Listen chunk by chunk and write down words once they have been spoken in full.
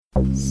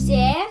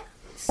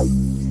6,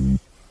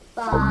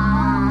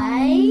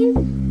 5,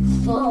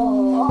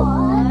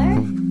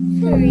 4,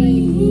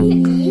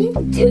 3,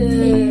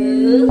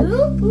 2, 1.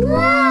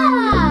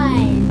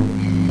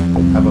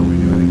 How about we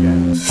do it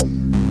again? 6,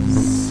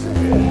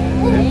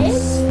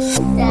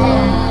 7,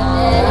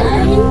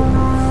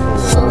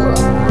 4,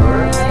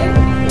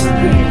 3,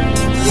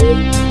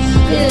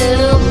 2,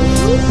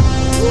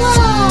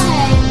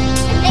 1.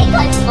 I think I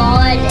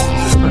got it.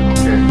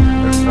 Okay,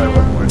 let's try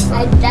one more I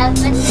time.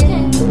 definitely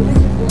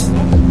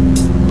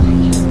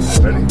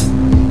Ready?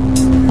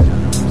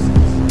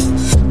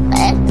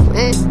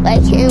 I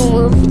can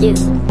move you.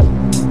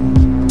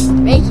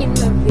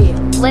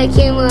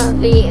 Making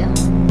review.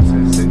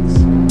 Say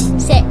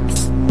 6,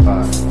 6,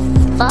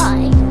 5,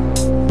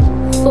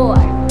 5, 4,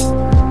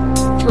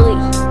 3,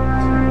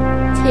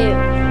 2,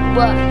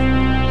 1.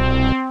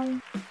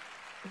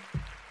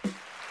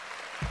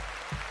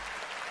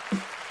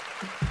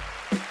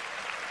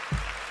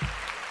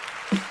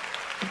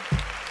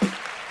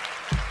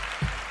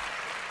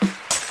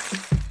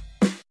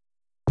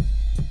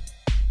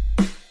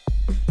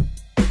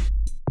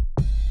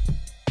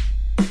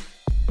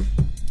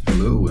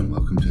 Hello and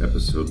welcome to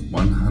episode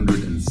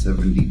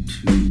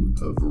 172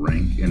 of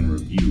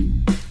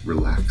Ranknreview,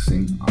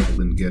 Relaxing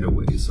Island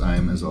Getaways. I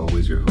am, as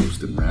always, your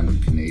host and random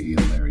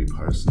Canadian Larry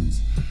Parsons.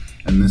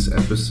 And this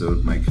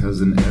episode, my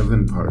cousin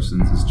Evan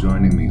Parsons is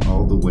joining me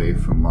all the way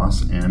from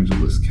Los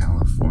Angeles,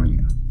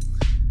 California.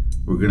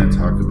 We're going to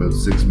talk about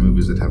 6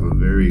 movies that have a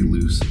very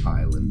loose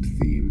island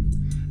theme.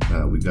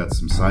 We got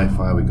some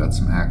sci-fi, we got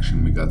some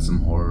action, we got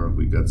some horror,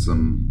 we got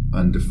some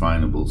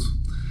undefinables.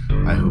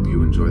 I hope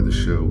you enjoy the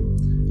show.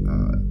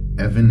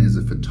 Evan is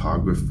a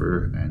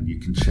photographer, and you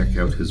can check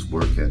out his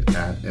work at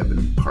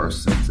Evan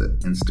Parsons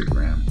at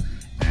Instagram.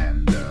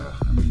 And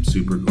I'm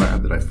super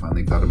glad that I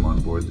finally got him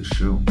on board the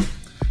show.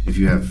 If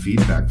you have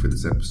feedback for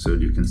this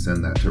episode, you can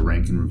send that to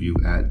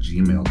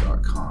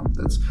ranknreview@gmail.com.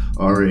 That's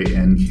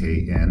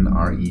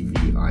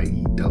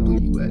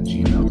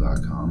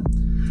ranknreview@gmail.com.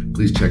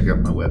 Please check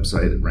out my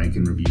website at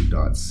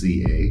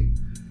ranknreview.ca.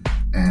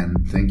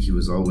 And thank you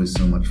as always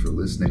so much for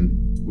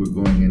listening. We're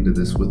going into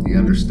this with the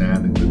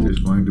understanding that there's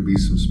going to be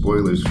some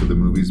spoilers for the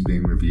movies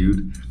being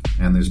reviewed,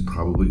 and there's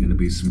probably going to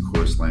be some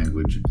coarse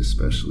language,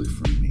 especially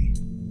from me.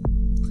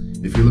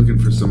 If you're looking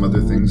for some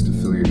other things to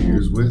fill your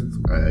ears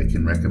with, I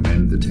can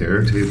recommend The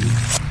Terror Table,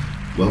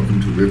 Welcome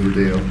to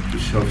Riverdale, The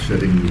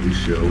Shelf-Shedding Movie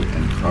Show,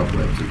 and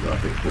Cobwebs, a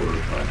Gothic Horror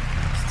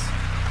podcasts.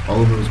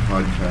 All of those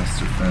podcasts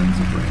are friends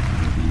of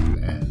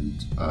Ranknreview,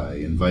 and I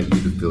invite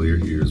you to fill your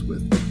ears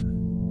with them.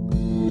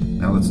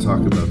 Now let's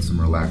talk about some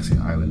relaxing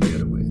island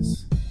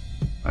getaways.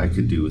 I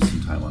could do with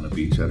some time on a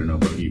beach. I don't know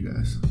about you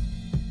guys.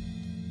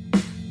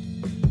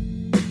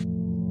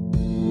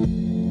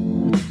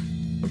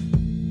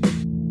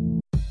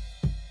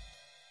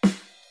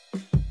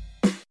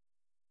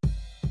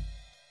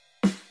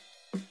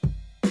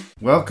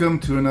 Welcome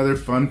to another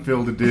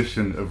fun-filled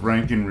edition of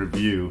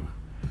Ranknreview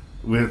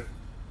with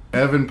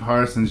Evan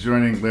Parsons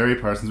joining Larry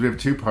Parsons. We have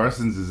 2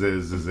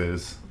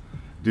 Parsonses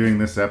doing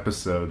this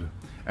episode.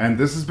 And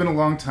this has been a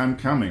long time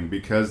coming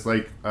because,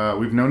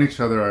 we've known each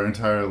other our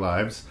entire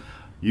lives.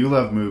 You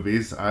love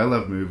movies. I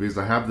love movies.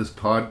 I have this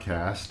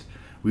podcast.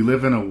 We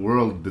live in a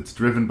world that's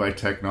driven by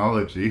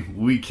technology.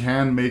 We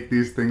can make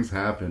these things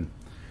happen.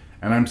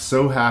 And I'm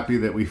so happy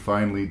that we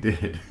finally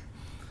did.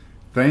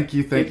 Thank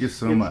you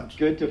so much. It's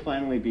good to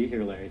finally be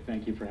here, Larry.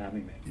 Thank you for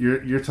having me.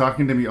 You're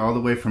talking to me all the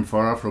way from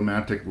far-off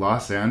romantic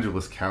Los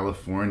Angeles,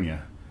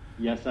 California.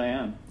 Yes, I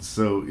am.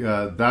 So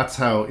that's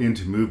how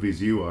into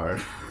movies you are.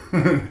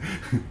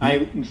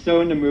 I'm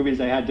so into movies,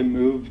 I had to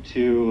move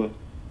to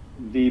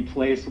the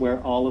place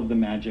where all of the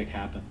magic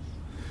happens.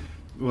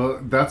 Well,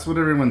 that's what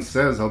everyone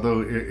says,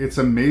 although it's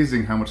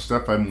amazing how much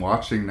stuff I'm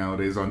watching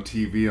nowadays on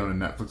TV, on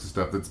Netflix and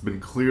stuff that's been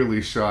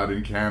clearly shot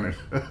in Canada,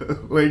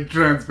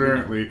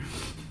 transparently. Yeah,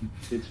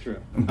 it's true.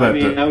 But,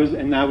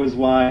 that was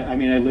why, I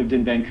lived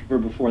in Vancouver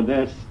before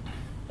this.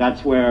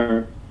 That's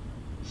where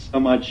so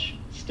much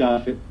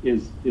stuff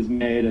is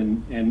made,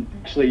 and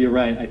actually you're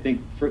right. I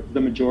think for the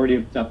majority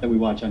of stuff that we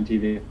watch on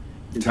TV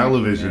is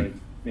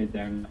television made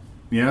there.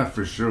 Yeah,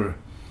 for sure.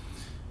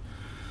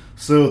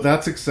 So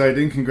that's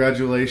exciting.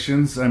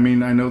 Congratulations. I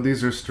know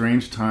these are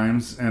strange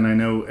times, and I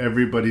know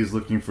everybody's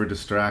looking for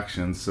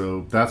distractions,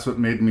 so that's what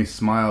made me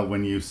smile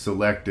when you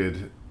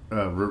selected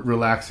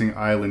Relaxing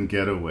Island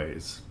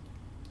Getaways.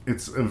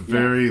 It's a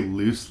very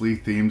loosely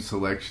themed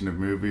selection of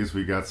movies.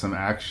 We got some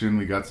action,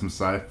 we got some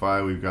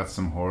sci-fi, we've got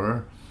some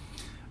horror.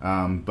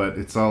 But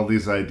it's all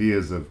these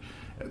ideas of,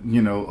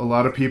 a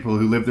lot of people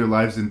who live their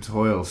lives in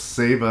toil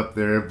save up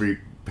their every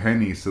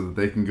penny so that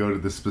they can go to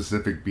the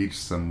specific beach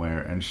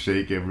somewhere and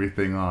shake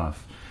everything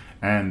off.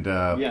 And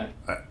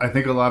I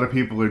think a lot of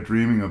people are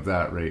dreaming of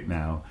that right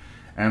now.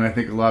 And I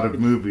think a lot of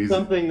movies...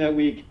 something that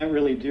we can't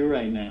really do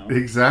right now.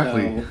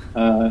 Exactly.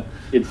 So,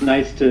 it's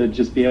nice to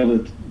just be able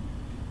to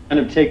kind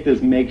of take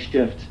this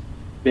makeshift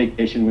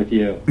vacation with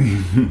you.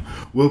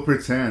 We'll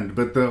pretend,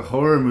 but the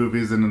horror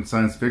movies and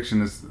science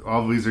fiction is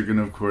always are going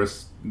to, of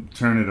course,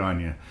 turn it on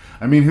you.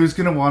 I mean, who's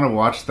going to want to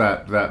watch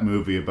that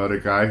movie about a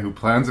guy who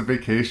plans a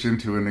vacation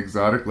to an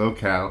exotic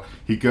locale?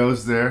 He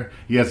goes there,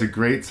 he has a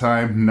great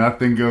time,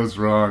 nothing goes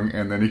wrong,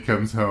 and then he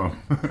comes home.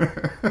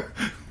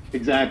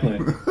 Exactly.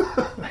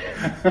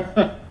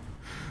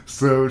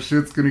 So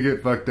shit's going to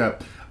get fucked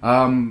up.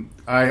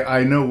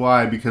 I know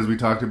why, because we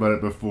talked about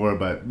it before,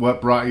 but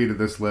what brought you to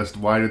this list?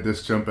 Why did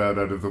this jump out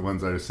of the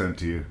ones I sent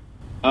to you?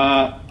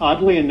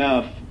 Oddly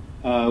enough,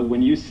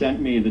 when you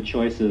sent me the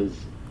choices,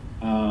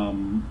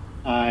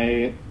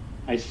 I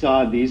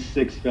saw these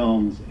 6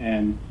 films,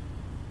 and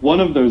one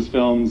of those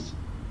films,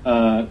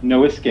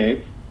 No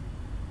Escape,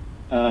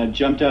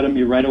 jumped out at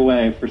me right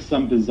away for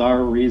some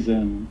bizarre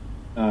reason.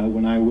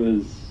 When I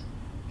was,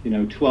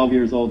 12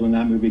 years old when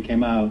that movie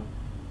came out,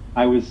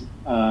 I was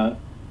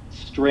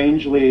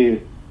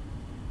strangely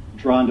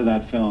drawn to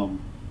that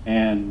film,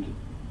 and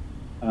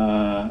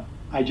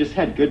I just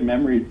had good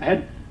memories.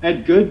 I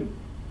had good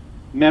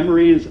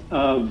memories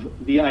of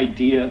the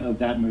idea of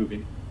that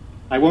movie.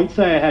 I won't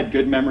say I had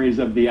good memories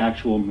of the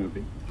actual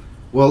movie.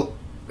 Well,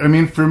 I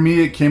mean, for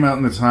me, it came out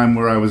in the time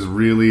where I was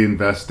really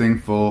investing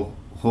whole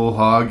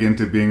hog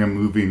into being a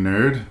movie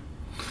nerd.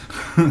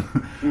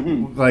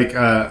 Mm-hmm. Like,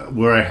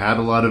 where I had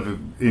a lot of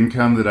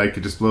income that I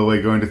could just blow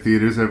away going to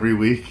theaters every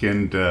week,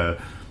 and I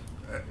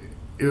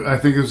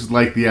think it was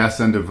like the ass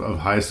end of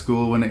high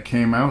school when it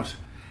came out.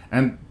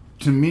 And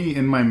to me,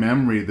 in my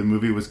memory, the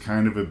movie was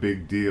kind of a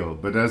big deal.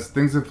 But as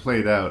things have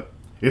played out,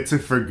 it's a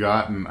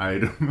forgotten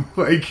item.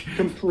 Like,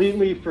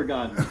 completely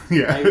forgotten.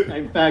 Yeah.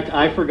 In fact,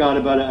 I forgot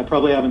about it. I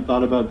probably haven't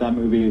thought about that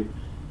movie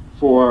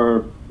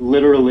for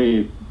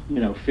literally,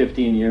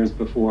 15 years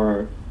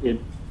before it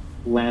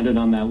landed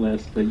on that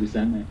list that you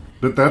sent me.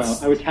 But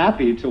that's... I was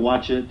happy to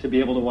watch it, to be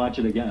able to watch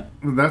it again.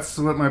 That's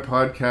what my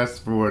podcast's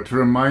for, to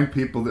remind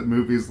people that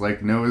movies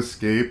like No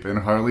Escape and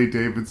Harley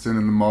Davidson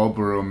and the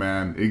Marlboro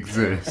Man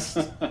exist.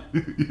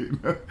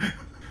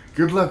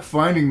 Good luck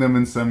finding them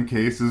in some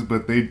cases,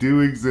 but they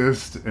do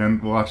exist,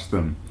 and watch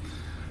them.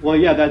 Well,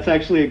 yeah, that's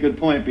actually a good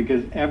point,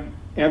 because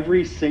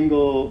every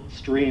single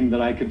stream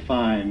that I could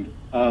find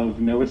of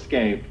No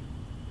Escape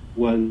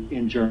was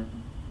in German.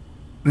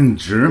 In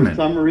German? For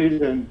some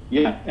reason,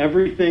 yeah.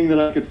 Everything that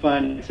I could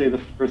find, I'd say the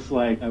first,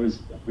 I was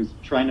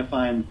trying to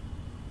find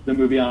the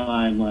movie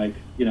online,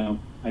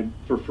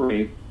 for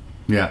free.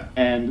 Yeah.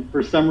 And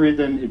for some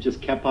reason, it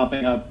just kept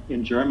popping up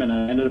in German.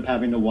 I ended up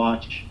having to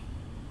watch.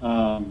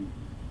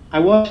 I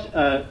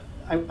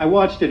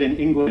watched it in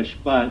English,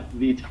 but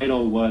the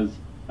title was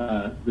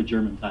the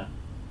German title.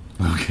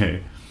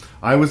 Okay.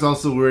 I was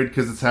also worried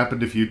because it's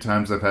happened a few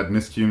times. I've had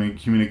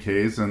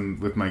miscommuniques and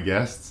with my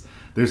guests.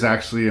 There's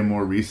actually a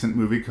more recent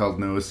movie called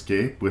No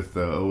Escape with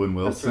Owen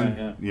Wilson. That's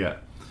right, yeah.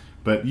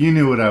 But you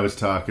knew what I was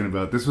talking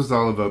about. This was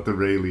all about the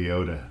Ray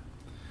Liotta.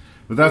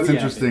 But that's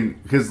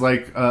interesting because,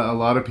 a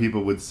lot of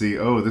people would see,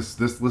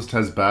 this list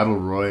has Battle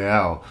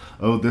Royale.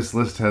 Oh, this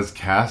list has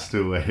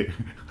Castaway.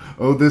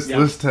 Oh, this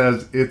list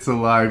has It's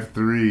Alive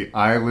 3,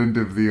 Island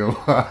of the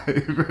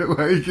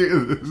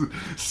Alive.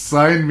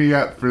 Sign me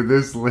up for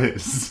this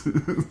list.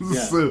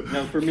 Yeah.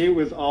 No, for me, it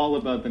was all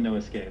about the No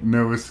Escape.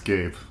 No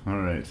Escape. All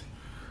right.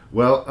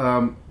 Well,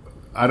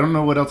 I don't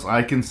know what else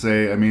I can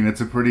say. I mean,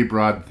 it's a pretty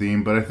broad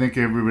theme, but I think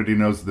everybody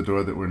knows the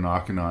door that we're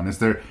knocking on. Is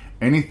there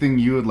anything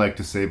you would like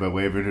to say by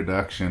way of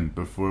introduction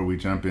before we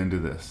jump into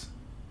this?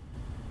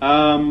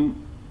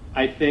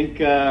 I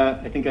think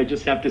I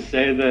just have to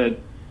say that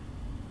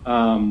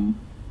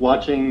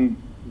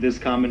watching this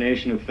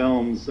combination of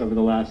films over the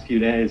last few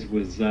days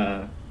was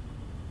a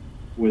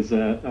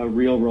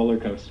real roller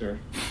coaster.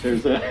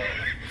 There's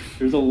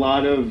a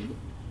lot of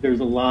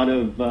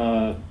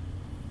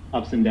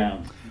ups and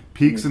downs.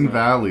 Peaks and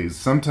valleys,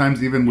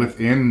 sometimes even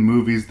within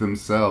movies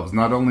themselves,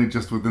 not only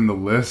just within the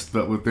list,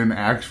 but within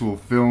actual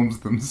films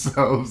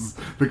themselves.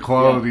 The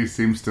quality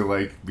seems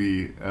to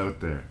be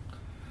out there.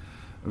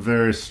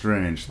 Very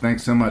strange.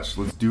 Thanks so much.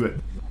 Let's do it.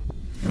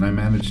 And I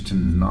managed to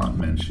not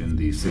mention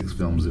the 6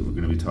 films that we're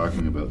going to be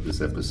talking about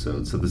this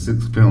episode. So the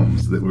 6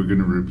 films that we're going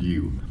to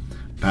review: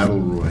 Battle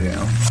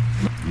Royale,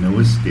 No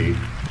Escape,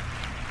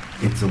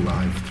 It's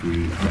Alive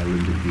 3,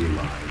 Island of the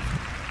Alive,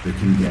 The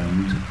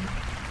Condemned,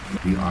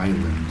 The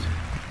Island,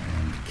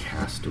 and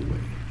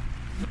Castaway.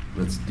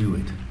 Let's do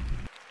it. Son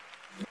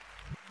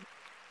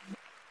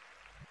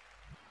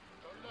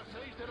las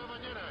 6 de la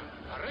mañana.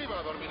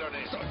 Arriba,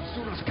 dormilones. Sois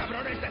unos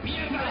cabrones de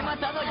mierda. ¡Lo he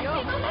matado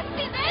yo!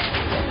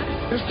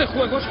 Este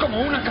juego es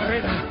como una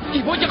carrera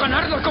y voy a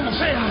ganarlo como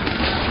sea.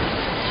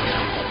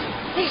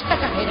 Esta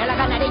carrera la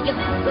ganaré yo.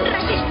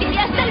 Resistiré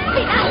hasta el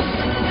final.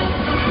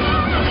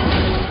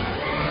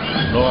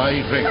 No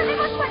hay reglas.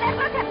 Podemos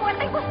ponernos de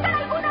acuerdo y buscar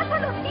alguna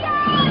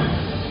solución.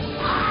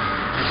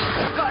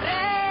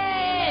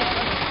 ¡Corred!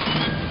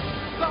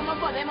 ¿Cómo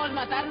podemos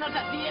matarnos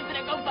así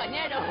entre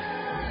compañeros?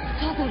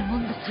 Todo el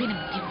mundo tiene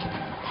motivo que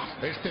preguntar.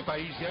 Este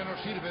país ya no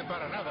sirve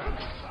para nada.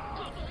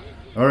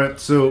 Alright,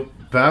 so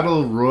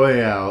Battle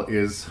Royale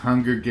is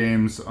Hunger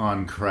Games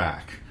on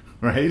crack.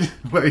 right?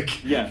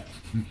 Like, yeah,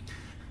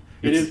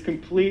 it is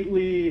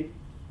completely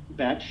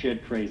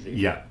batshit crazy.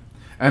 Yeah.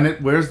 And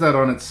it wears that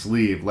on its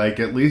sleeve. Like,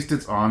 at least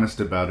it's honest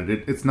about it.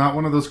 It's not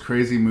one of those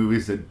crazy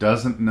movies that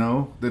doesn't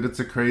know that it's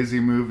a crazy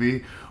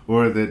movie,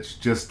 or that's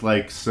just,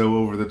 like, so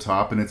over the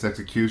top in its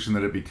execution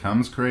that it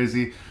becomes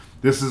crazy.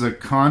 This is a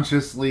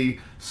consciously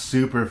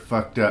super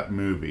fucked up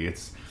movie.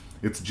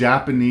 It's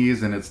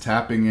Japanese, and it's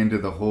tapping into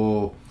the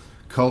whole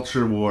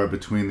culture war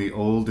between the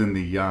old and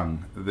the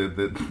young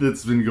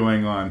that's been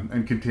going on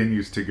and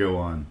continues to go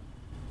on.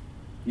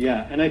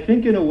 Yeah, and I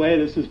think in a way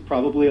this is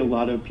probably a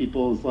lot of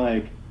people's,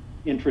 like,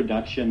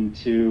 introduction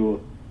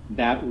to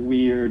that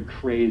weird,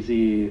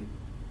 crazy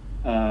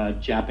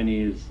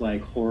Japanese,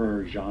 like,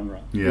 horror genre.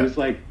 Yeah. It was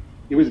like,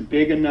 it was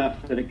big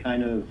enough that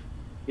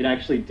it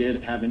actually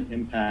did have an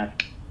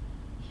impact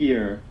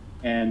here,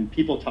 and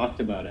people talked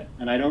about it.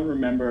 And I don't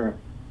remember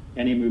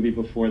any movie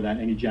before that,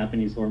 any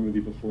Japanese horror movie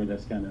before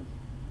this kind of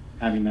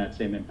having that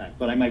same impact.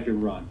 But I might be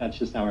wrong. That's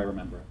just how I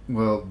remember it.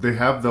 Well, they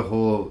have the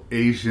whole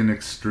Asian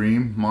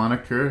extreme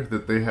moniker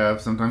that they have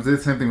sometimes.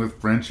 It's the same thing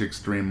with French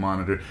extreme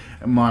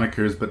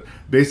monikers, but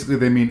basically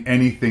they mean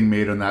anything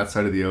made on that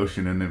side of the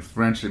ocean. And in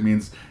French, it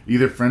means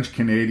either French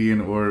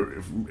Canadian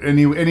or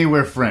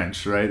anywhere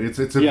French, right? It's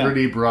a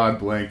pretty broad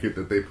blanket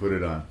that they put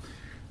it on.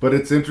 But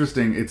it's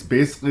interesting. It's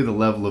basically the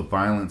level of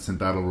violence in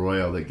Battle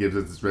Royale that gives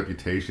it this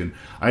reputation.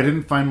 I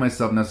didn't find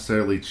myself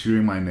necessarily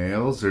chewing my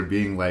nails or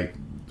being, like,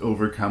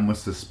 overcome with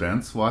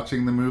suspense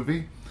watching the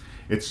movie.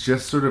 It's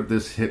just sort of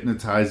this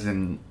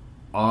hypnotizing,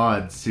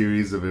 odd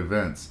series of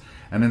events.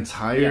 An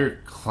entire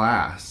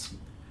class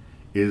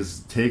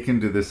is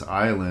taken to this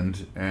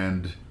island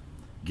and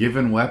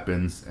given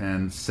weapons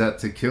and set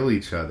to kill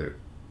each other.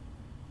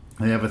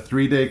 They have a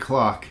 3-day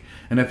clock,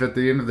 and if at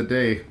the end of the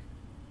day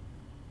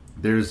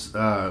there's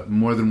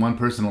more than one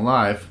person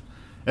alive,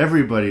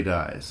 everybody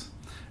dies.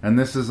 And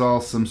this is all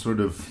some sort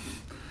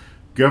of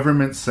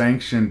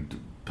government-sanctioned.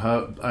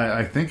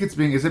 I think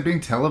is it being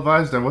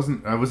televised? I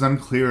was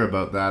unclear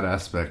about that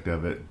aspect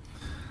of it.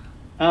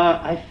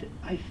 I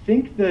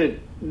think that,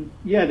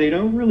 yeah, they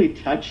don't really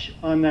touch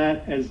on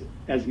that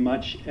as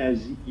much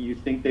as you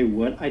think they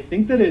would. I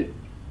think that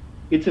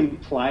it's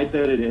implied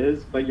that it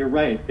is, but you're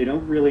right. They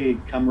don't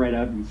really come right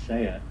out and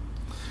say it.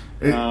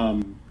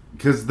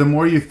 Because the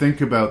more you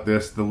think about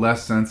this, the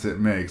less sense it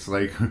makes.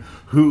 Like,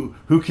 who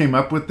came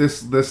up with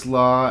this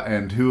law,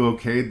 and who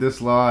okayed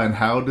this law, and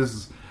how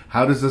does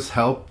this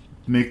help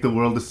make the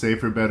world a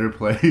safer, better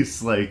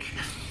place? Like,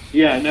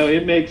 yeah, no,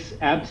 it makes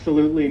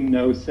absolutely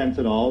no sense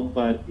at all,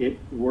 but it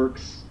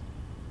works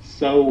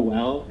so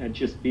well at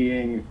just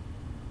being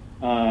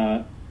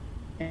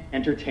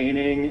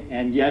entertaining.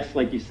 And yes,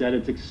 like you said,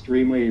 it's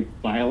extremely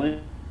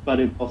violent,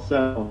 but it's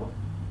also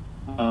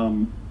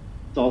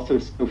so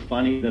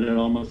funny that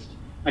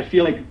I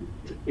feel like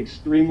it's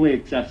extremely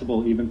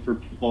accessible even for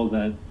people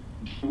that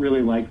don't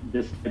really like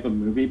this type of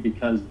movie,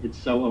 because it's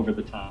so over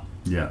the top.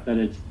 Yeah,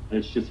 that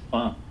it's just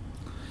fun.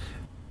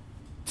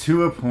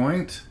 To a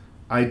point,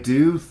 I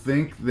do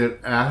think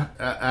that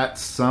at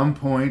some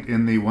point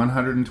in the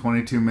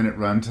 122-minute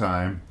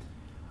runtime,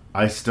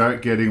 I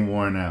start getting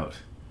worn out.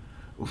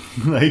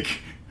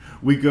 Like,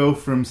 we go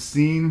from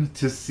scene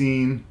to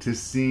scene to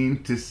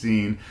scene to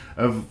scene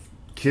of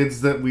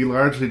kids that we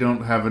largely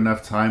don't have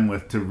enough time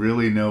with to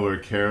really know or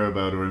care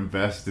about or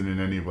invest in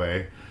any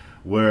way,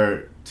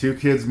 where 2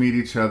 kids meet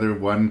each other,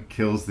 one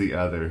kills the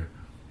other.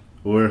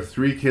 Or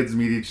 3 kids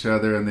meet each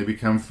other and they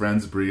become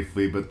friends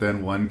briefly, but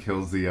then one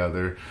kills the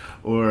other.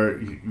 Or,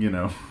 you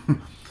know,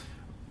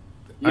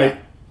 yeah.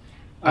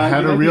 I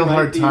had a real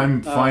hard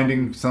time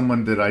finding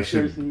someone that I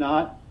should. There's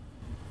not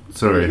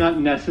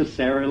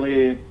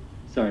necessarily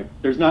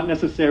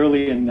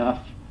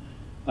enough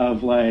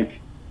of, like,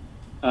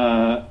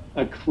 a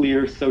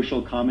clear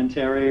social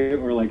commentary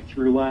or, like,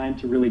 through line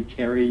to really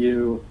carry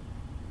you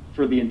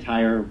for the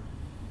entire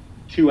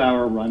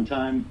 2-hour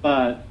runtime,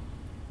 but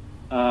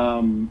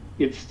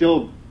it's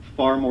still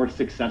far more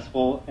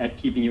successful at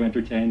keeping you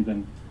entertained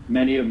than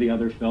many of the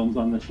other films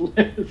on this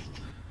list.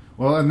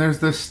 Well, and there's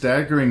this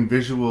staggering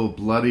visual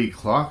bloody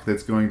clock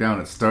that's going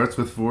down. It starts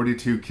with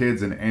 42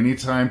 kids, and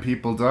anytime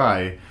people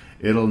die,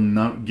 it'll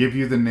give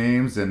you the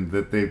names and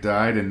that they've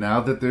died, and now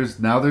there's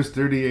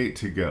 38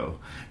 to go.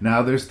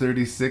 Now there's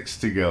 36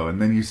 to go.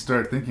 And then you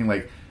start thinking,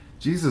 like,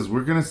 Jesus,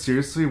 we're going to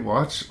seriously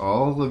watch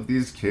all of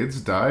these kids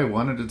die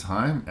one at a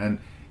time? And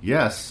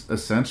yes,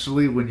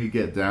 essentially, when you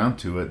get down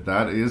to it,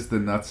 that is the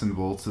nuts and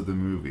bolts of the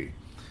movie.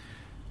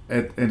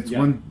 And it's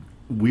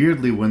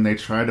weirdly, when they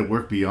try to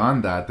work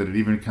beyond that it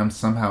even becomes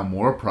somehow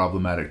more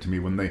problematic to me,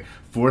 when they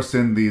force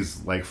in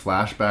these, like,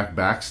 flashback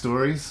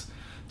backstories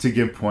to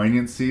give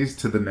poignancies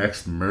to the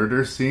next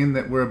murder scene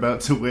that we're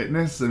about to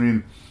witness. I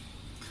mean,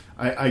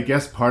 I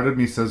guess part of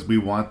me says we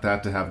want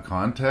that to have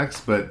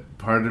context, but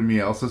part of me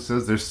also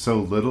says there's so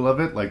little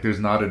of it, like there's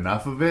not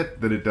enough of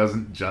it, that it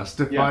doesn't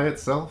justify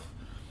itself.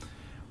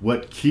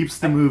 What keeps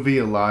the movie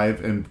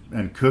alive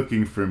and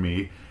cooking for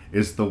me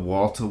is the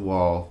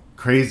wall-to-wall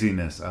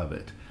craziness of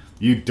it.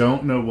 You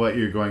don't know what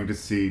you're going to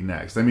see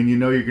next. I mean, you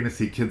know you're going to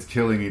see kids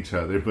killing each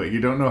other, but you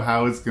don't know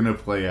how it's going to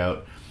play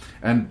out.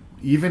 And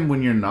even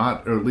when you're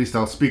not, or at least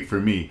I'll speak for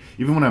me,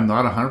 even when I'm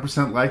not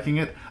 100% liking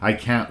it, I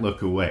can't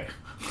look away.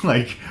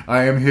 Like,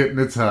 I am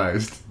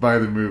hypnotized by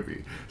the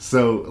movie.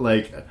 So,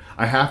 like,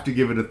 I have to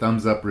give it a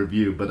thumbs up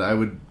review, but I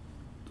would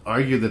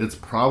argue that it's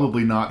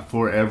probably not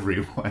for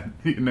everyone.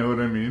 You know what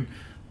I mean?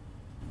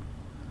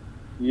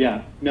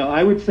 Yeah. No,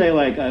 I would say,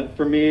 like,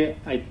 for me,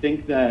 I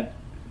think I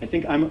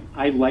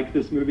like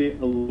this movie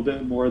a little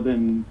bit more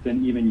than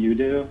even you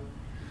do.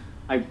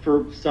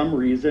 For some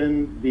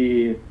reason,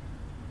 the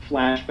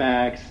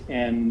flashbacks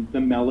and the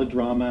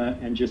melodrama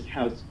and just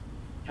how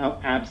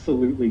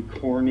absolutely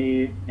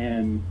corny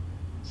and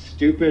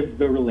stupid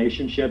the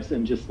relationships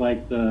and just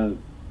like the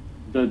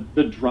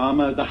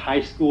drama, the high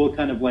school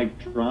kind of like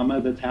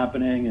drama that's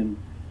happening,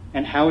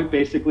 and how it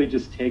basically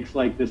just takes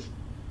like this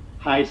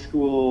high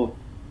school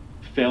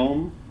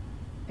film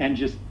and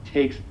just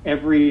takes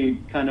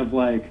every kind of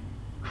like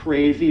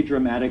crazy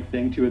dramatic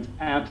thing to its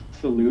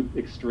absolute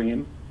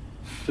extreme,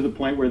 to the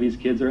point where these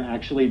kids are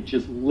actually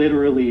just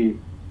literally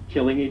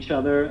killing each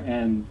other.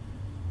 And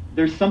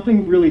there's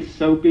something really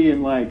soapy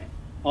and like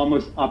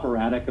almost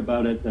operatic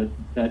about it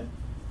that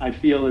I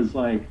feel is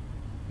like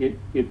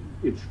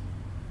it's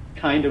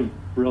kind of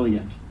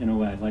brilliant in a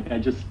way. Like I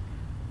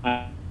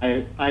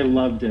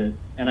loved it,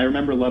 and I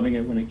remember loving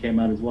it when it came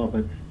out as well.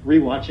 But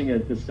rewatching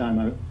it this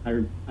time,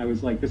 I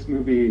was like, this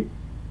movie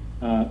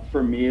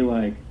for me,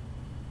 like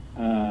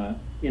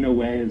in a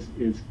way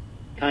is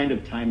kind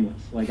of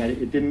timeless. Like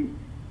it didn't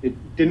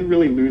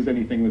really lose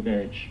anything with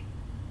age.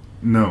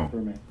 No. For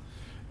me.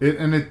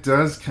 It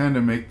does kind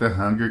of make the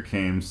Hunger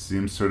Games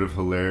seem sort of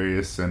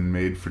hilarious and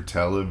made for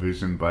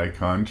television by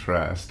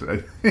contrast. I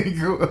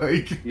think,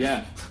 like,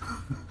 yeah,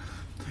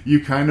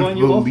 you kind of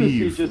you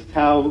believe. Also see just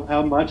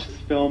how much this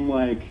film,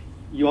 like,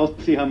 you also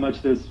see how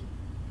much this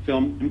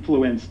film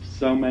influenced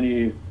so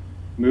many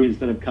movies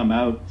that have come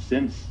out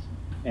since,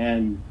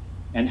 and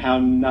how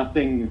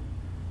nothing,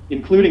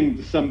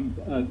 including some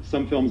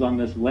films on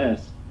this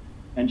list,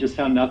 and just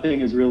how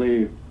nothing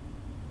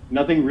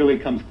really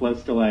comes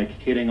close to like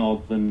hitting all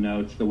the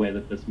notes the way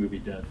that this movie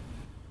did.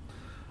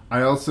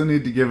 I also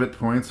need to give it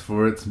points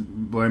for it's a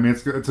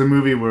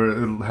movie where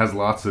it has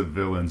lots of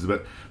villains,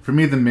 but for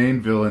me the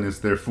main villain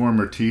is their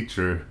former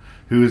teacher,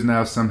 who is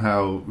now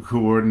somehow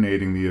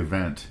coordinating the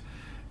event.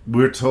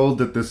 We're told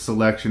that this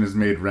selection is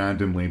made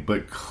randomly,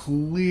 but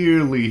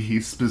clearly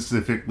he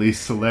specifically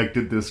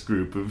selected this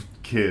group of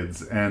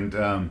kids, and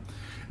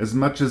as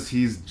much as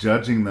he's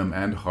judging them,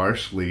 and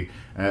harshly,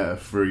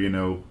 for, you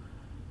know,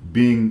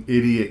 being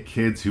idiot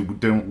kids who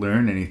don't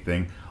learn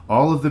anything,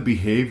 all of the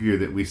behavior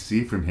that we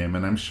see from him,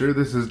 and I'm sure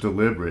this is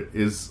deliberate,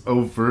 is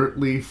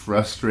overtly,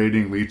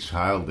 frustratingly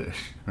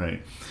childish,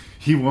 right?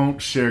 He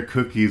won't share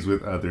cookies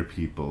with other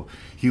people.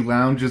 He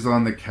lounges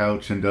on the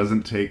couch and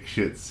doesn't take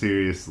shit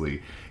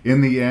seriously.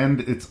 In the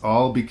end, it's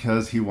all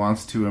because he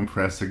wants to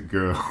impress a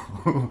girl.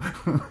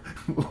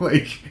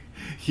 Like,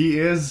 he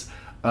is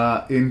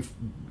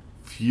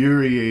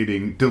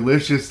infuriating,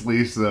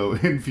 deliciously so,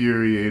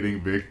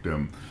 infuriating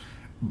victim.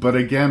 But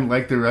again,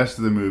 like the rest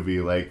of the movie,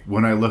 like,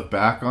 when I look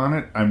back on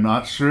it, I'm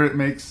not sure it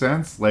makes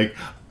sense. Like,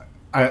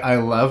 I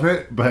love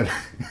it, but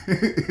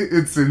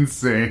it's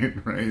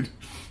insane, right?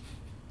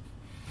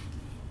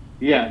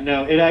 Yeah,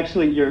 no, it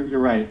actually, you're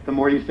right. The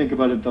more you think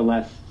about it, the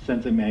less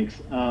sense it makes.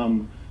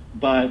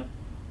 But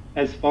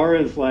as far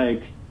as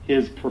like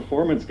his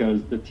performance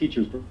goes, the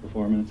teacher's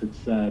performance, it's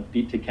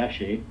Beat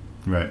Takeshi.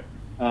 Right.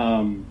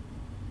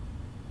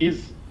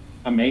 He's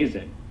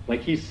amazing.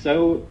 Like, he's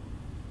so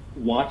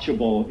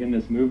watchable in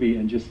this movie,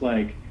 and just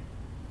like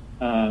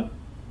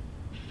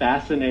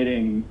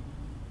fascinating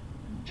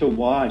to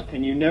watch,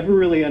 and you never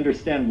really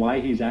understand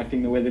why he's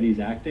acting the way that he's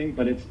acting,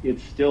 but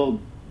it's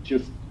still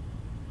just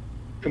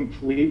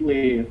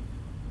completely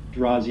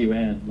draws you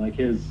in. Like,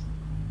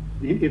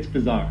 it's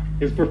bizarre.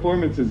 His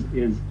performance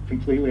is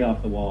completely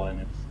off the wall,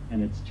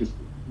 and it's just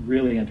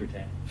really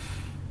entertaining.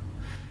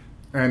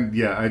 And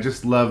yeah, I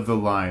just love the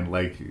line,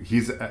 like,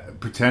 he's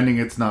pretending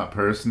it's not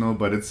personal,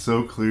 but it's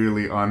so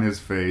clearly on his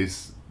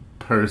face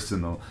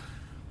personal.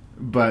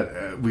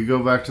 But we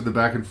go back to the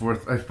back and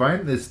forth. I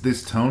find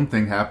this tone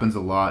thing happens a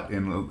lot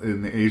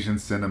in the Asian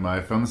cinema.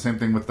 I found the same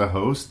thing with The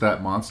Host,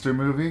 that monster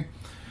movie,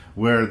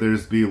 where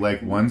there's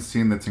like one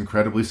scene that's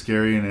incredibly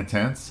scary and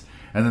intense,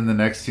 and then the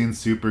next scene's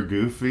super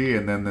goofy,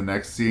 and then the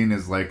next scene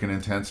is like an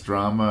intense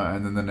drama,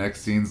 and then the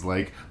next scene's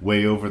like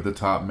way over the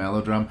top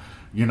melodrama.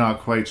 You're not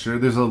quite sure.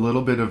 There's a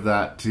little bit of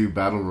that to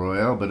Battle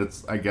Royale, but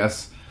it's, I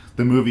guess,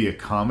 the movie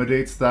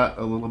accommodates that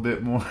a little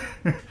bit more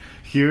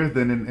here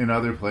than in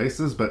other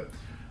places. But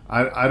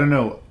I don't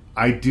know.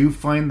 I do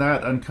find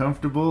that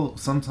uncomfortable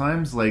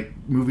sometimes. Like,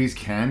 movies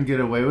can get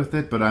away with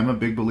it, but I'm a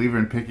big believer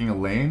in picking a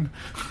lane.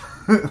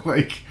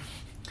 Like,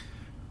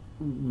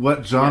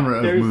 what genre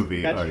of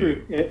movie are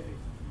you?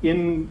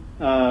 In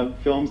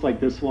films like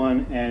this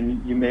one,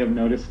 and you may have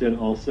noticed it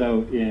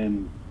also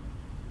in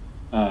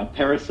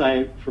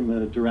Parasite from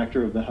the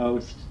director of The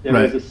Host,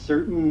 there is a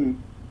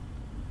certain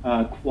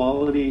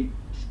quality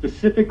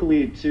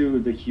specifically to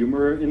the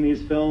humor in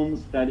these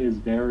films that is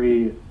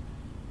very,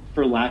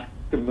 for lack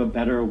of a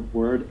better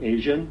word,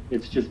 Asian.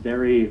 It's just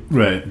very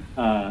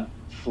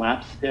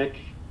slapstick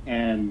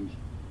and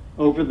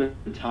over the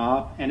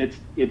top, and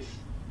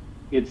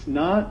it's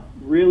not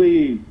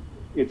really,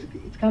 it's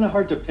kind of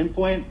hard to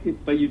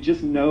pinpoint, but you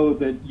just know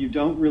that you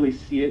don't really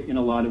see it in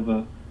a lot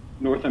of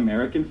North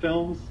American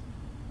films.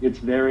 It's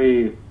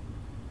very,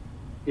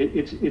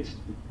 it's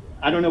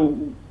I don't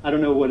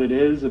know what it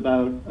is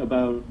about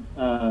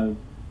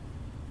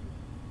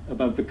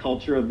the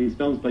culture of these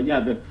films, but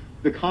yeah,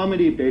 the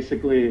comedy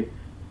basically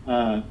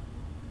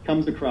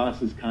comes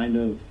across as kind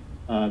of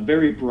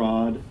very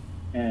broad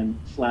and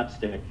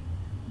slapstick,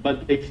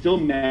 but they still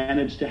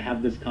manage to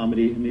have this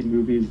comedy in these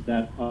movies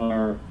that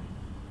are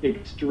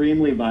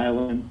extremely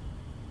violent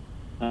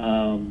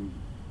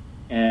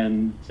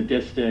and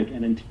sadistic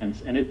and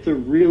intense, and it's a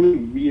really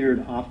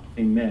weird,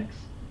 off-putting mix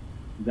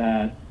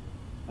that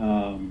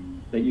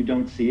you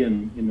don't see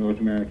in North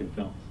American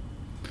films.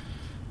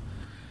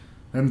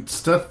 And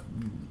stuff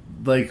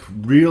like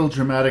real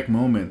dramatic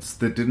moments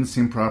that didn't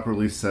seem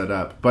properly set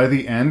up. By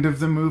the end of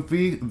the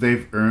movie,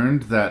 they've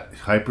earned that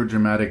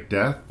hyper-dramatic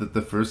death that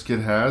the first kid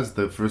has,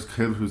 the first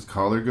kid whose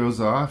collar goes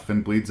off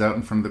and bleeds out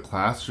in front of the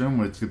classroom,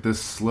 where it's this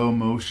slow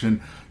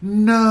motion,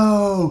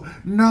 no,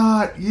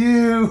 not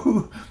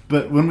you!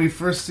 But when we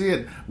first see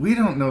it, we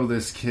don't know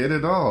this kid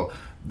at all.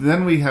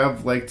 Then we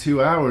have like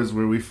 2 hours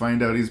where we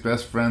find out he's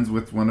best friends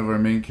with one of our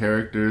main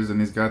characters,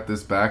 and he's got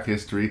this back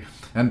history,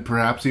 and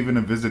perhaps even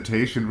a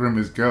visitation from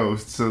his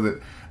ghost, so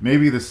that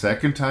maybe the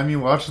second time you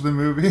watch the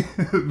movie,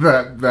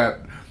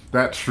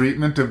 that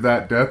treatment of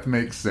that death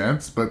makes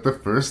sense, but the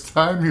first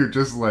time you're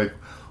just like,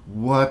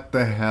 what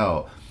the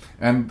hell?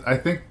 And I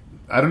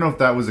don't know if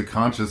that was a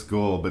conscious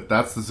goal, but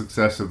that's the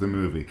success of the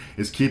movie,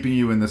 is keeping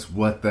you in this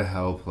what the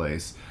hell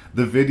place.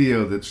 The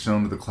video that's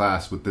shown to the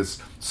class with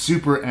this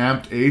super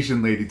amped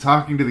Asian lady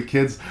talking to the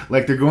kids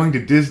like they're going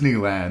to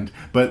Disneyland,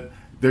 but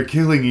they're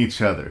killing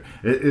each other.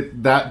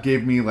 That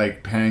gave me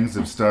like pangs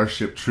of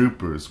Starship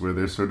Troopers, where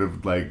they're sort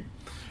of like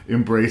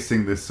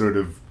embracing this sort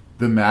of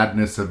the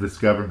madness of this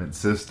government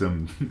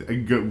system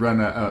and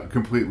run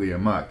completely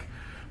amok.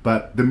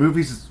 But the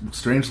movie's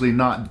strangely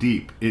not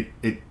deep.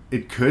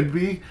 It could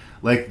be,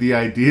 like the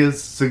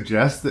ideas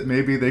suggest that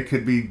maybe they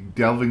could be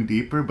delving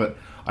deeper, but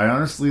I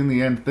honestly, in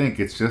the end, think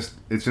it's just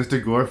a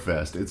gore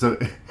fest. It's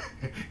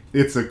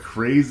a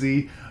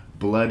crazy,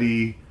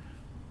 bloody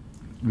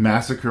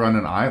massacre on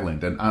an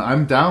island, and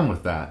I'm down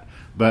with that.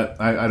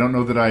 But I don't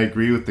know that I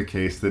agree with the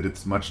case that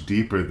it's much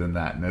deeper than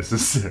that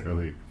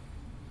necessarily.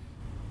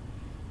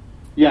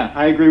 Yeah,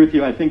 I agree with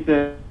you. I think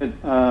that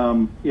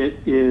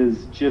it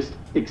is just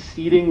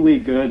exceedingly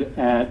good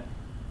at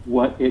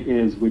what it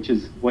is, which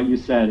is what you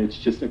said. It's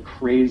just a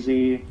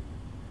crazy,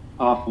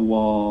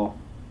 off-the-wall,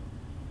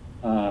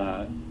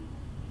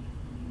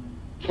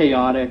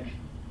 chaotic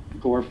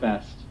gore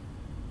fest,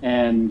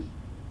 and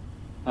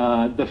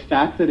the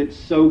fact that it's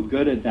so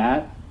good at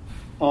that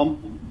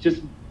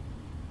just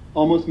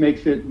almost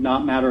makes it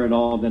not matter at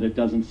all that it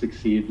doesn't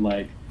succeed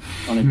like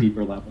on a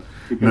deeper level,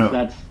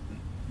 because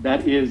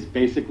that is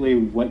basically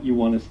what you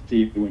want to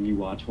see when you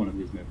watch one of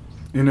these movies.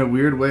 In a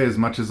weird way, as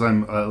much as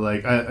I'm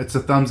it's a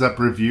thumbs up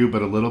review,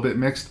 but a little bit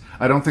mixed.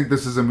 I don't think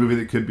this is a movie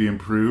that could be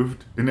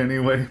improved in any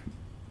way.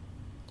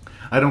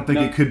 I don't think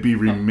it could be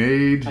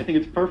remade. I think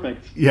it's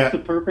perfect. Yeah. It's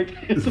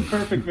a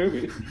perfect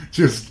movie.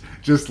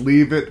 Just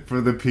leave it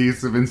for the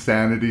piece of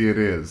insanity it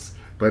is.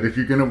 But if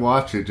you're going to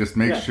watch it, just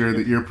make sure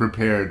that you're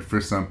prepared for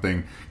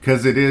something,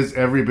 because it is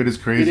every bit as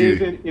crazy.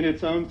 It is in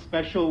its own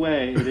special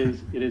way. It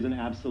is an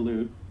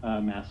absolute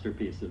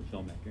masterpiece of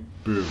filmmaking.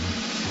 Boom.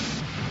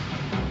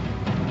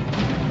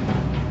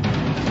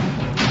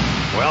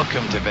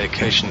 Welcome to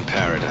Vacation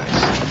Paradise.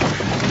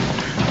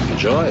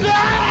 Enjoy.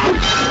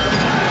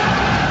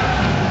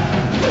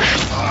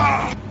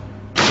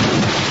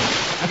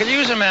 I could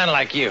use a man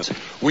like you.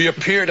 We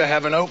appear to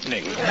have an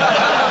opening.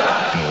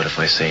 And what if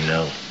I say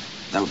no?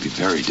 That would be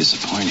very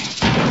disappointing.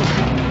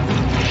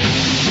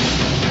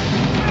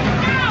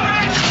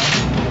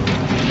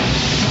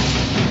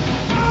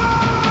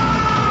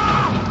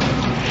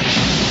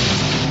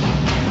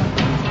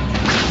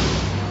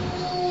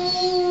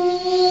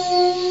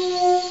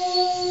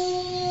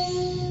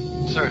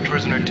 Sir,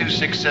 prisoner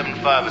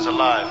 2675 is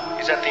alive.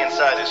 He's at the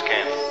insiders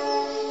camp.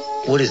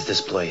 What is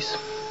this place?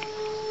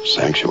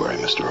 Sanctuary,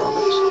 Mr.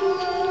 Robbins.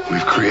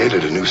 We've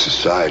created a new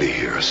society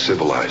here, a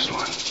civilized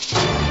one.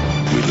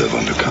 We live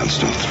under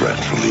constant threat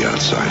from the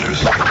outsiders.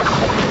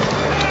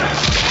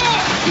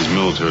 He's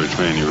military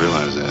trained, you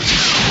realize that?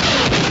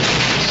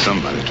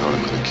 Somebody taught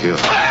him how to kill.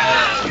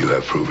 You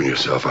have proven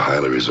yourself a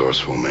highly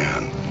resourceful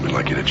man. We'd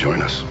like you to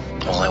join us.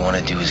 All I want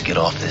to do is get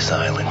off this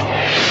island.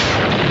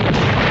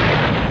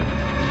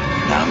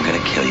 Now I'm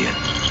gonna kill you.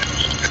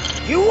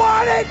 You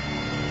want it?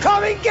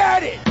 Come and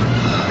get it!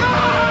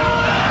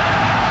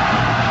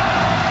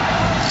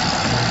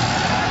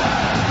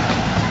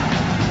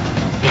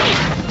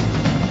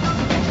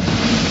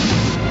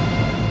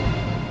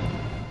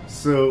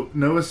 So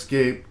No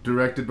Escape,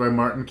 directed by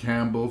Martin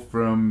Campbell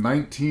from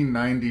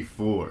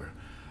 1994.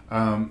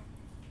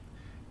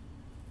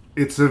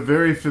 It's a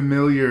very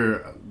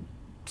familiar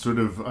sort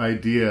of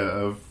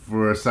idea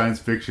for a science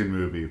fiction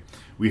movie.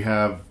 We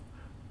have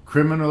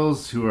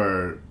criminals who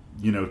are,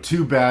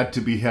 too bad to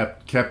be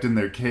kept in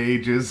their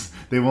cages.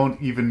 They won't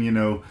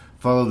even,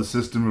 follow the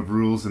system of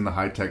rules in the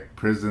high-tech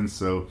prisons.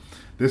 So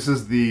this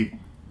is the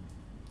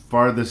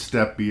farthest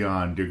step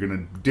beyond. You're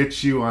going to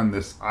ditch you on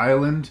this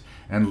island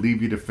and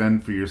leave you to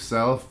fend for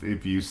yourself.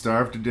 If you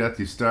starve to death,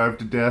 you starve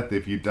to death.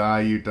 If you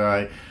die, you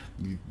die.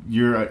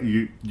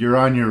 You're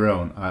on your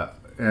own.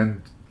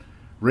 And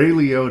Ray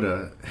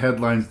Liotta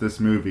headlines this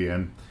movie,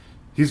 and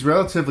he's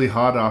relatively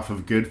hot off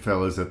of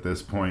Goodfellas at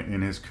this point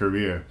in his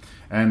career.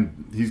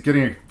 And he's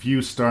getting a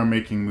few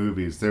star-making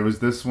movies. There was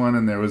this one,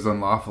 and there was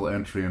Unlawful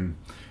Entry, and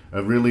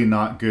a really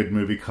not good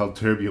movie called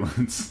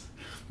Turbulence.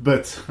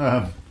 But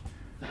I've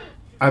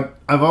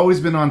always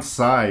been on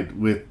side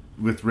with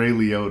Ray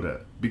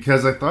Liotta,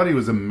 because I thought he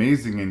was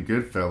amazing in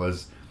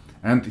Goodfellas,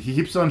 and he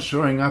keeps on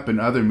showing up in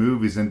other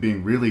movies and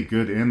being really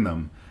good in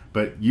them.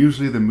 But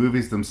usually the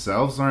movies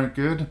themselves aren't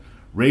good.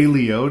 Ray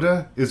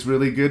Liotta is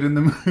really good in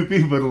the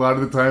movie, but a lot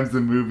of the times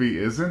the movie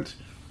isn't.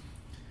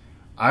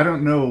 I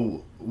don't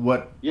know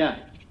what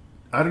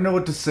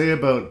to say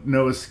about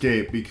No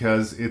Escape,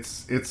 because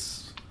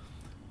it's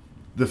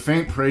the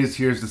faint praise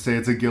here is to say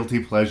it's a guilty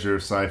pleasure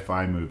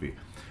sci-fi movie.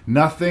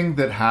 Nothing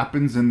that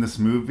happens in this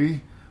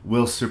movie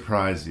will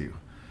surprise you.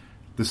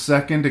 The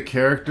second a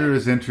character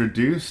is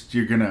introduced,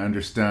 you're going to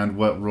understand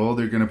what role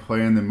they're going to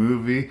play in the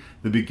movie,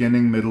 the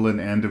beginning, middle,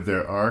 and end of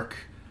their arc.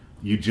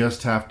 You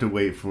just have to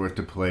wait for it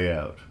to play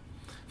out.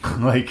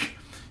 Like,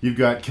 you've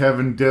got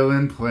Kevin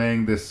Dillon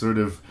playing this sort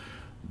of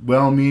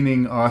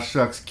well-meaning, aw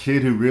shucks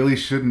kid who really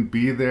shouldn't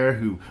be there,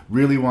 who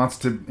really wants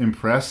to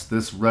impress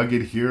this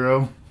rugged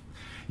hero.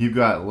 You've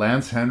got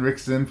Lance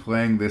Henriksen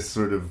playing this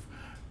sort of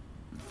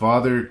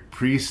father,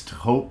 priest,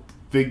 hope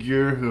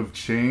figure of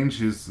change,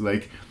 who's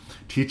like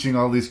teaching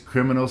all these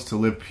criminals to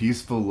live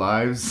peaceful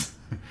lives.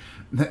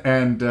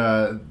 And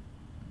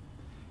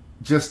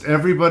just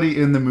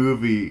everybody in the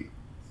movie,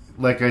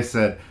 like I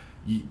said,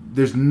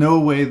 there's no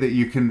way that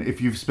you can, if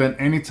you've spent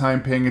any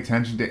time paying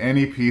attention to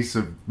any piece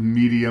of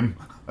medium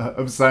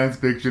of science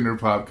fiction or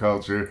pop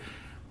culture,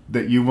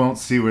 that you won't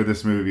see where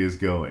this movie is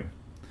going.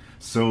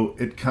 So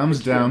it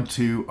comes down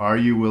to, are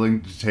you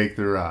willing to take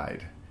the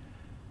ride?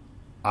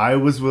 I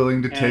was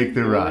willing to take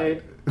the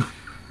ride.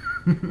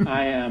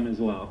 I am as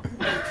well.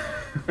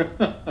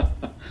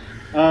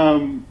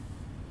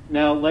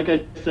 Now, like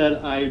I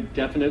said, I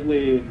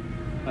definitely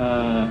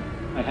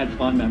I had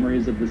fond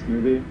memories of this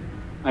movie.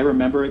 I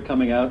remember it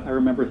coming out. I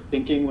remember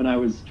thinking when I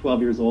was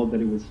 12 years old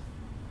that it was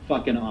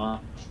fucking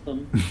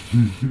awesome.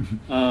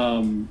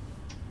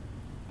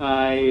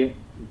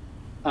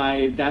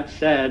 That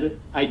said,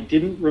 I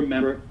didn't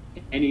remember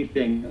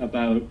anything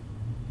about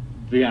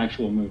the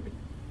actual movie.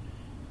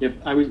 If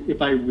I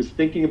was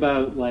thinking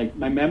about, like,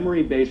 my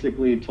memory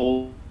basically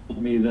told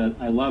me that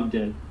I loved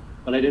it,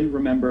 but I didn't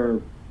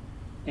remember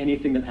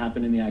anything that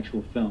happened in the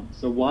actual film.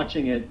 So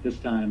watching it this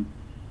time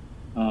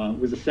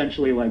was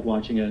essentially like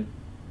watching it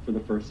for the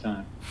first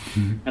time.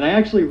 And I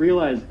actually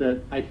realized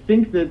that I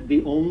think that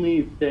the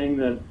only thing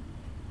that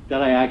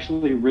I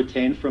actually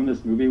retained from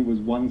this movie was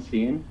one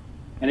scene,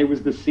 and it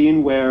was the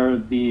scene where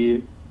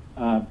the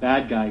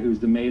bad guy,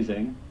 who's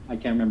amazing, I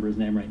can't remember his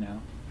name right now,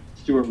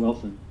 Stuart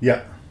Wilson.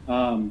 Yeah.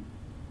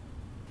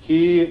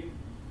 He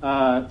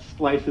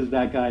slices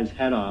that guy's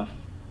head off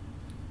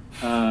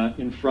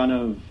in front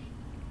of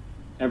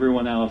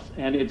everyone else,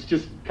 and it's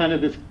just kind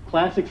of this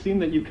classic scene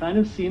that you kind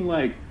of seen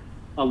like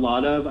a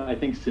lot of, I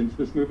think, since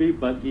this movie,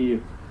 but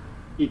he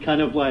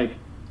kind of like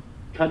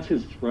cuts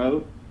his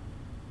throat,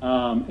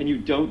 and you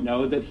don't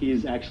know that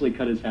he's actually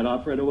cut his head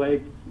off right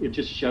away. It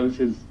just shows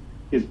his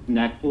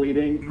neck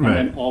bleeding, right.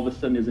 And then all of a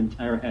sudden his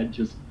entire head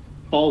just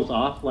falls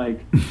off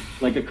like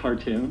a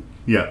cartoon.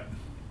 Yeah.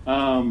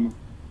 And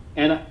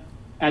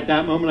at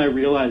that moment I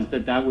realized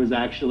that was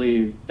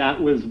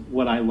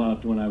what I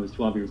loved when I was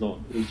 12 years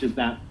old. It was just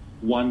that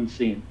one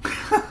scene.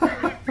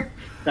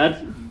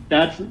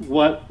 That's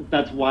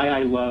why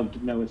I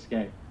loved No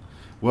Escape.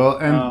 Well,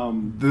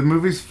 and the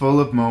movie's full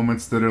of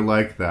moments that are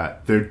like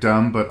that. They're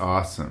dumb but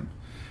awesome.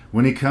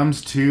 When he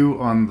comes to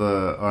on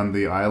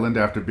the island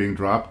after being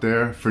dropped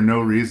there, for no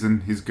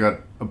reason, he's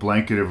got a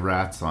blanket of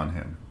rats on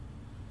him.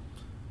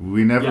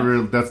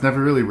 That's never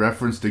really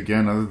referenced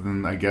again, other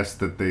than I guess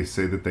that they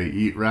say that they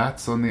eat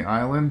rats on the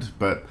island,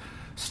 but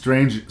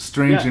strange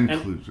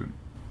inclusion.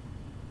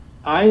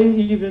 I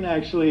even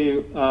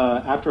actually,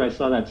 after I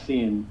saw that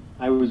scene,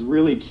 I was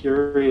really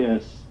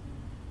curious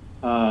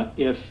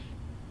if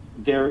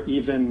there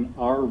even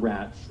are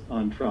rats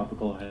on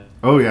Tropical Island.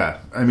 Oh yeah,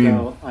 I mean.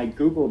 So I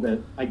googled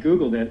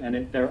it,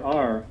 and there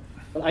are,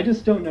 but I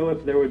just don't know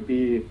if there would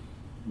be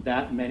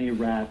that many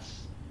rats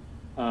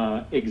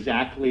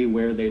exactly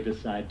where they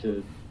decide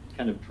to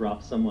kind of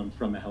drop someone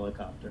from a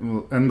helicopter.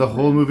 Well, and the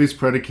whole movie's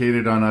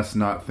predicated on us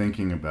not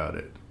thinking about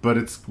it, but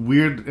it's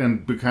weird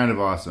and kind of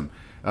awesome.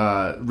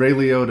 Ray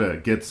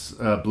Liotta gets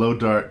a blow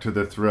dart to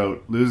the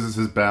throat, loses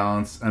his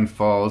balance, and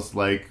falls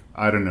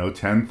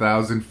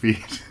 10,000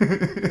 feet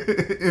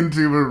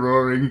into a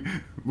roaring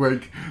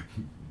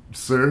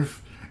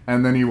surf,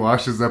 and then he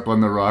washes up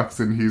on the rocks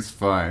and he's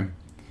fine.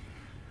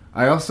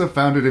 I also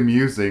found it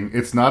amusing.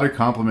 It's not a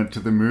compliment to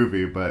the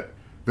movie, but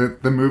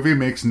the movie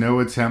makes no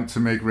attempt to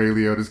make Ray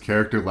Liotta's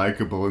character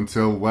likable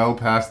until well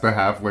past the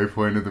halfway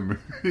point of the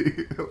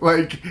movie.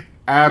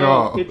 At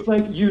all. It's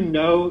you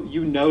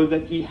know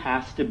that he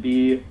has to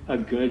be a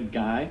good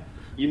guy.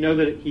 You know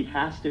that he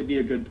has to be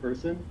a good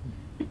person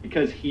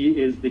because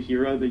he is the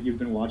hero that you've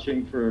been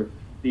watching for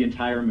the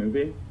entire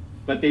movie.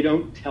 But they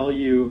don't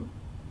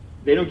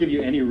give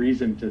you any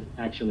reason to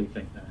actually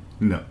think that.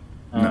 No.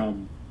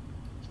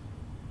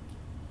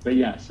 But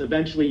yes,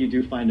 eventually you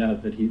do find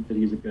out that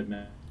he's a good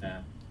man.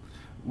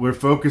 We're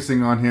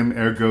focusing on him,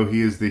 ergo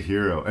he is the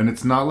hero. And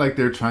it's not like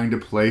they're trying to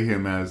play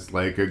him as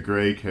a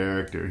gray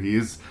character. He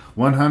is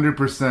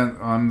 100%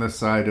 on the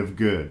side of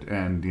good.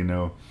 And,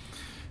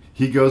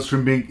 he goes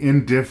from being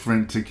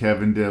indifferent to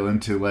Kevin Dillon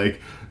to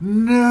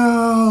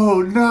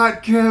no,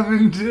 not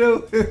Kevin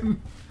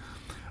Dillon.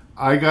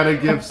 I gotta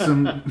give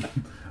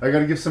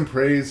some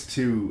praise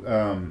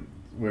to,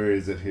 where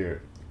is it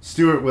here?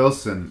 Stuart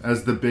Wilson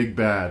as the big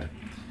bad.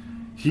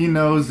 He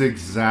knows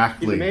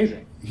exactly. He's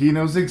amazing. He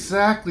knows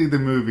exactly the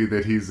movie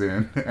that he's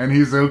in, and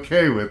he's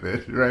okay with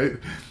it, right?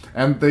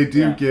 And they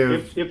do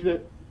give...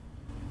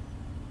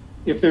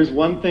 If there's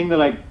one thing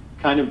that I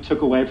kind of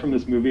took away from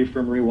this movie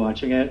from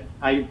rewatching it,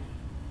 I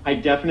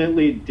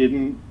definitely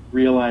didn't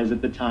realize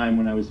at the time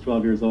when I was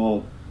 12 years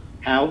old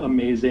how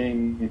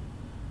amazing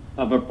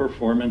of a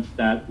performance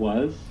that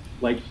was.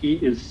 He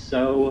is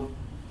so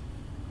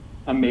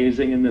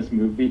amazing in this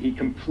movie. He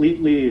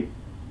completely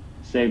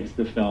saves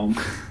the film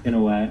in a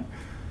way.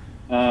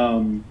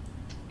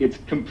 It's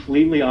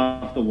completely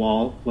off the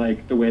wall,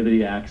 the way that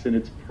he acts, and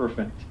it's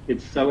perfect.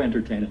 It's so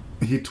entertaining.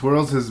 He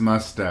twirls his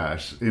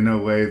mustache in a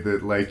way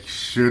that,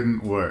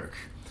 shouldn't work.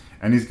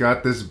 And he's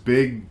got this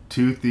big,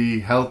 toothy,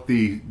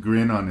 healthy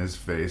grin on his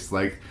face.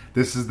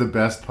 This is the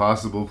best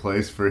possible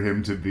place for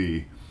him to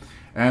be.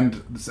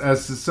 And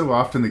as is so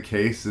often the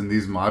case in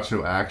these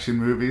macho action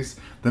movies,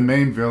 the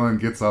main villain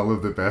gets all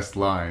of the best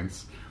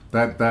lines.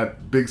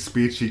 That big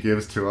speech he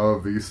gives to all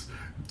of these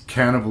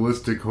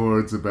cannibalistic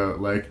hordes about,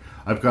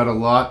 I've got a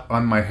lot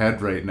on my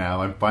head right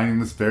now. I'm finding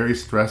this very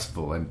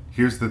stressful. And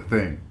here's the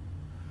thing.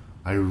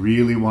 I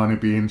really want to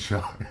be in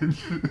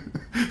charge.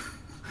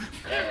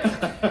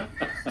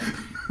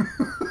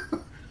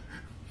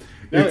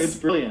 It's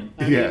brilliant.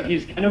 I mean,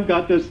 he's kind of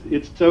got this...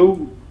 It's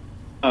so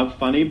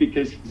funny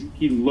because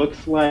he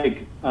looks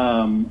like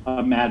a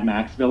Mad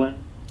Max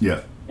villain.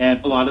 Yeah.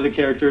 And a lot of the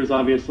characters,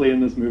 obviously, in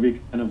this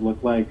movie kind of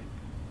look like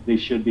they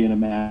should be in a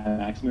Mad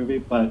Max movie.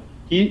 But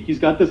he's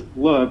got this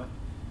look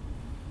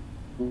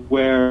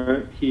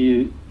where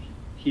he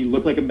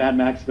looked like a Mad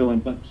Max villain,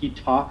 but he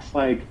talks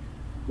like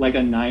a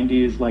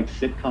 90s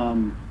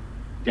sitcom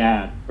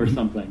dad or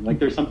something.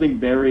 There's something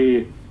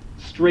very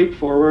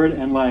straightforward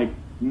and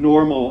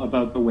normal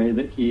about the way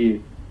that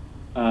he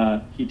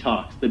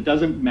talks that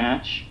doesn't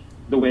match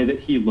the way that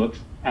he looks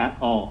at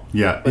all.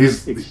 Yeah,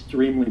 he's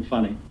extremely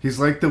funny. He's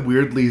like the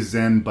weirdly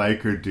zen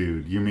biker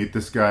dude. You meet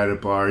this guy at a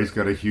bar, he's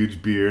got a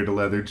huge beard, a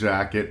leather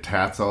jacket,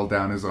 tats all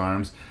down his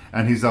arms,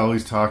 and he's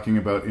always talking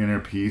about inner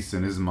peace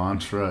and his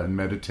mantra and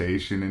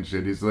meditation and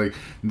shit. He's like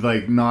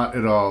not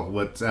at all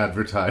what's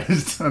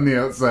advertised on the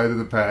outside of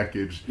the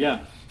package.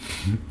 Yeah.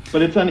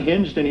 But it's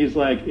unhinged, and he's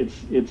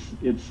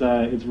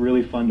it's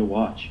really fun to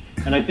watch.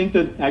 And I think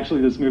that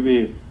actually this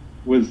movie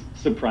was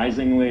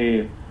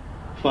surprisingly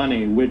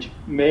funny, which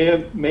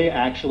may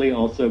actually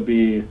also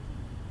be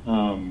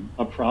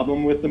a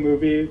problem with the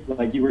movie.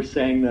 You were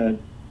saying that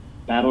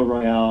Battle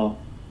Royale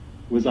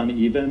was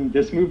uneven.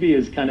 This movie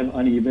is kind of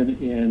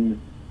uneven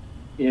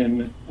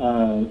in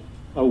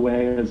a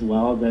way as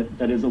well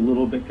that is a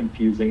little bit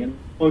confusing. And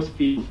most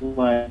feels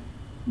like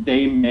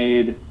they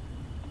made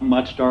a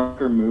much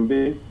darker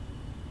movie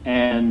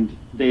and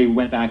they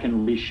went back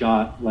and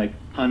reshot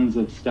tons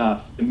of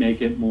stuff to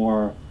make it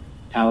more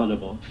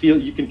palatable.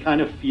 You can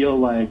kind of feel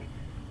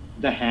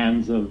the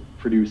hands of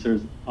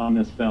producers on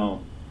this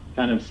film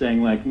kind of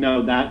saying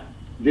no,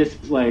 this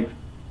is a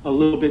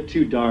little bit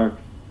too dark.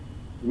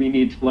 We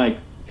need to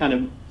kind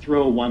of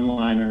throw a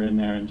one-liner in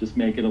there and just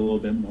make it a little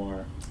bit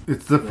more.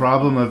 It's the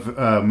problem of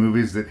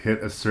movies that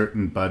hit a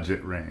certain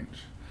budget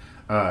range.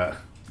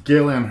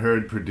 Gail Ann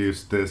Hurd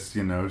produced this,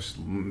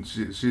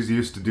 she's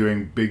used to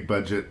doing big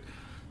budget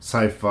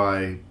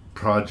sci-fi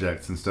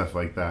projects and stuff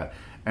like that.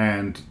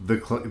 And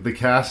the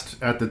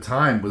cast at the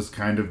time was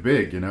kind of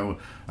big,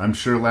 I'm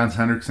sure Lance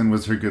Henriksen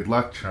was her good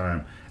luck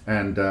charm.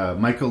 And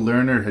Michael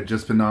Lerner had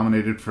just been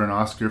nominated for an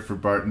Oscar for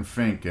Barton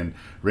Fink, and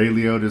Ray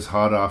Liotta's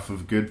hot off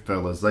of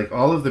Goodfellas.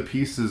 All of the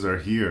pieces are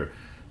here.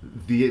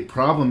 The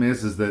problem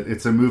is that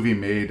it's a movie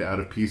made out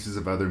of pieces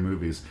of other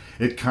movies.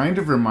 It kind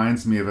of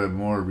reminds me of a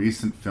more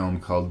recent film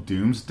called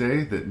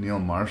Doomsday that Neil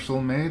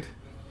Marshall made,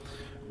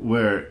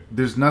 where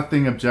there's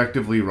nothing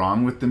objectively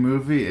wrong with the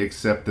movie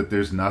except that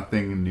there's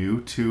nothing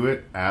new to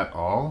it at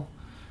all.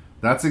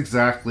 That's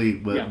exactly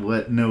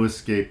what No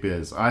Escape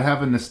is. I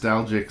have a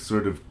nostalgic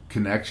sort of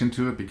connection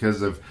to it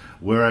because of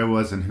where I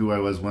was and who I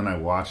was when I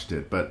watched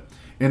it. But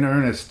in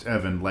earnest,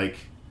 Evan,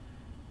 like,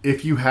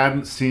 if you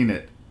hadn't seen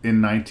it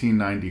in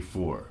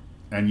 1994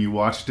 and you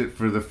watched it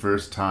for the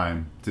first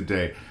time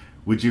today,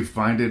 would you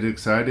find it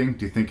exciting?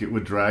 Do you think it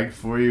would drag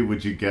for you?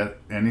 Would you get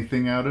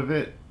anything out of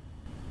it?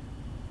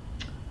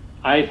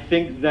 I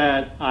think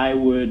that I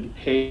would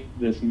hate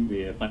this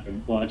movie if I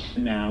could watch it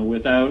now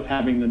without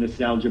having the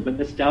nostalgia. But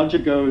nostalgia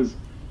goes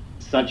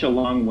such a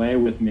long way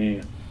with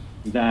me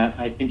that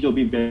I think you'll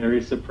be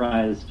very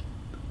surprised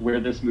where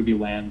this movie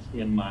lands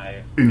in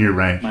your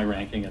rank. My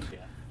ranking at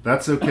the end.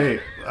 That's okay.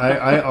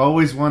 I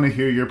always want to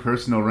hear your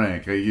personal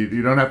rank.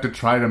 You don't have to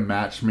try to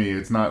match me.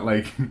 It's not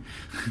like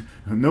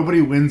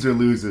nobody wins or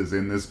loses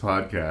in this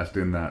podcast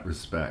in that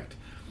respect.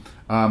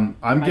 I'm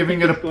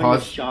giving it a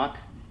positive.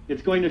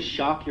 It's going to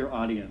shock your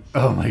audience.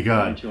 Oh my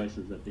God! My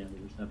choices at the end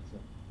of this episode.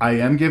 I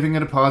am giving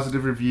it a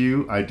positive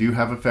review. I do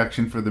have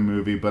affection for the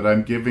movie, but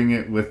I'm giving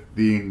it with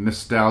the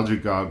nostalgia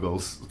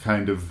goggles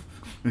kind of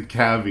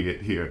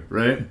caveat here,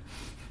 right?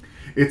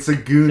 It's a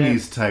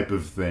Goonies type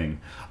of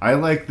thing. I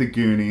like the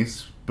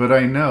Goonies, but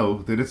I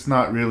know that it's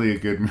not really a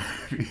good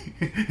movie.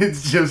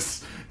 It's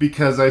just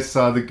because I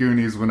saw the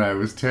Goonies when I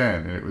was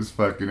 10, and it was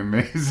fucking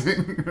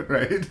amazing,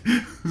 right?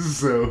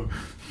 So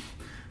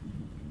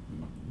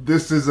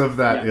this is of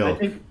that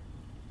ilk.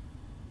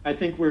 I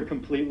think we're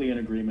completely in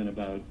agreement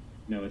about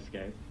No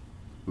Escape.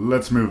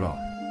 Let's move on.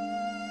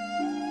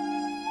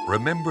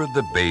 Remember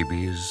the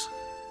babies?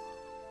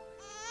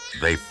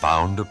 They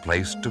found a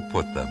place to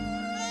put them.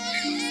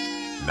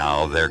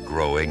 Now they're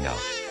growing up.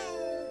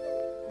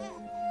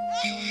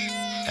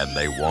 And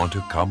they want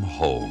to come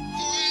home.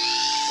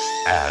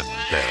 And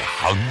they're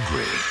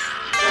hungry.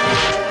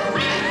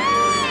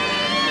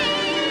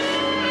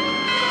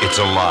 It's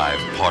Alive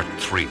Part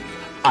 3.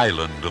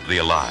 Island of the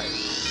Alive.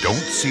 Don't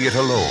see it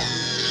alone.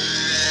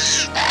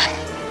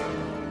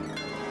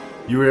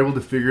 You were able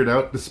to figure it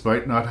out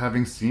despite not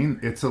having seen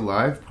It's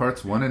Alive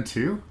Parts 1 and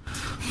 2?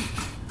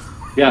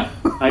 Yeah,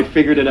 I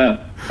figured it out.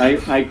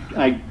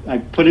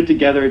 I put it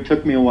together. It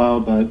took me a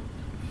while, but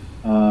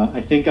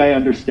I think I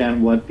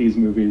understand what these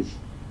movies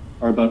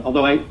are about.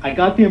 Although I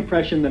got the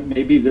impression that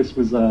maybe this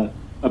was a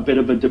bit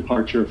of a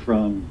departure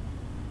from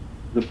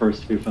the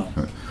first two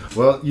films.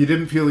 Well, you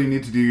didn't feel you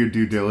need to do your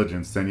due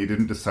diligence, then you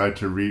didn't decide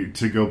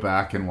to go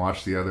back and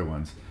watch the other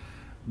ones.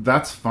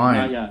 That's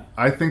fine.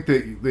 I think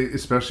that,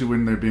 especially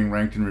when they're being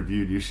ranked and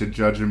reviewed, you should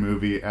judge a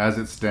movie as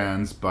it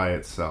stands by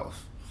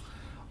itself.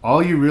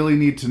 All you really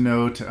need to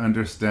know to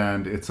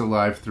understand It's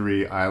Alive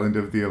 3, Island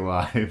of the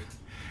Alive,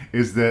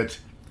 is that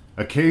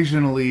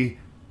occasionally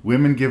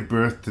women give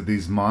birth to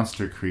these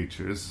monster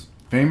creatures.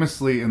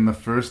 Famously, in the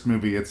first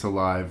movie, It's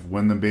Alive,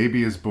 when the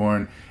baby is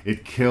born,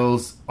 it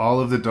kills all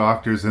of the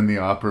doctors in the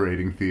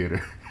operating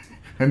theater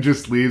and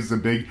just leaves a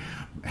big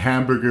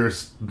hamburger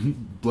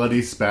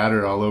bloody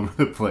spatter all over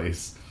the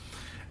place.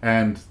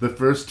 And the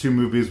first two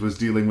movies was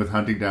dealing with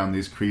hunting down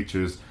these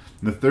creatures.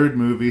 The third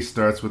movie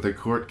starts with a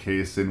court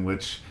case in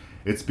which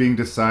it's being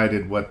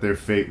decided what their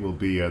fate will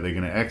be. Are they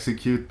going to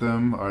execute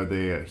them? Are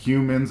they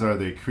humans? Are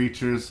they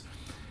creatures?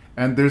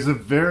 And there's a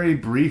very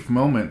brief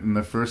moment in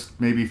the first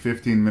maybe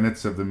 15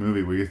 minutes of the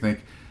movie where you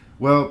think,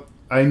 well,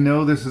 I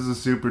know this is a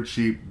super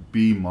cheap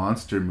B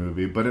monster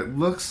movie, but it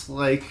looks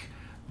like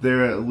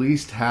they're at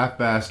least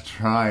half-assed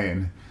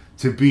trying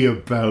to be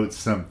about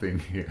something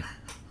here.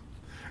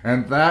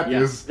 And that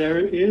is...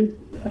 There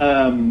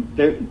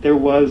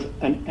was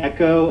an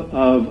echo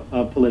of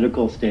a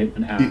political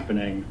statement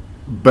happening.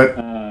 But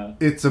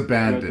it's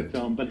abandoned. The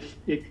film, but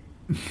it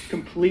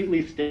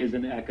completely stays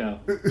an echo.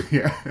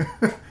 Yeah.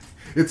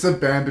 It's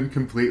abandoned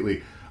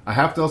completely. I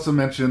have to also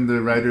mention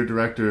the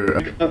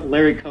writer-director...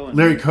 Larry Cohen.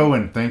 Larry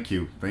Cohen, thank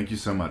you. Thank you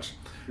so much.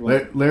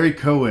 Larry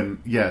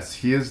Cohen, yes,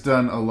 he has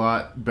done a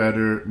lot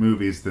better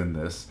movies than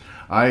this.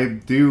 I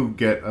do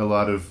get a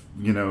lot of,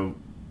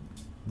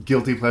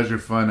 guilty pleasure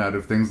fun out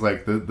of things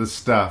like The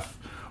Stuff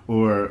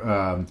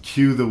or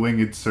Q the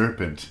Winged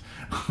Serpent,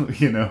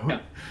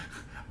 Yeah.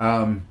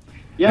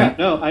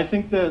 I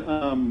think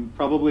that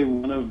probably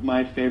one of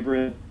my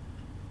favorite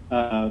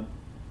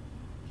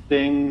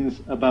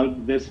things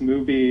about this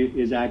movie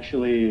is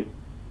actually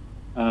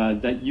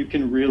that you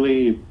can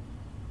really...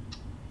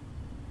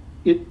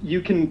 You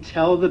can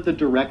tell that the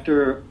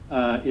director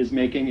is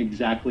making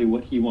exactly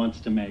what he wants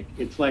to make.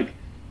 It's like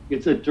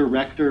it's a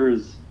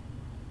director's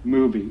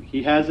movie.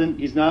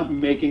 He's not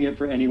making it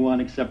for anyone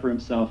except for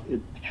himself.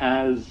 It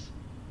has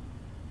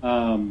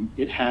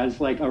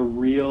like a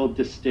real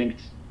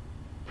distinct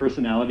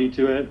personality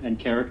to it and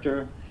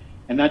character,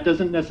 and that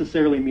doesn't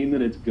necessarily mean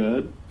that it's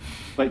good,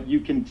 but you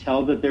can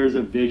tell that there's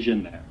a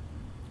vision there.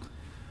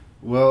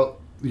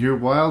 Well, your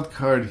wild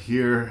card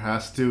here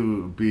has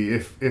to be,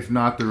 if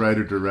not the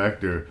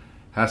writer-director,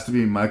 has to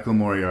be Michael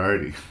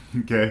Moriarty.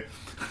 Okay,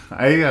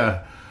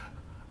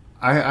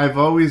 I've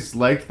always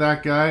liked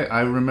that guy.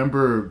 I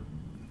remember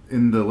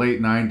in the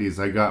late 90s,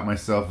 I got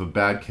myself a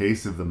bad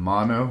case of the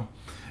mono,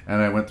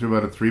 and I went through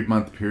about a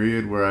 3-month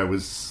period where I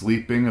was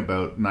sleeping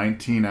about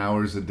 19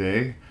 hours a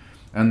day,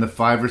 and the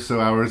 5 or so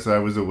hours I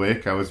was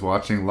awake, I was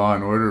watching Law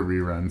and Order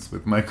reruns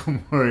with Michael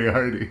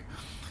Moriarty.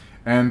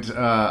 And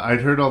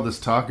I'd heard all this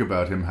talk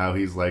about him, how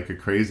he's like a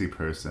crazy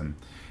person.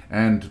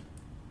 And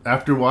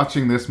after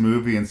watching this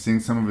movie and seeing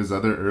some of his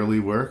other early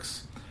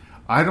works,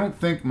 I don't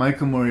think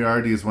Michael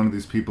Moriarty is one of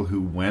these people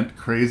who went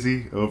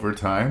crazy over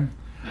time.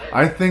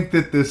 I think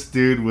that this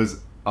dude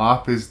was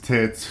off his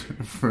tits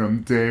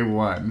from day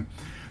one.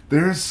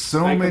 There's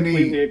so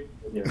many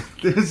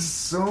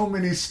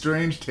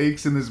strange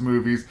takes in this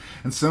movies,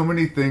 and so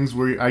many things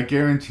where I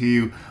guarantee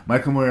you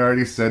Michael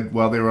Moriarty said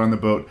while they were on the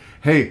boat,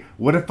 hey,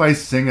 what if I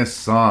sing a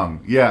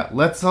song? Yeah,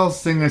 let's all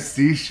sing a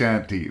sea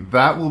shanty.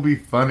 That will be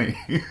funny.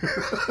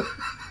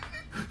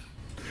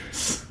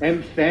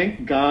 And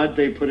thank God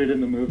they put it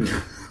in the movie.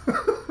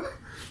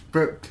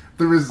 But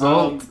the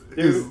result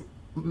is...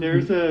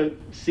 There's a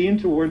scene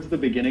towards the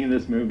beginning of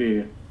this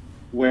movie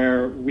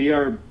where we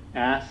are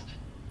asked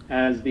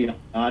as the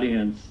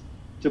audience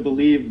to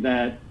believe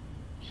that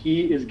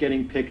he is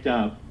getting picked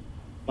up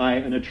by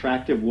an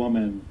attractive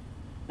woman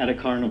at a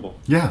carnival.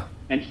 Yeah.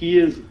 And he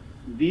is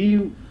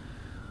the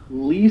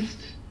least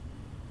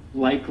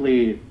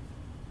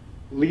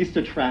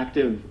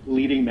attractive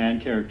leading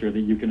man character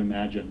that you can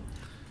imagine.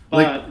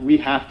 But we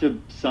have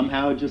to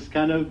somehow just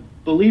kind of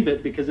believe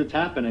it because it's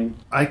happening.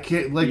 I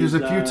can't, there's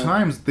a few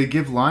times they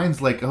give lines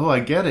like, oh,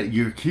 I get it,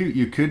 you're cute,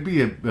 you could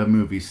be a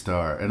movie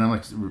star. And I'm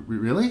like,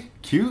 really?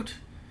 Cute?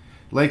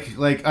 I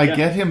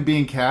get him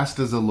being cast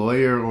as a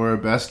lawyer or a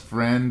best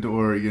friend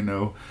or,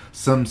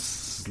 some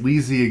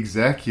sleazy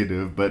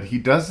executive, but he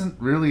doesn't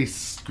really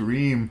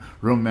scream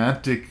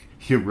romantic,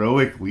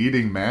 heroic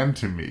leading man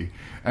to me.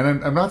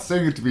 And I'm not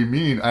saying it to be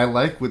mean. I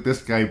like what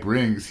this guy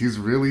brings. He's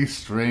really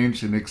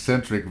strange and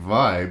eccentric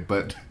vibe,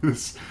 but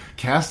this,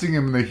 casting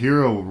him in the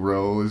hero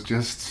role is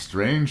just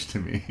strange to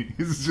me.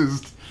 He's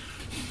just...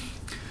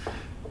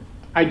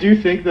 I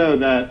do think, though,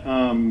 that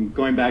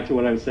going back to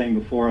what I was saying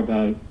before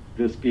about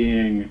this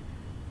being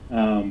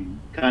kind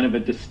of a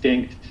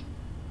distinct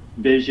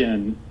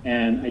vision,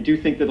 and I do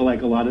think that a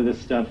lot of this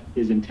stuff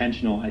is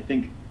intentional. I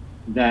think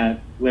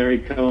that Larry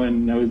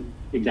Cohen knows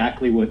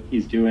exactly what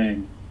he's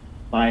doing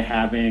by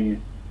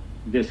having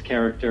this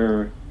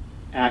character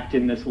act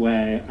in this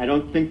way. I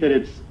don't think that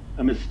it's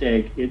a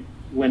mistake. It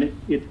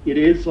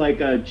is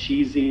like a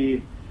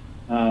cheesy,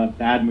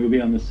 bad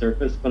movie on the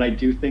surface, but I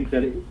do think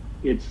that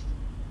it's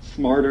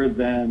smarter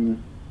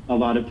than a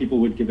lot of people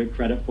would give it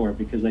credit for,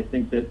 because I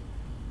think that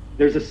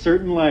there's a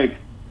certain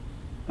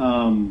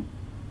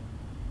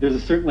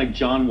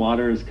John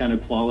Waters kind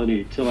of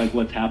quality to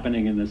what's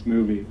happening in this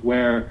movie,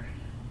 where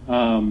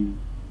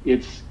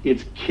it's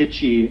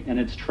kitschy and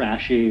it's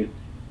trashy,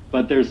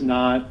 but there's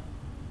not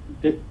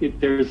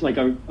there's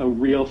a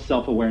real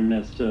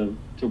self-awareness to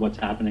what's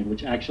happening,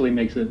 which actually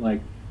makes it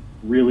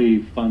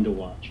really fun to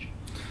watch.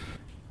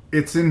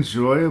 It's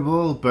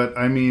enjoyable, but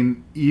I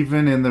mean,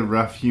 even in the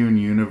rough-hewn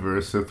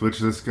universe with which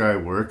this guy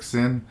works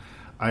in,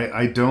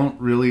 I don't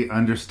really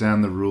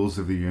understand the rules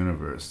of the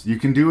universe. You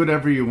can do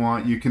whatever you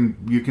want, you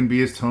can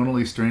be as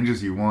tonally strange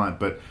as you want,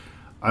 but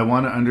I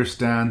want to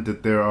understand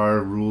that there are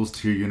rules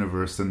to your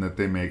universe and that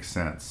they make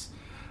sense.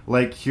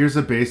 Here's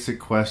a basic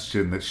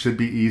question that should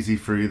be easy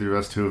for either of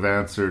us to have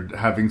answered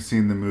having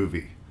seen the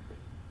movie.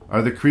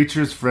 Are the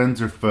creatures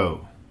friends or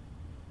foe?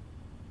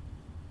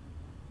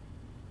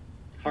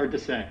 Hard to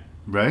say.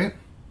 Right?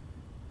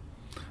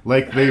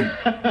 The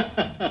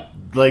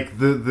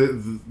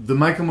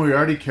Michael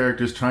Moriarty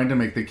character is trying to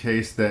make the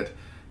case that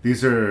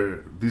these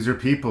are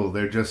people,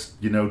 they're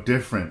just,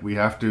 different. We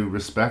have to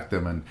respect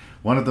them, and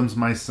one of them's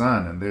my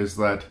son, and there's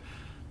that,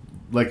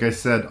 like I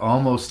said,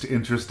 almost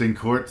interesting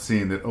court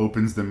scene that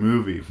opens the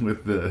movie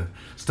with the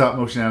stop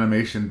motion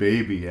animation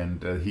baby,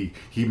 and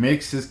he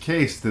makes his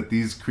case that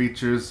these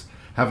creatures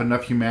have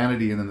enough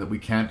humanity in them that we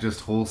can't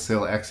just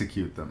wholesale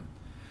execute them.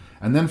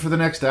 And then for the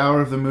next hour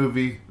of the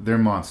movie, they're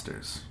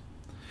monsters.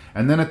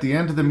 And then at the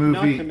end of the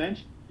movie... Not to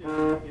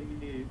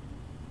mention,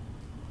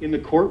 in the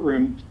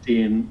courtroom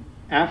scene,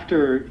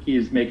 after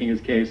he's making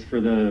his case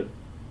for the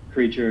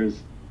creatures,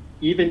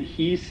 even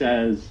he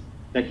says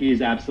that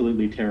he's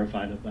absolutely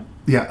terrified of them.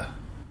 Yeah.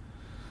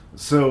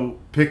 So,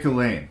 pick a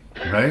lane,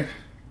 right?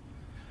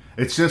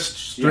 It's just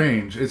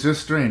strange. Yeah. It's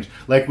just strange.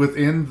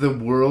 Within the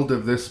world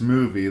of this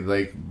movie,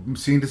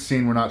 scene to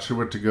scene, we're not sure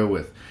what to go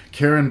with.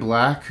 Karen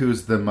Black,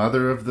 who's the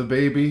mother of the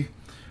baby,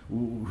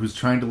 who's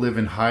trying to live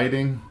in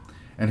hiding,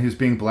 and who's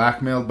being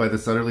blackmailed by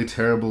this utterly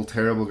terrible,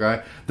 terrible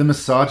guy. The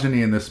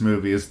misogyny in this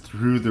movie is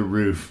through the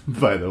roof,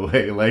 by the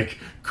way.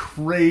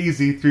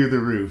 Crazy through the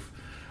roof.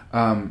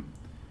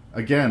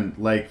 Again,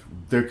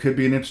 there could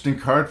be an interesting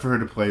card for her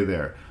to play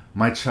there.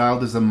 My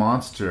child is a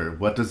monster.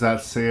 What does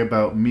that say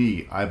about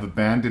me? I've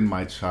abandoned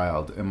my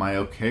child. Am I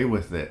okay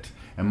with it?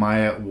 Am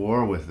I at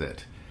war with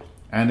it?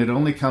 And it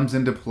only comes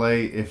into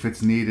play if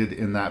it's needed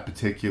in that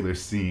particular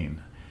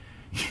scene.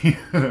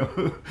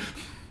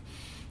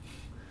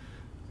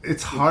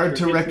 it's hard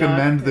to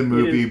recommend the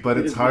movie, but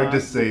it's hard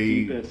to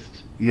say. The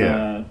deepest,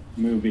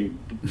 movie,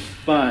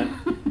 but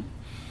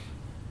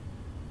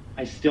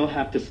I still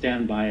have to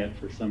stand by it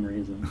for some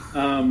reason.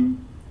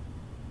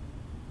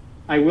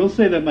 I will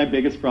say that my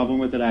biggest problem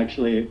with it,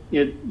 actually,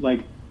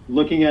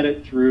 looking at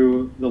it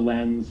through the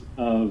lens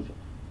of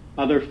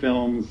other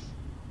films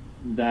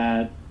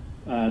that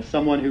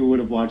someone who would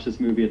have watched this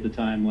movie at the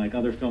time, like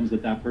other films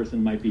that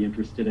person might be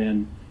interested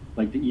in,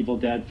 like the Evil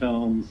Dead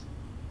films,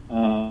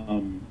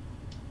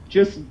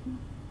 just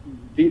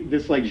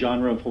this like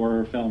genre of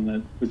horror film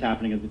that was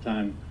happening at the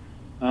time.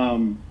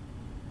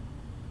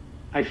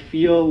 I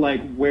feel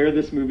like where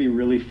this movie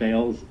really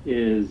fails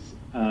is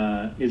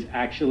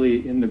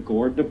actually in the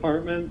gore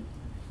department,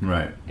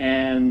 right?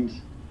 And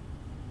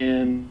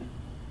in,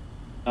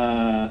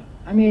 I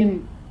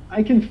mean,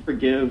 I can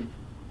forgive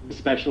the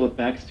special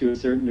effects to a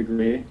certain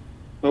degree,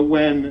 but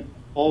when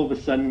all of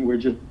a sudden we're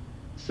just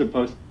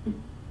supposed to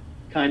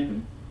kind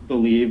of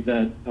believe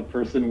that a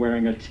person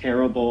wearing a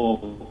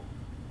terrible,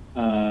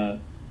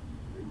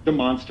 the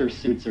monster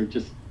suits are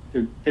just,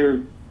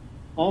 they're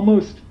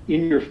almost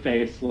in your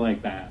face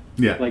like that.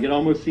 Yeah. Like it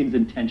almost seems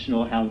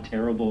intentional how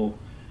terrible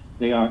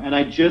they are. And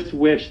I just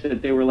wish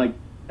that they were like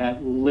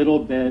that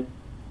little bit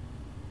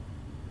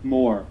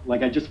more.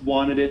 Like I just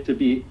wanted it to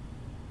be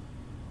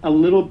a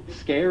little bit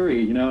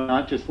scary, you know,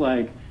 not just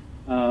like,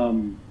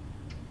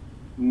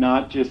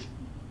 not just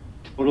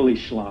totally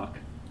schlock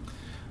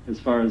as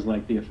far as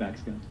like the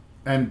effects go.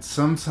 And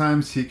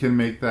sometimes he can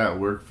make that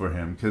work for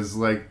him, because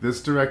like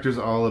this director's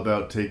all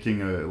about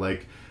taking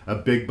a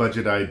big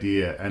budget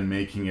idea and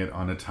making it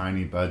on a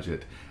tiny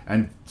budget,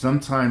 and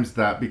sometimes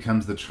that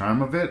becomes the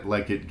charm of it,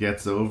 like it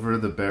gets over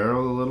the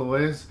barrel a little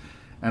ways,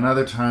 and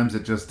other times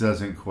it just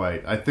doesn't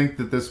quite. I think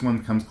that this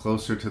one comes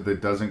closer to the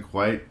doesn't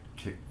quite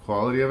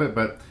quality of it,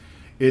 but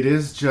it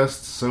is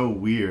just so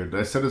weird.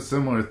 I said a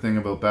similar thing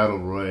about Battle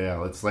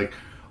Royale. It's like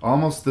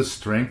almost the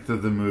strength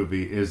of the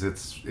movie is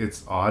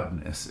its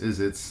oddness, is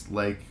its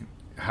like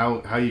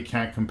how you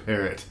can't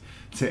compare it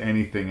to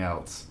anything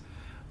else.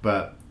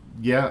 But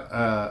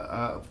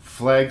yeah,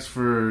 flags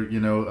for, you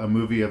know, a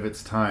movie of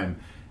its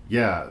time.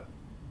 Yeah,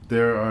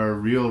 there are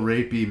real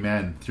rapey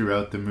men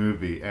throughout the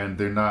movie, and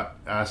they're not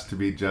asked to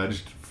be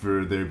judged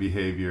for their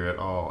behavior at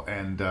all.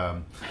 And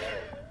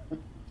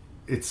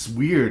it's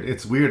weird.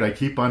 It's weird. I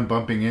keep on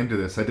bumping into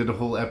this. I did a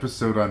whole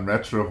episode on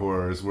retro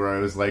horrors where I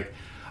was like,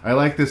 I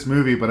like this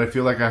movie, but I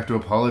feel like I have to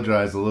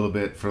apologize a little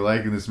bit for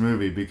liking this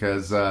movie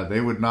because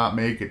they would not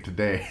make it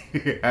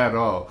today at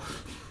all.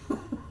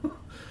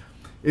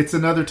 It's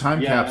another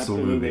time capsule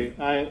absolutely.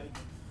 movie.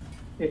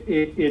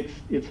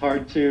 It's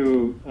hard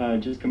to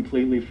just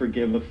completely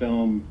forgive a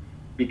film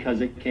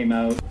because it came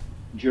out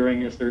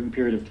during a certain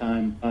period of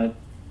time,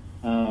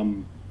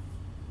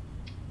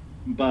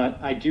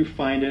 but I do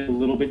find it a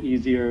little bit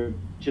easier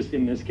just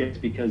in this case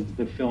because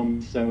the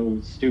film's so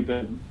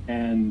stupid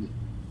and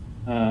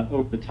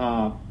over the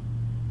top.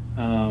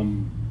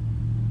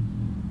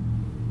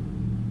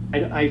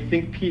 I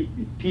think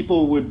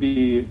people would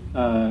be,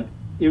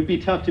 it would be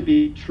tough to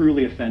be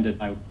truly offended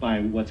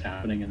by what's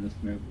happening in this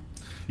movie.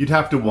 You'd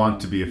have to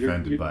want to be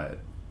offended by it.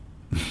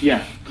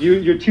 Yeah,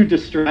 you're too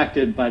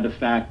distracted by the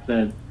fact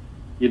that,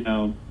 you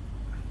know,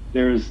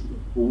 there's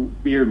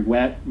weird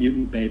wet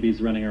mutant babies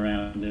running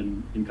around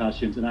in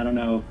costumes, and I don't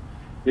know,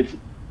 it's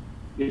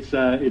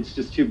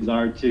just too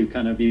bizarre to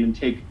kind of even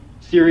take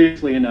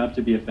seriously enough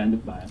to be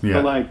offended by it. Yeah.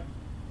 But like,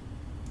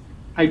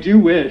 I do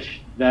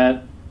wish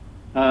that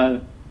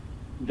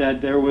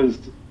that there was,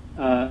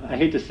 I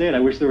hate to say it, I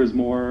wish there was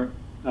more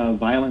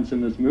violence in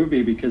this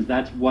movie, because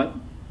that's what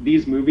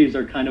these movies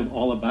are kind of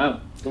all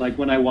about. Like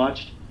when I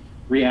watched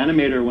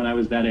Reanimator when I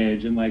was that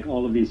age, and like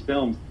all of these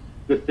films,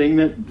 the thing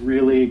that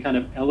really kind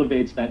of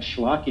elevates that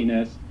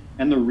schlockiness,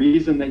 and the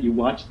reason that you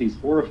watch these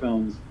horror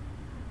films,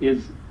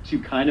 is to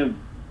kind of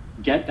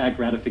get that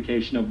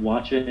gratification of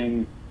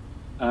watching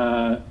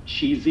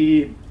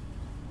cheesy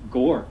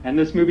gore. And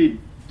this movie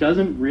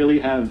doesn't really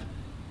have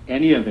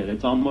any of it.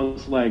 It's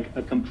almost like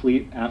a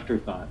complete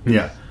afterthought.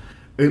 Yeah.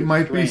 It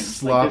might be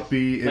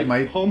sloppy. Like it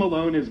might. Home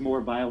Alone is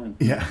more violent.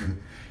 Yeah.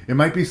 It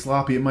might be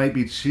sloppy, it might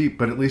be cheap,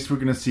 but at least we're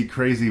going to see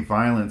crazy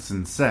violence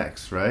and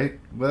sex, right?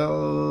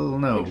 Well,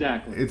 no.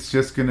 Exactly. It's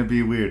just going to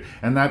be weird.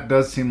 And that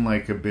does seem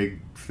like a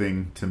big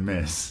thing to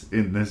miss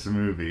in this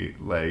movie.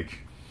 Like,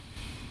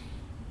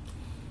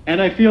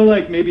 and I feel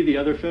like maybe the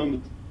other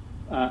films,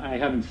 I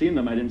haven't seen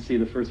them. I didn't see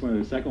the first one or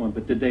the second one,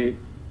 but did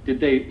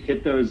they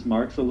hit those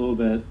marks a little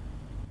bit?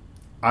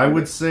 I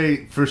would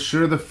say for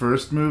sure the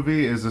first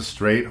movie is a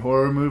straight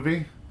horror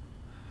movie.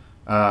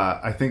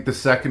 I think the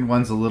second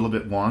one's a little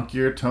bit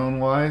wonkier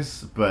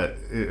tone-wise, but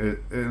I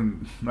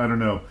don't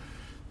know.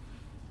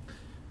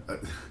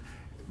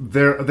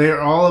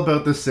 They're all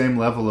about the same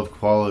level of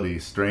quality,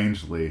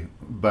 strangely.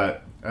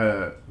 But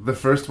the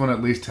first one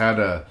at least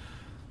had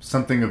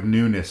something of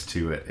newness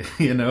to it.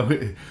 You know,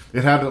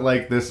 it had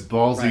like this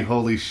ballsy, right,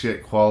 holy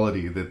shit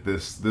quality that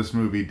this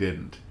movie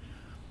didn't.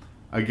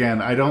 Again,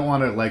 I don't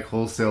want to like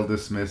wholesale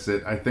dismiss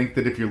it. I think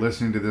that if you're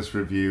listening to this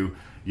review,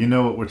 you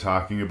know what we're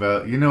talking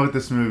about. You know what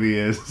this movie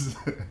is.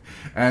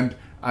 And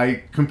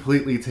I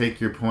completely take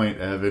your point,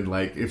 Evan.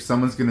 Like, if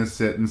someone's going to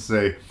sit and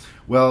say,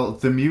 well,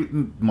 the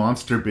Mutant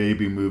Monster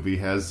Baby movie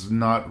has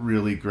not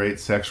really great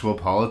sexual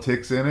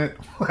politics in it,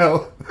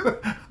 well,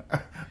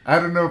 I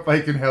don't know if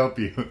I can help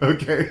you,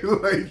 okay?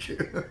 Like,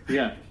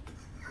 yeah.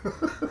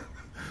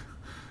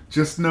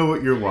 Just know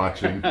what you're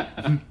watching.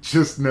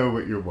 Just know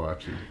what you're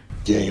watching.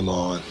 Game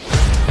on.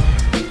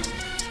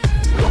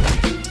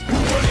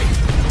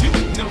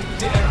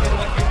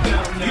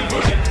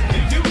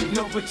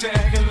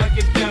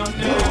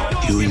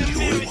 You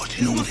enjoy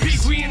watching all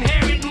this?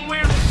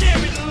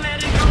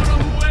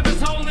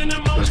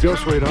 Let's go,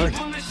 sweetheart.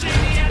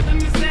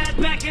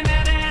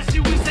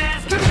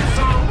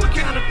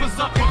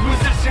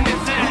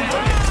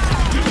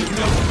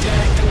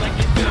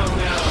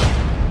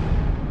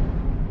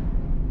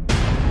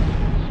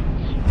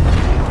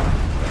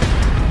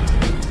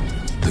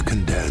 The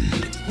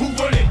Condemned.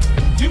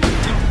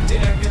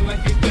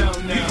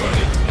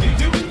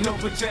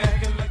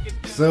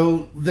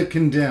 So, The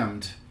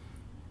Condemned.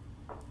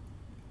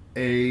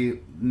 A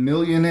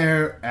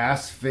millionaire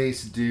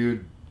ass-faced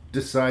dude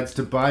decides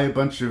to buy a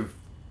bunch of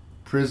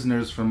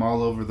prisoners from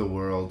all over the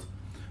world,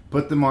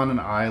 put them on an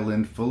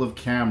island full of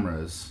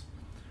cameras,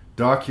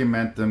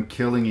 document them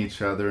killing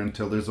each other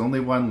until there's only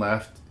one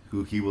left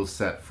who he will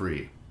set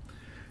free.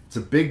 It's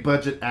a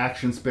big-budget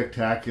action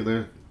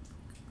spectacular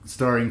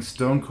starring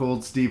Stone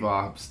Cold Steve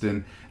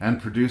Austin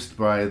and produced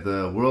by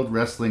the World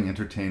Wrestling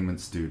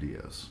Entertainment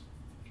Studios.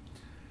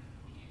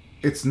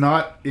 It's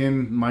not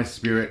in my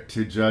spirit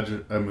to judge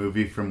a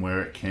movie from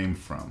where it came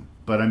from,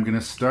 but I'm going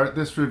to start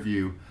this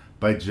review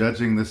by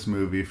judging this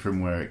movie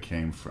from where it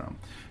came from.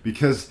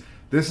 Because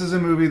this is a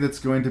movie that's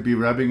going to be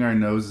rubbing our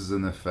noses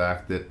in the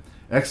fact that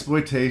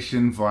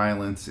exploitation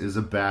violence is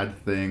a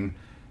bad thing.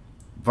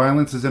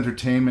 Violence is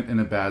entertainment and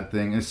a bad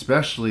thing,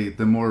 especially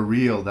the more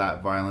real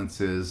that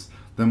violence is,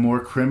 the more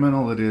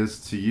criminal it is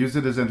to use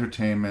it as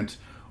entertainment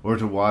or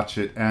to watch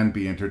it and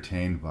be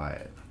entertained by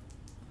it.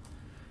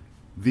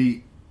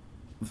 The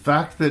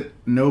fact that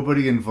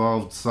nobody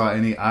involved saw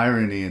any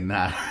irony in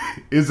that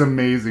is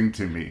amazing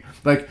to me.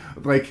 Like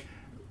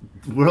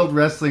World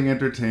Wrestling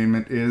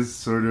Entertainment is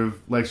sort of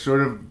like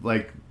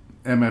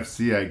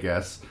MFC, I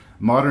guess,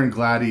 modern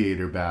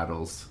gladiator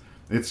battles.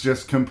 It's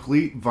just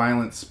complete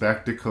violent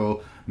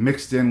spectacle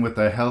mixed in with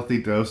a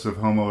healthy dose of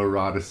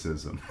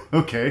homoeroticism.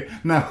 Okay?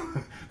 Now,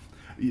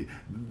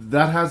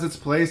 that has its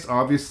place.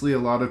 Obviously, a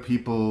lot of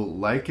people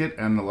like it,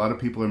 and a lot of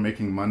people are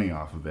making money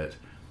off of it.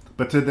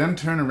 But to then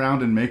turn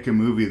around and make a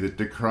movie that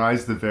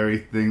decries the very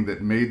thing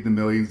that made the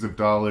millions of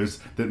dollars,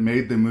 that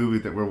made the movie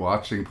that we're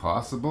watching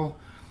possible,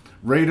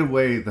 right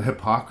away, the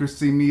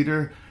hypocrisy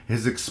meter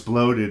has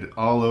exploded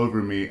all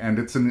over me, and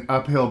it's an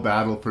uphill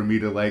battle for me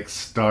to,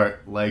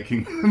 start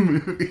liking the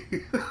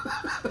movie.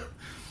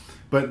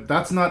 But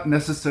that's not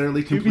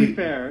necessarily complete. To be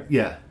fair.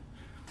 Yeah.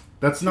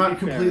 That's not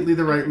completely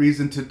the right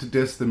reason to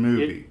diss the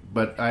movie.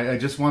 But I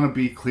just want to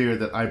be clear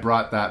that I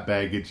brought that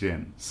baggage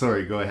in.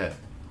 Sorry, go ahead.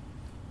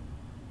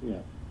 Yeah.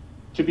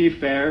 To be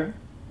fair,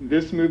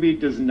 this movie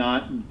does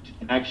not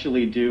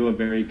actually do a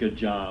very good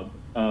job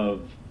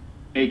of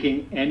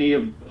making any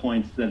of the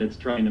points that it's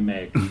trying to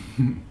make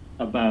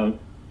about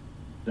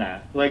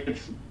that. Like,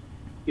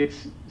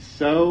 it's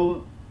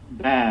so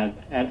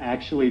bad at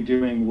actually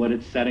doing what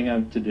it's setting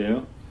out to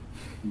do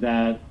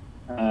that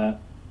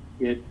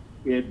it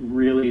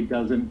really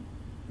doesn't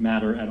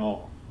matter at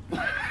all.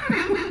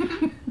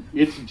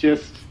 It's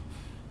just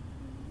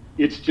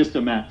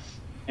a mess.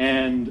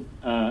 And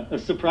a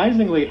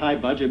surprisingly high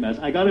budget mess.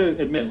 I got to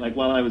admit,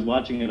 while I was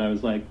watching it, I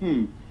was like,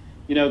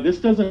 this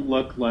doesn't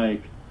look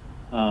like,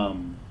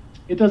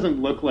 it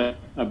doesn't look like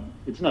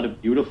it's not a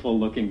beautiful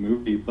looking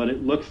movie, but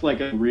it looks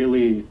like a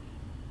really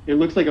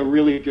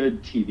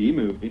good TV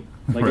movie.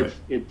 Like, right.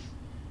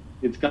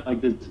 It's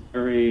got this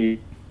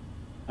very,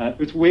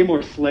 it's way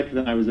more slick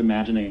than I was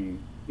imagining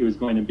it was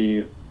going to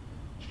be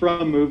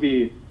from a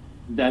movie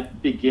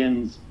that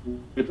begins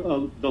with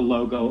the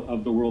logo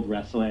of the World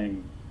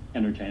Wrestling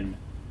Entertainment,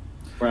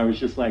 where I was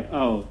just like,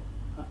 oh,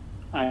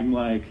 I'm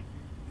like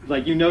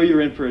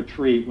you're in for a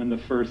treat when the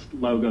first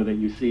logo that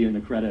you see in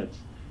the credits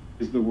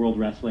is the World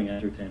Wrestling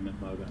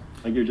Entertainment logo.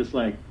 Like, you're just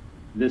like,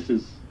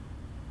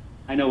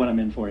 I know what I'm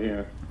in for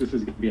here. This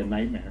is going to be a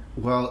nightmare.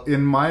 Well,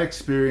 in my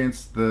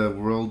experience, the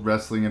World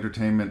Wrestling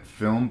Entertainment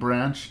film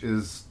branch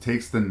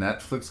takes the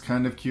Netflix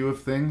kind of cue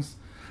of things.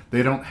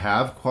 They don't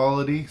have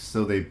quality,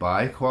 so they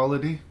buy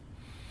quality.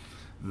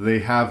 They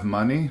have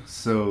money,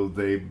 so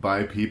they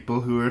buy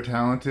people who are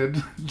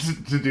talented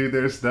to do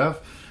their stuff.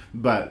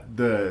 But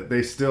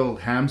they still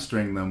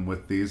hamstring them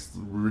with these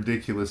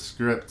ridiculous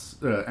scripts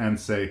and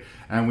say,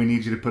 and we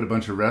need you to put a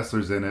bunch of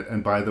wrestlers in it.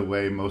 And by the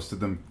way, most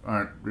of them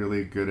aren't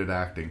really good at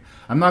acting.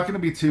 I'm not going to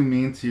be too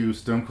mean to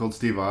Stone Cold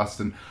Steve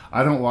Austin.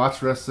 I don't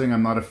watch wrestling.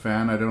 I'm not a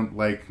fan. I don't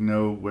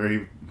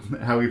know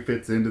how he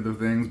fits into the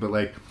things.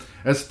 But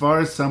as far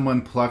as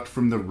someone plucked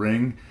from the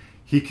ring,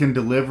 He can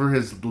deliver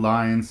his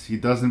lines. He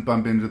doesn't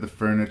bump into the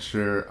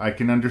furniture. I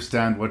can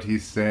understand what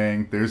he's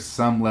saying. There's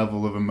some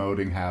level of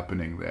emoting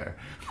happening there.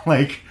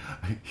 Like,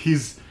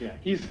 he's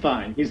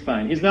fine. He's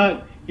fine. He's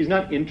not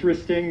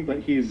interesting, but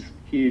he's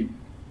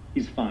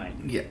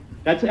fine. Yeah.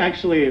 That's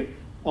actually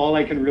all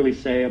I can really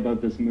say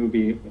about this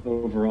movie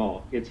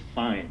overall. It's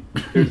fine.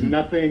 There's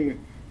nothing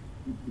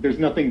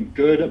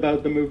good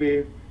about the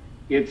movie.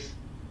 It's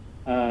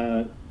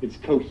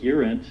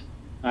coherent.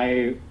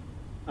 I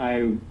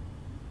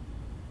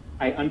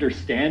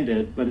understand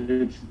it, but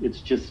it's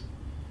just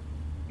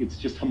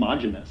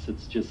homogenous.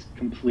 It's just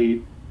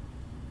complete.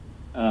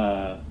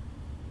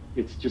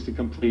 It's just a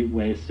complete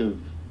waste of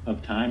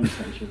time,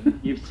 essentially.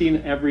 You've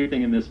seen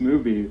everything in this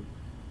movie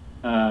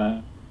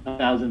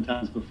 1,000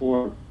 times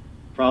before,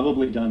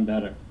 probably done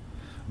better.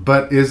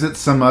 But is it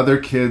some other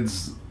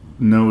kids'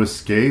 No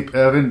Escape,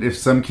 Evan? If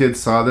some kids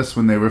saw this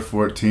when they were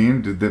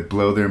 14, did that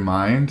blow their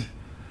mind?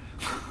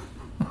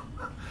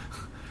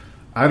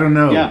 I don't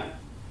know. Yeah.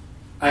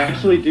 I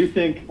actually do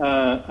think,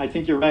 I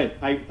think you're right.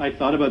 I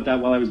thought about that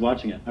while I was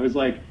watching it. I was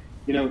like,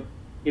 in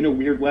a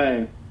weird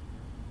way,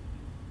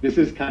 this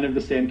is kind of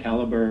the same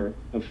caliber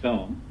of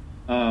film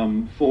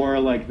for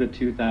like the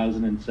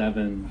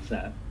 2007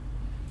 set.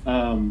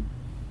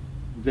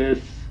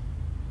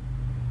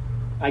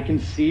 I can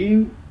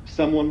see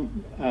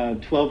someone,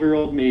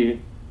 12-year-old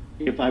me,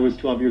 if I was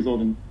 12 years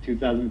old in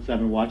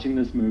 2007 watching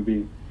this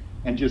movie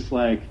and just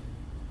like,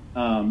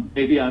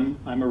 maybe I'm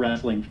a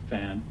wrestling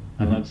fan.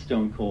 I love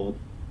Stone Cold.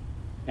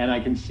 And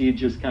I can see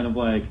just kind of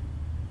like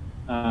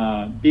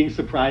being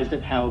surprised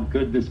at how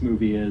good this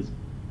movie is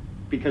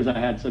because I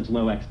had such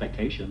low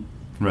expectations.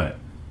 Right.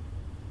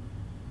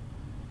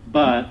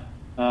 But,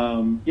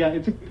 yeah,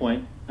 it's a good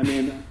point. I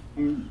mean,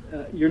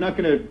 you're not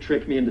going to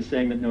trick me into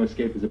saying that No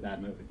Escape is a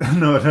bad movie.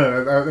 No,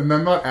 and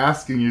I'm not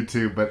asking you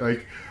to, but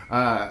like,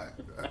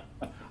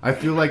 I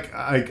feel like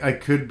I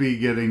could be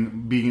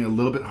being a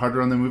little bit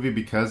harder on the movie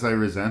because I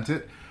resent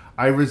it.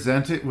 I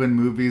resent it when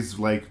movies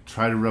like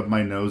try to rub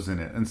my nose in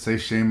it and say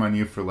shame on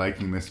you for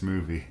liking this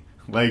movie.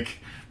 Like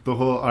the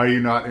whole "are you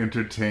not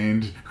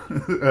entertained"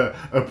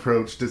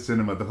 approach to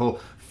cinema, the whole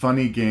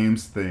funny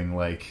games thing.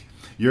 Like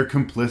you're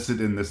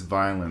complicit in this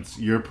violence.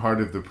 You're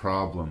part of the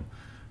problem.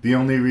 The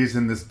only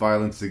reason this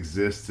violence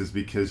exists is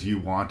because you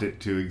want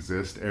it to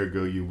exist,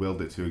 ergo you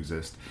willed it to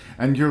exist.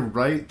 And you're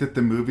right that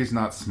the movie's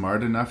not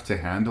smart enough to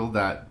handle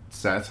that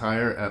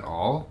satire at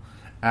all.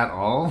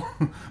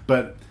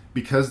 But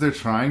because they're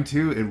trying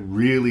to, it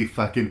really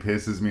fucking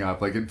pisses me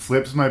off. Like, it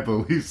flips my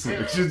bully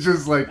switch. It's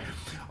just like,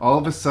 all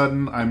of a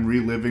sudden, I'm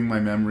reliving my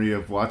memory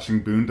of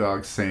watching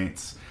Boondock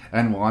Saints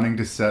and wanting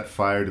to set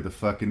fire to the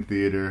fucking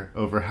theater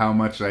over how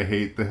much I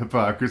hate the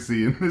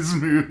hypocrisy in this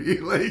movie.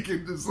 Like,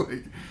 it's just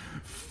like,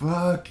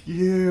 fuck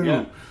you.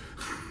 Yeah.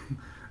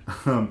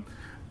 But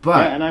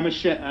yeah, and I'm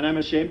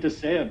ashamed to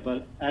say it,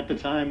 but at the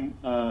time,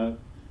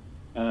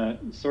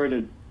 sorry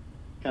to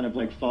kind of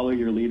like follow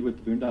your lead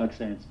with the Boondock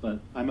Saints, but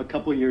I'm a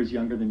couple years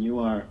younger than you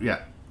are.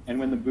 Yeah. And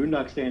when the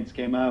Boondock Saints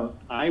came out,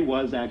 I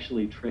was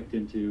actually tricked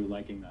into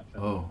liking that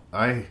film. Oh,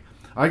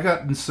 I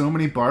got in so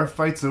many bar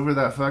fights over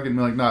that fucking,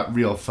 like, not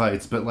real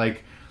fights, but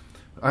like,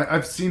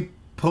 I've seen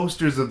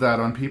posters of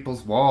that on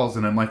people's walls,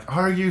 and I'm like,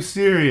 are you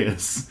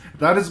serious?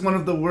 That is one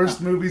of the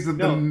worst movies of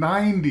the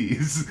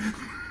 90s.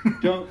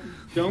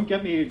 Don't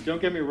get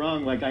me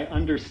wrong. Like, I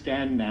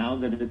understand now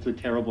that it's a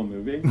terrible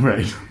movie.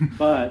 Right.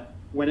 But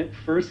when it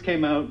first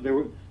came out,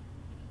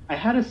 I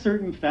had a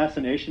certain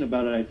fascination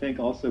about it, I think,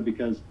 also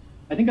because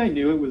I think I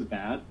knew it was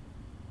bad.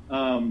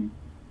 And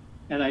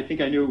I think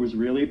I knew it was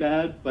really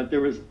bad, but it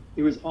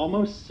was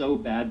almost so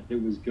bad that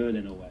it was good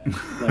in a way.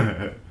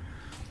 Like,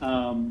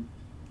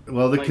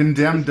 well, The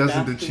Condemned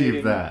doesn't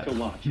achieve that. To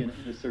watch in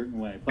a certain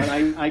way. But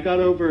I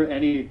got over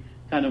any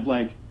kind of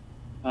like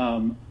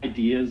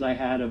ideas I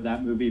had of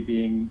that movie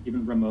being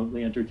even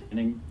remotely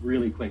entertaining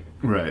really quickly.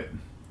 Right.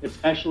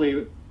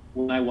 Especially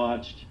when I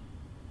watched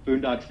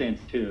Boondock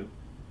Saints 2.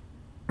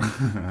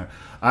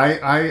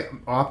 I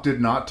opted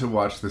not to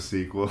watch the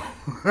sequel.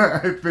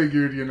 I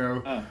figured,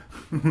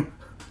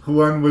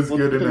 one was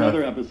good enough.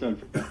 Another episode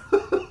for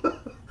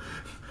that.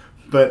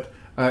 But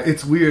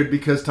it's weird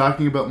because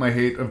talking about my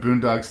hate of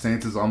Boondock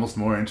Saints is almost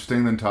more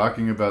interesting than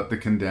talking about The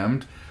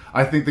Condemned.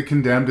 I think The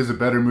Condemned is a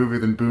better movie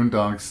than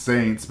Boondock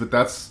Saints, but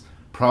that's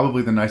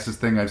probably the nicest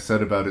thing I've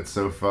said about it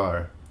so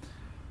far.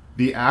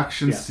 The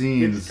action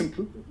scenes...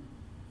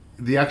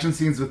 The action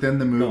scenes within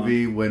the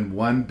movie, when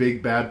one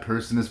big bad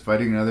person is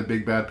fighting another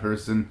big bad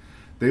person,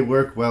 they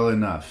work well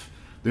enough.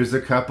 There's a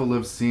couple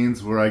of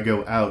scenes where I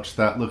go, ouch,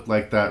 that looked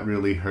like that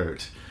really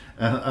hurt.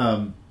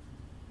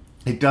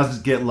 It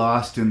doesn't get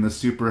lost in the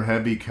super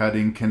heavy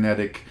cutting,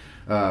 kinetic,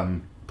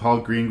 Paul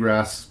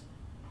Greengrass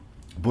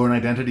Bourne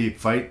Identity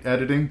fight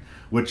editing,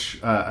 which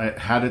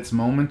had its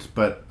moment,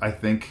 but I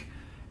think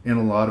in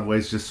a lot of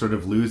ways just sort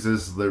of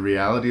loses the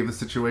reality of the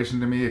situation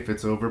to me if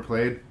it's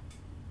overplayed.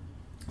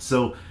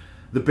 So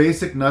the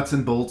basic nuts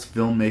and bolts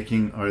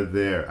filmmaking are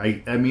there.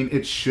 I mean,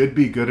 it should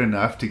be good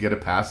enough to get a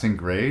passing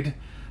grade,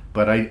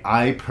 but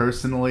I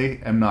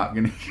personally am not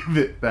going to give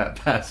it that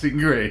passing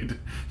grade.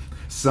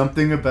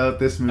 Something about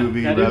this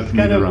movie rubbed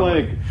me the wrong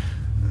way.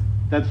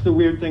 That's the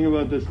weird thing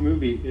about this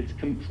movie. It's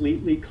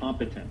completely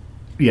competent.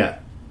 Yeah.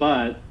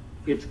 But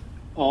it's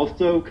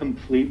also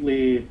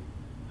completely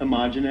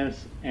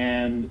homogenous,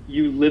 and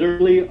you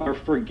literally are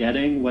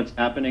forgetting what's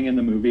happening in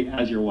the movie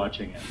as you're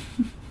watching it.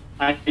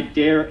 I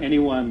dare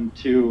anyone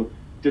to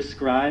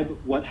describe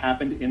what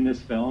happened in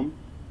this film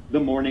the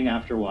morning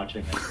after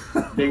watching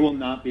it. They will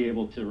not be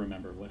able to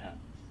remember what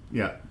happened.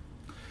 Yeah.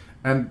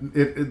 And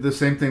the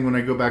same thing when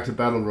I go back to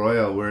Battle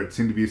Royale, where it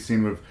seemed to be a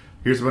scene with,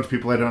 here's a bunch of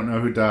people I don't know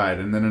who died,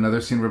 and then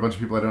another scene where a bunch of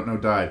people I don't know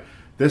died.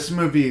 This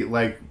movie,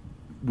 like,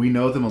 we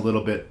know them a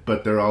little bit,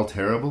 but they're all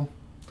terrible.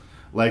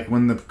 Like,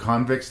 when the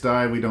convicts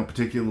die, we don't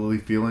particularly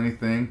feel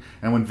anything.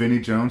 And when Vinnie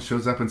Jones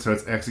shows up and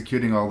starts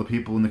executing all the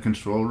people in the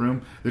control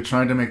room, they're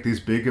trying to make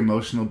these big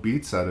emotional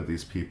beats out of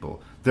these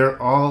people.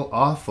 They're all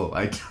awful.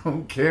 I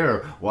don't care.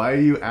 Why are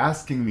you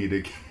asking me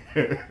to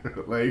care?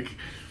 Like,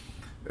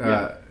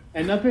 yeah.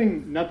 And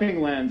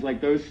nothing lands.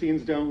 Like, those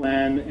scenes don't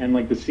land, and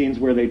like the scenes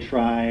where they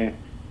try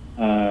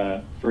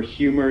for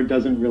humor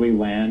doesn't really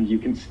land. You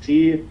can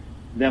see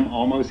them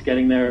almost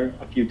getting there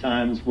a few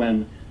times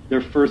when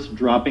they're first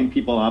dropping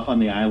people off on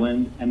the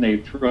island, and they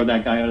throw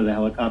that guy out of the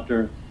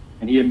helicopter,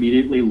 and he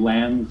immediately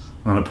lands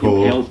on a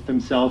pole, impales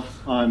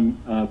himself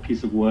on a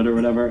piece of wood or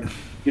whatever.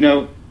 You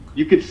know,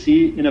 you could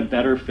see in a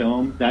better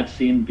film that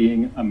scene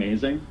being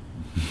amazing,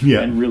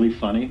 yeah, and really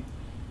funny,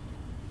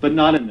 but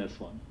not in this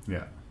one.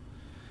 Yeah.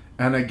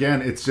 And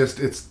again, it's just,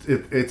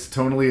 it's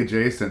totally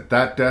adjacent.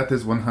 That death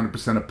is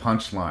 100% a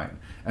punchline.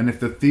 And if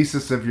the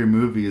thesis of your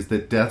movie is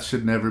that death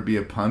should never be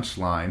a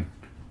punchline,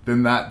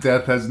 then that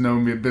death has no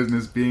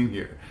business being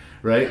here,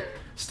 right?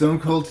 Stone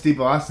Cold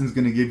Steve Austin's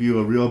going to give you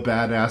a real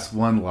badass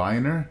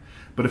one-liner,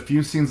 but a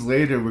few scenes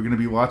later, we're going to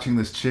be watching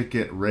this chick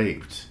get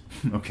raped,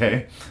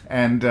 okay?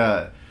 And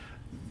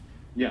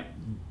yeah,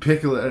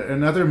 pick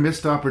another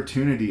missed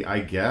opportunity,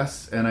 I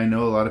guess. And I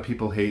know a lot of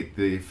people hate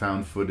the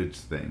found footage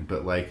thing,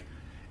 but like,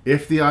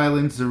 if The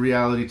Island's a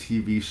reality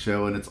TV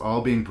show and it's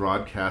all being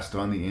broadcast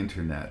on the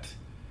internet,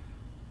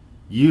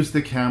 use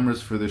the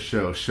cameras for the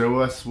show. Show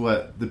us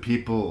what the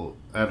people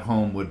at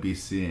home would be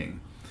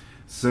seeing.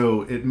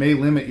 So it may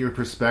limit your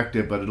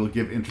perspective, but it'll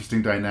give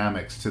interesting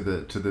dynamics to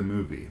the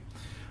movie.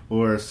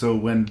 Or so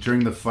when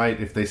during the fight,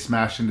 if they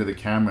smash into the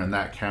camera and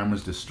that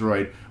camera's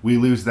destroyed, we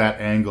lose that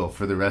angle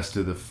for the rest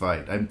of the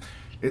fight.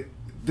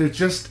 They're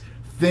just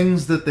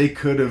things that they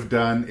could have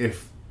done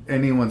if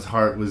anyone's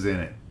heart was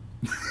in it.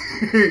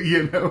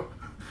 You know?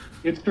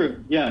 It's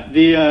true. Yeah.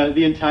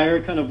 The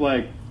entire kind of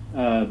like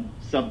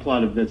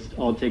subplot of this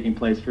all taking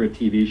place for a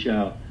TV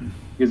show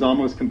is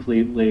almost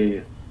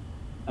completely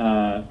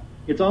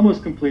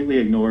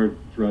ignored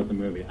throughout the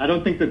movie. I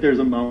don't think that there's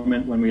a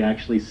moment when we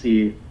actually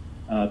see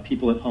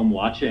people at home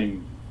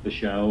watching the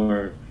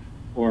show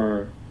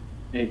or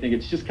anything.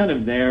 It's just kind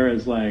of there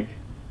as like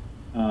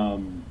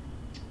because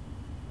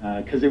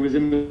it was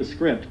in the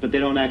script, but they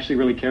don't actually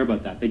really care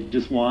about that. They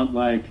just want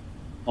like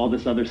all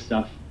this other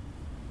stuff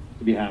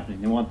to be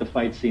happening. They want the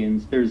fight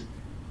scenes. There's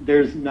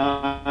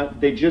not.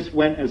 They just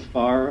went as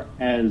far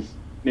as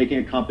making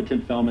a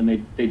competent film, and they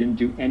didn't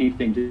do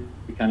anything to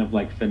kind of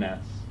like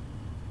finesse.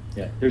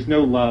 Yeah, there's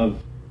no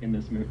love in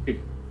this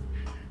movie.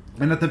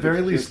 And at the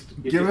very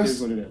least, give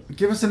us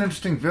an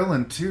interesting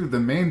villain too. The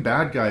main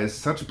bad guy is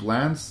such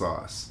bland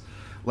sauce.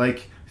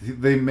 Like,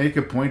 they make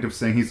a point of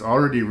saying he's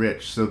already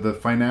rich, so the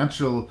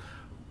financial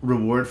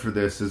reward for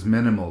this is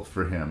minimal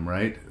for him,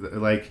 right?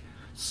 Like,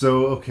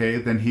 so okay,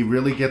 then he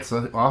really gets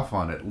off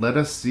on it. Let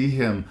us see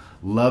him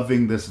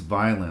loving this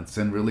violence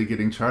and really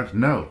getting charged.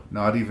 No,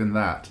 not even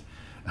that.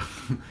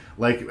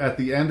 Like, at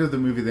the end of the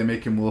movie, they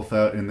make him wolf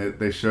out, and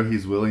they show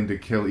he's willing to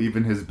kill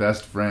even his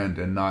best friend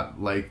and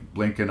not, like,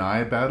 blink an eye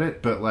about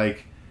it. But,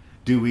 like,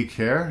 do we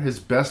care? His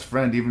best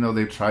friend, even though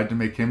they've tried to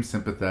make him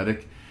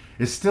sympathetic,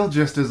 is still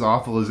just as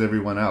awful as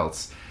everyone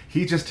else.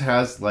 He just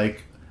has,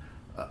 like,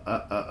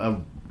 a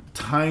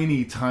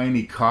tiny,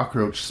 tiny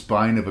cockroach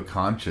spine of a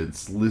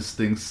conscience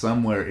listing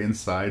somewhere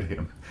inside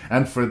him.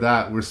 And for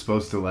that, we're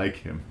supposed to like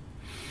him.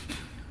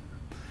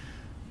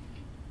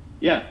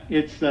 Yeah,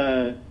 it's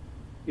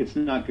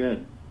not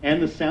good,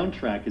 and the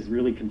soundtrack is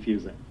really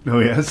confusing. Oh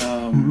yes.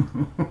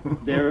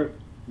 There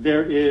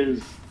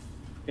is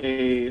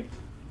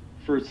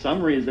for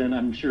some reason,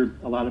 I'm sure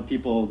a lot of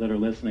people that are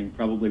listening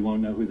probably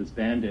won't know who this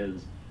band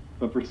is,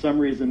 but for some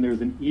reason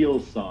there's an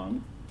Eels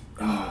song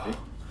in the movie,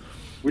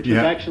 which is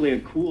actually a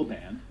cool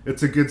band.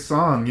 It's a good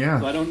song, yeah.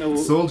 So I don't know.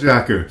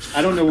 Souljacker.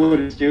 I don't know what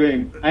it's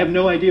doing. I have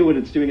no idea what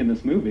it's doing in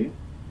this movie.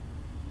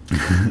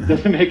 It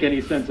doesn't make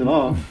any sense at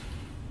all.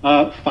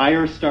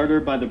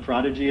 Firestarter by The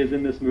Prodigy is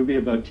in this movie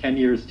about 10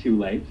 years too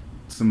late.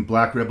 Some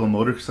Black Rebel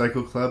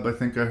Motorcycle Club, I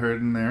think I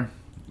heard in there.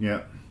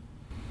 Yeah.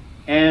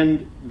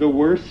 And the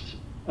worst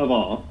of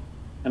all,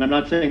 and I'm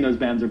not saying those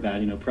bands are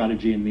bad,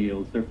 Prodigy and the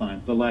Eels, they're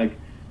fine, but like,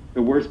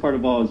 the worst part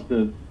of all is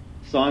the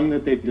song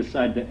that they've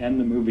decided to end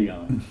the movie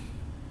on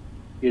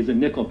is a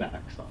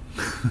Nickelback song.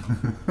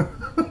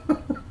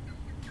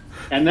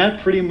 And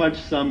that pretty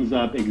much sums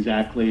up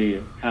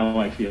exactly how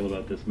I feel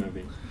about this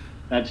movie.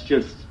 That's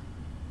just...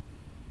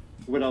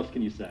 What else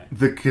can you say?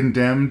 The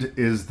Condemned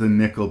is the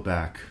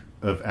Nickelback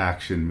of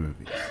action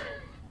movies.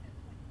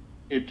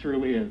 It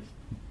truly is.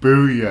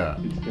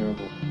 Booyah. It's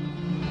terrible.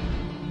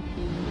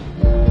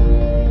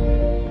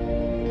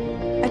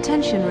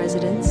 Attention,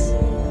 residents.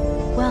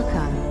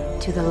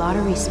 Welcome to the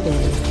lottery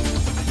spin.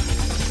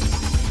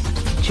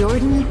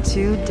 Jordan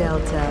to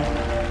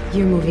Delta.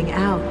 You're moving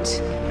out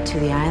to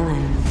the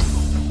island.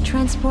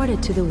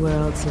 Transported to the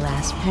world's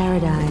last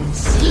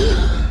paradise.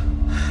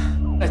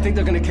 I think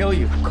they're gonna kill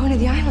you. I'm going to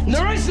the island.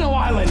 There is no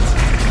island!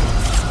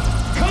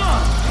 Come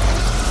on!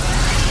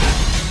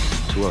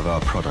 2 of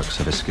our products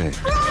have escaped.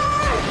 Do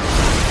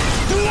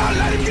not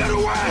let him get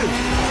away!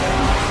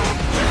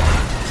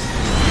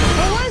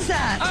 What was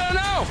that? I don't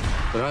know!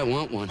 But I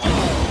want one.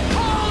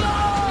 Hold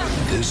on!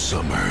 This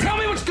summer. Tell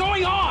me what's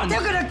going on!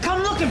 They're gonna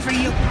come looking for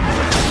you!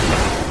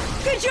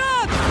 Good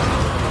job!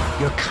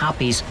 You're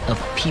copies of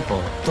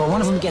people. So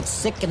one of them gets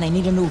sick and they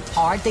need a new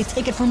part, they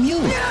take it from you.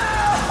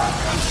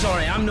 I'm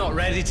sorry, I'm not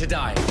ready to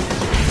die.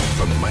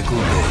 From Michael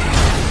Bay.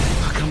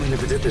 How come we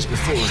never did this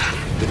before?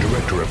 The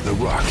director of The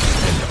Rock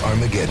and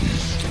Armageddon.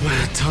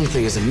 That tongue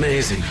thing is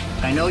amazing.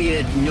 I know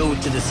you're new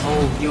to this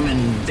whole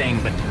human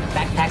thing, but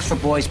backpacks for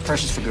boys,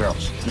 purses for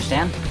girls.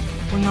 Understand?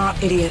 We're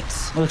not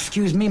idiots. Well,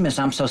 excuse me, miss.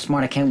 I'm so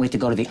smart I can't wait to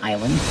go to the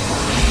island.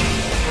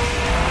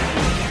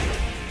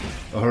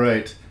 All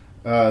right.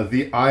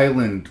 The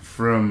Island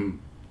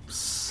from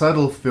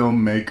subtle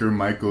filmmaker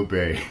Michael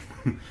Bay.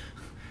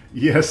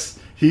 Yes,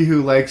 he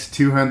who likes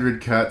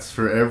 200 cuts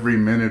for every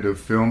minute of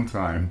film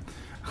time.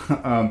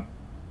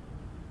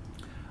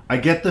 I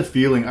get the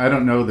feeling, I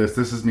don't know this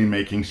is me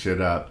making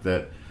shit up,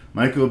 that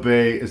Michael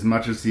Bay, as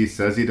much as he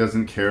says he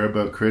doesn't care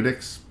about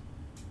critics,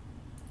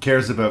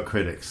 cares about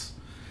critics.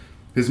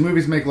 His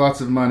movies make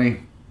lots of money.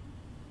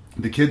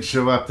 The kids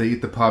show up, they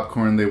eat the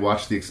popcorn, they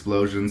watch the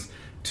explosions.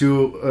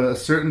 To a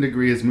certain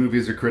degree, his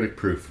movies are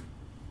critic-proof.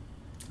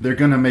 They're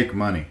gonna make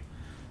money.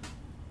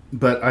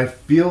 But I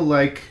feel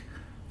like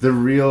the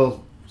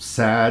real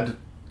sad,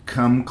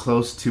 come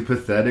close to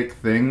pathetic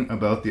thing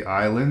about The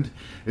Island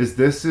is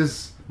this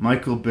is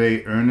Michael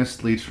Bay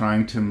earnestly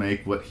trying to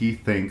make what he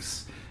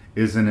thinks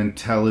is an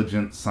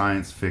intelligent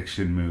science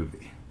fiction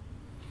movie.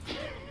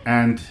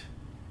 And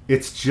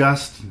it's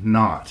just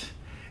not.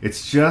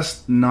 It's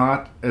just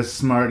not as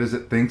smart as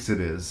it thinks it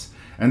is.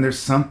 And there's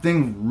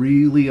something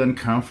really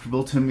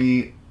uncomfortable to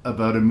me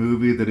about a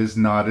movie that is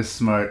not as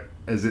smart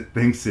as it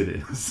thinks it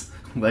is.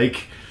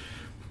 Like,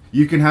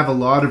 you can have a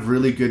lot of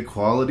really good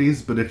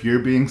qualities, but if you're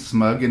being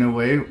smug in a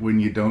way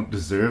when you don't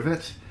deserve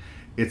it,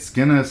 it's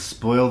gonna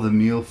spoil the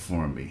meal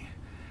for me.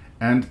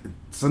 And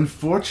it's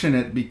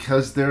unfortunate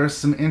because there are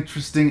some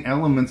interesting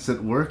elements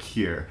at work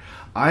here.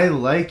 I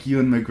like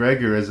Ewan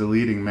McGregor as a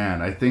leading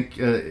man. I think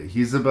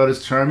he's about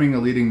as charming a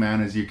leading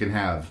man as you can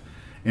have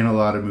in a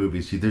lot of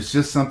movies. There's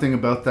just something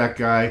about that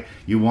guy,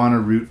 you want to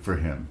root for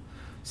him.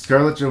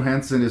 Scarlett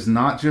Johansson is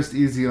not just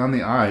easy on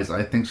the eyes.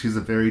 I think she's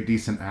a very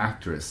decent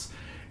actress.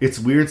 It's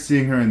weird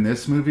seeing her in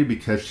this movie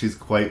because she's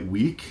quite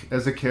weak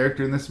as a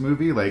character in this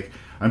movie. Like,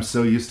 I'm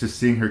so used to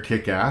seeing her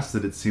kick ass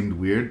that it seemed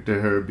weird to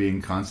her being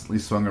constantly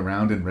swung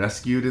around and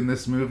rescued in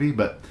this movie,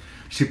 but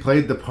she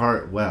played the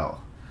part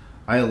well.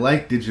 I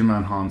like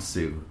Digimon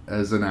Hansu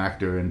as an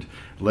actor, and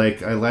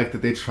I like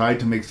that they tried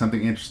to make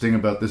something interesting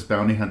about this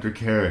bounty hunter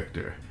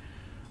character.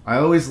 I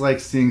always like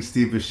seeing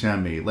Steve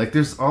Buscemi. Like,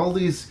 there's all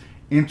these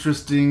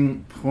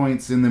interesting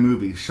points in the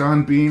movie.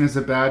 Sean Bean is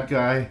a bad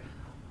guy,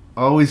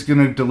 always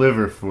gonna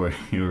deliver for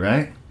you,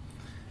 right?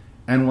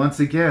 And once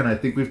again, I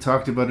think we've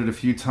talked about it a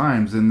few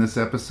times in this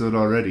episode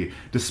already.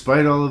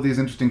 Despite all of these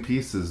interesting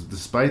pieces,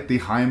 despite the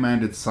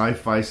high-minded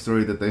sci-fi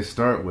story that they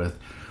start with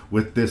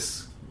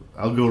this,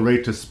 I'll go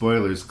right to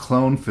spoilers,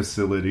 clone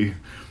facility,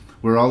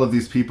 where all of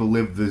these people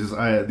live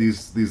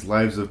these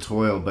lives of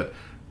toil, but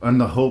on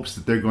the hopes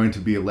that they're going to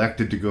be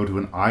elected to go to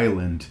an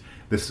island,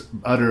 this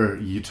utter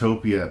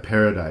utopia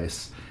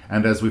paradise.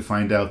 And as we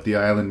find out, the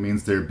island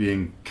means they're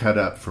being cut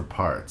up for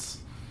parts.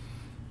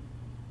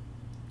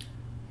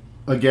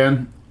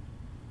 Again,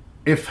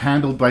 if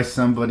handled by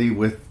somebody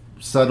with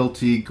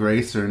subtlety,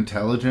 grace, or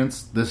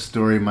intelligence, this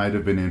story might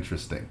have been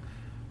interesting.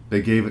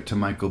 They gave it to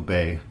Michael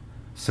Bay,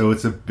 so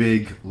it's a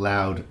big,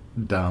 loud,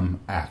 dumb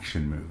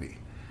action movie.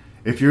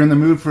 If you're in the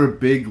mood for a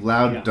big,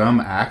 loud, dumb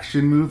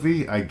action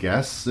movie, I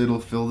guess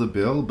it'll fill the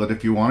bill. But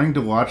if you're wanting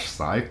to watch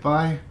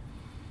sci-fi,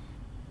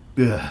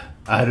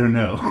 I don't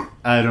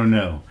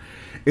know.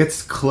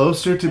 It's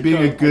closer to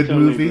being a good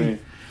movie. Agree.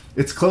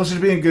 It's closer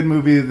to being a good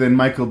movie than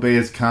Michael Bay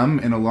has come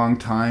in a long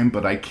time,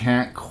 but I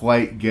can't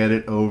quite get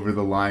it over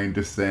the line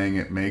to saying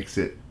it makes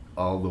it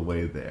all the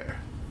way there.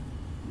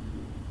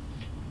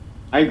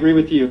 I agree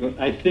with you.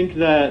 I think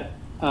that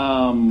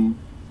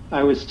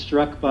I was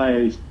struck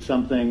by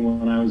something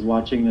when I was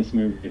watching this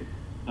movie.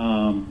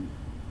 And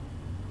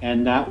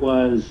that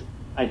was,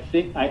 I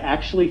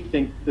actually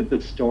think that the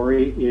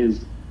story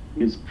is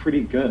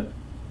pretty good.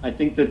 I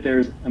think that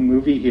there's a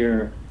movie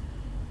here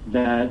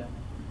that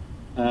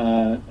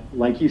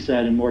like you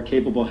said, in more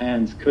capable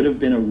hands, could have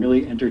been a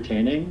really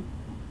entertaining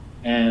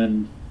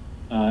and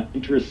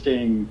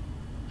interesting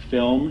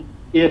film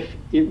if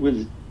it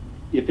was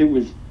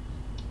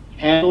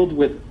handled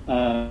with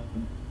a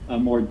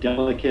more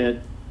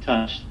delicate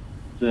touch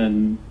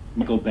than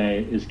Michael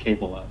Bay is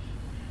capable of.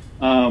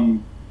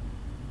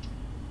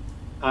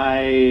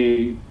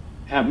 I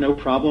have no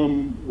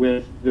problem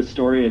with the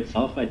story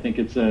itself. I think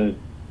it's a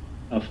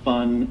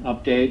fun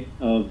update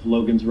of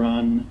Logan's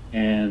Run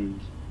and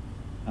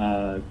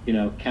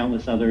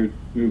countless other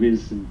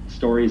movies and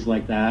stories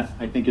like that.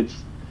 I think it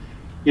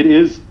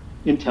is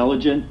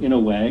intelligent in a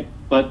way,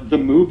 but the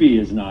movie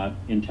is not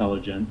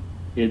intelligent.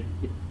 It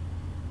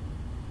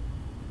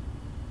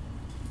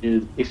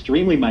is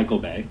extremely Michael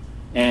Bay,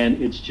 and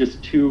it's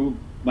just too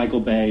Michael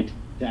Bay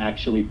to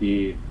actually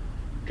be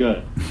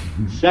good.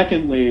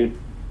 Secondly,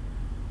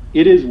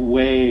 it is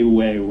way,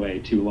 way, way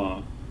too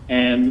long.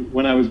 And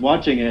when I was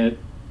watching it,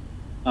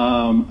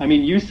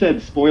 you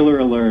said spoiler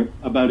alert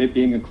about it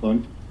being a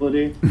clone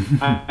facility.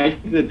 I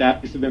think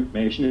that piece of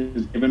information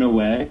is given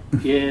away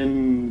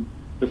in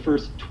the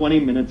first 20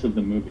 minutes of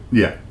the movie.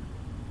 Yeah.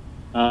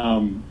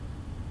 And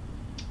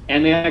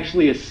they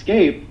actually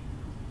escape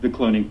the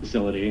cloning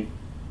facility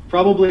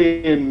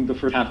probably in the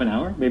first half an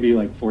hour, maybe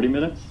like 40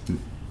 minutes.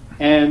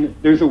 And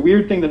there's a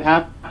weird thing that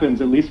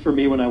happens, at least for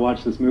me when I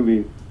watch this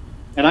movie.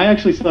 And I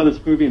actually saw this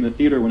movie in the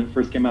theater when it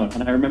first came out,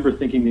 and I remember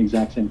thinking the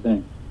exact same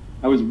thing.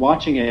 I was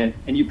watching it,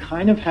 and you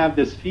kind of have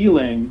this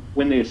feeling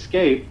when they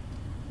escape,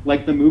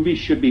 like the movie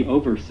should be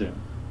over soon.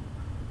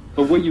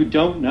 But what you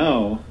don't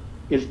know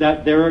is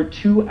that there are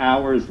 2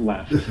 hours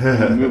left in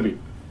the movie.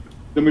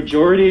 The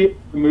majority of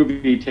the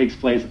movie takes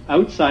place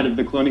outside of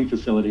the cloning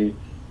facility,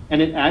 and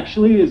it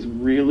actually is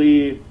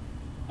really,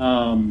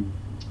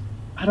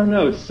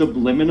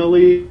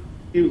 subliminally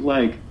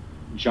like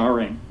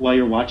jarring while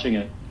you're watching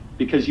it,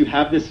 because you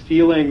have this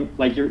feeling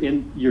like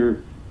you're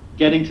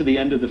getting to the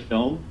end of the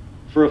film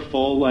for a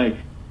full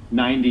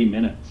 90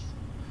 minutes,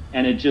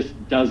 and it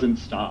just doesn't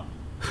stop.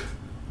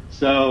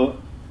 So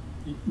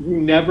you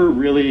never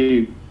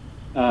really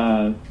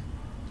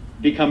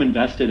become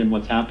invested in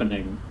what's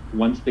happening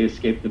once they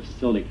escape the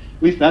facility.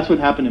 At least that's what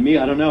happened to me.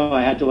 I don't know.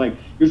 I had to it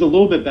was a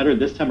little bit better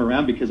this time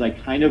around because I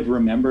kind of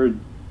remembered.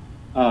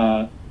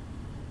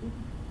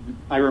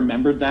 I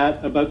remembered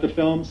that about the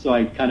film, so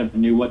I kind of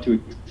knew what to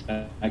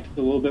expect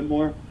a little bit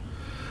more.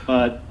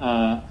 But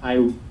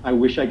I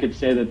wish I could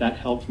say that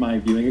helped my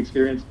viewing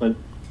experience, but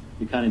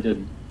it kind of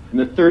didn't. And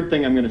the third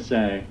thing I'm going to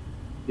say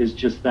is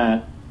just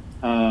that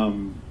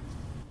Ewan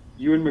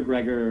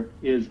McGregor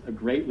is a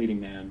great leading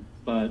man,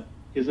 but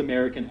his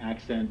American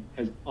accent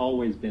has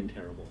always been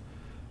terrible.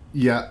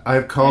 Yeah,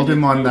 I've called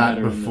him on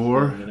that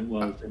before.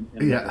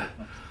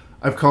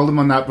 I've called him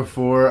on that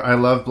before. I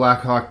love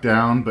Black Hawk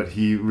Down, but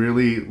he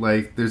really,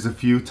 there's a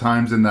few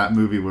times in that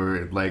movie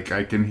where,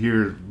 I can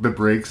hear the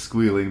brakes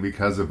squealing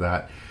because of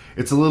that.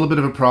 It's a little bit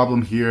of a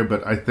problem here,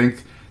 but I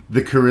think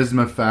the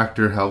charisma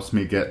factor helps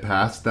me get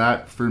past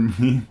that for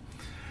me.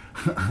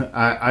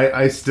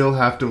 I still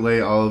have to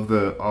lay all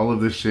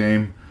of the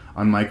shame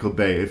on Michael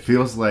Bay. It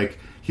feels like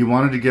he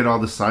wanted to get all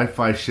the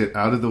sci-fi shit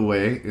out of the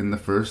way in the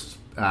first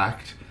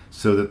act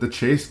so that the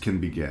chase can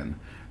begin.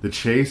 The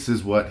chase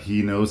is what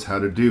he knows how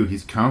to do.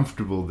 He's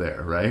comfortable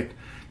there, right?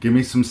 Give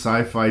me some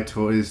sci-fi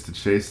toys to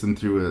chase them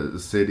through a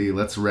city.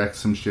 Let's wreck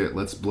some shit.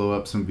 Let's blow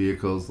up some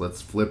vehicles.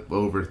 Let's flip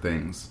over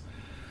things.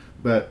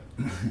 But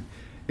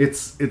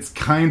it's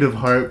kind of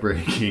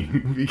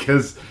heartbreaking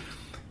because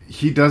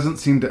he doesn't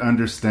seem to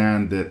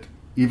understand that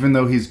even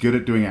though he's good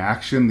at doing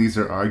action, these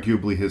are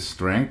arguably his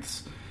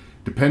strengths.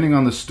 Depending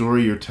on the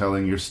story you're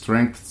telling, your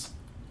strengths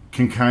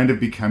can kind of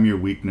become your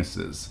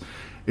weaknesses.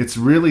 It's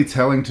really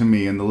telling to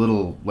me in the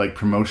little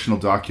promotional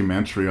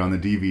documentary on the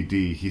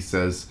DVD. He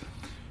says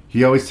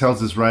he always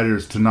tells his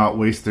writers to not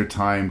waste their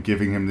time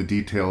giving him the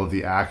detail of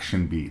the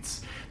action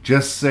beats.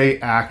 Just say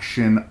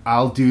action,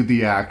 I'll do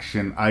the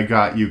action, I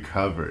got you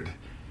covered.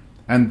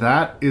 And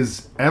that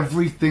is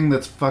everything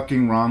that's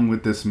fucking wrong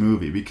with this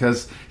movie,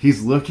 because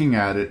he's looking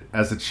at it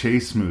as a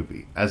chase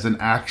movie, as an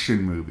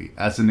action movie,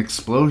 as an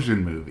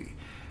explosion movie.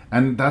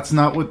 And that's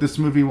not what this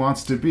movie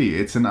wants to be.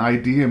 It's an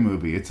idea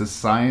movie. It's a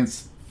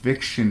science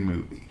fiction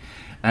movie.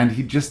 And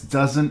he just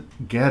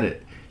doesn't get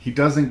it. He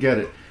doesn't get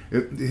it.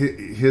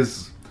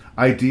 His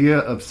idea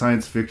of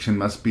science fiction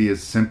must be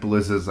as simple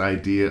as his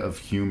idea of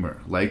humor.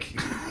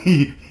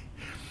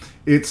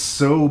 It's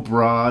so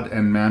broad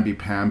and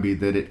mamby-pamby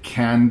that it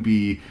can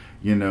be,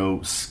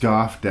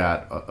 scoffed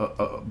at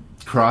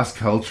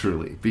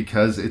cross-culturally,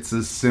 because it's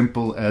as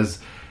simple as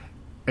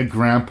a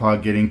grandpa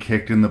getting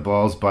kicked in the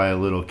balls by a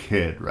little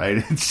kid, right?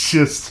 It's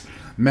just,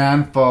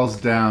 man falls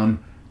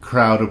down,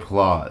 crowd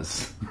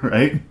applause,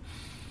 right?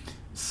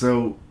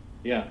 So,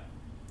 yeah,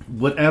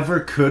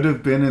 whatever could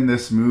have been in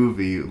this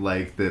movie,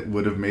 that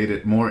would have made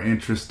it more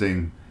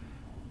interesting,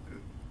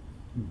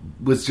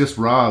 was just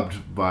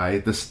robbed by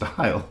the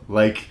style.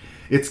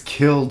 It's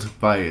killed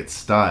by its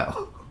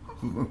style.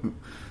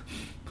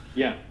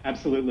 Yeah,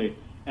 absolutely.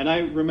 And I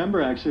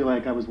remember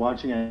actually, I was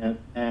watching it,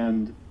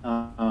 and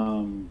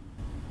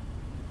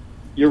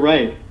you're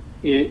right.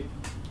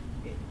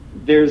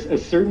 There's a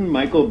certain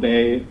Michael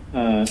Bay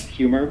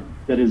humor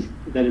that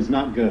is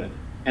not good,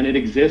 and it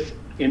exists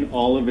in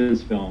all of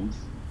his films.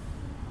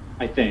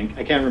 I think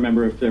I can't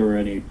remember if there were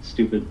any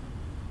stupid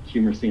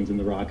humor scenes in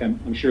The Rock.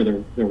 I'm sure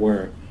there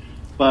were,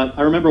 but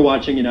I remember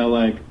watching,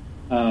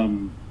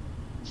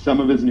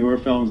 some of his newer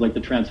films, like the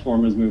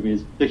Transformers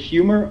movies. The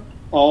humor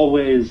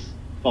always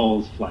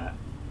falls flat.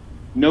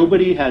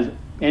 Nobody has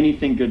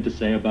anything good to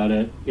say about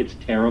it. It's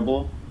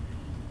terrible.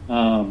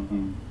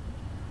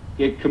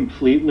 It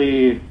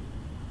completely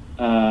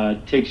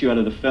takes you out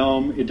of the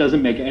film. It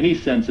doesn't make any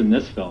sense in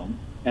this film.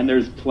 And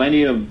there's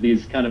plenty of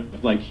these kind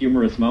of like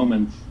humorous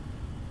moments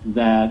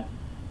that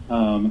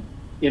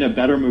in a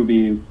better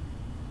movie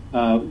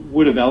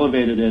would have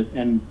elevated it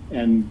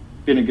and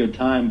been a good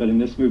time. But in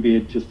this movie,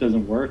 it just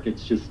doesn't work.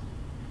 It's just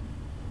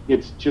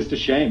a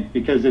shame,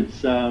 because it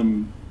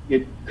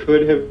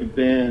could have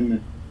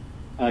been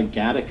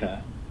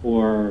Gattaca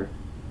or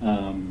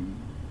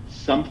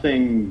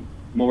something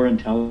more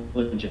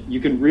intelligent. You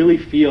can really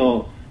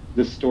feel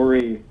the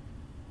story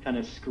kind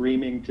of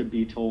screaming to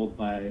be told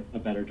by a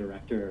better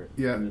director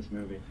in this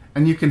movie.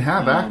 And you can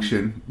have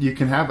action. You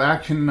can have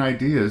action and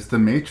ideas. The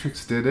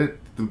Matrix did it.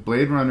 The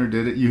Blade Runner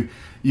did it. You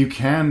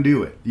can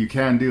do it. You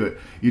can do it.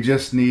 You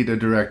just need a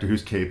director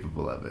who's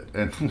capable of it.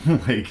 And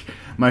like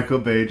Michael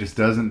Bay just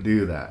doesn't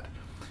do that.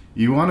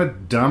 You want a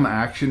dumb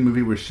action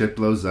movie where shit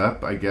blows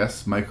up, I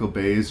guess Michael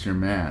Bay is your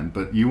man.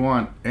 But you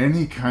want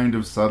any kind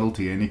of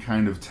subtlety, any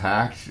kind of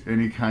tact,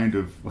 any kind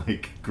of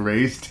like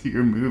grace to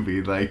your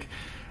movie. Like,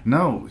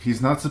 no,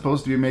 he's not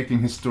supposed to be making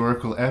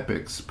historical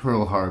epics,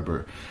 Pearl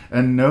Harbor.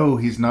 And no,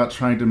 he's not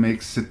trying to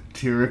make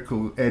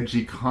satirical,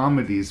 edgy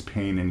comedies,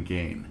 Pain and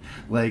Gain.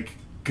 Like,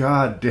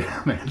 god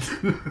damn it.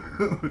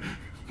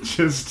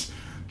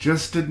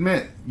 Just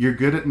admit, you're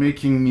good at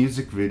making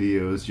music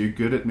videos, you're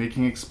good at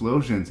making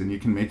explosions, and you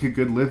can make a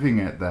good living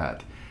at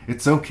that.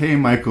 It's okay,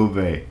 Michael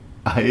Bay.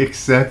 I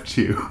accept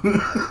you.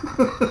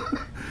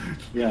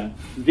 Yeah.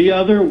 The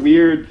other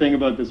weird thing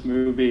about this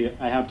movie,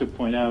 I have to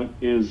point out,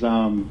 is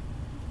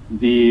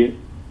the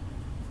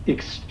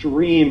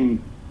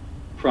extreme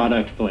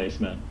product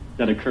placement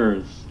that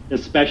occurs,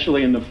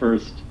 especially in the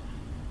first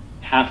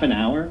half an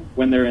hour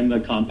when they're in the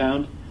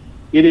compound.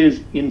 It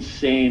is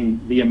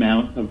insane the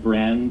amount of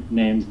brand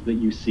names that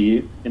you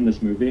see in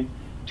this movie,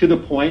 to the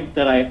point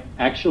that I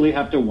actually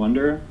have to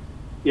wonder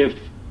if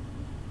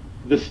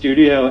the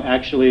studio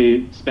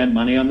actually spent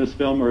money on this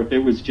film or if it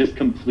was just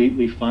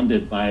completely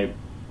funded by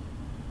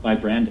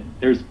branding.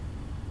 There's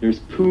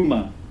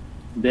Puma,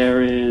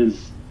 there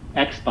is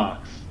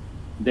Xbox,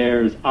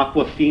 there's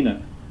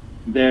Aquafina,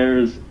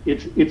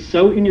 it's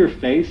so in your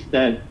face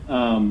that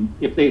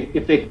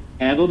if they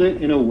handled it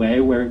in a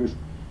way where it was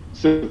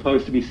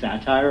supposed to be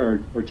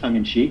satire or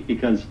tongue-in-cheek,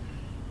 because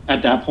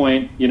at that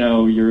point,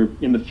 you're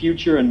in the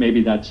future, and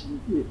maybe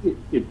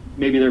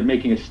maybe they're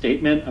making a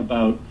statement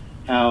about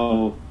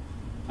how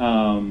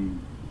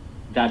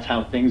that's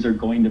how things are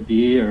going to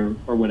be or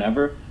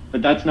whatever,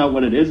 but that's not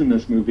what it is in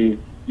this movie.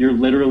 You're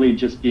literally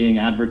just being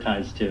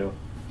advertised to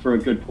for a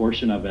good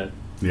portion of it.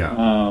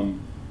 Yeah.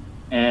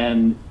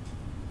 And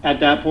at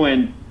that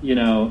point,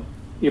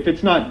 if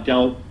it's not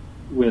dealt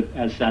with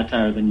as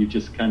satire, then you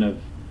just kind of,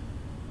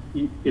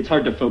 it's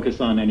hard to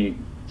focus on any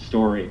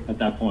story at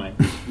that point.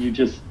 You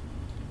just,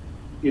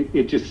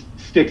 it just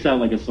sticks out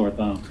like a sore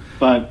thumb.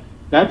 But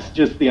that's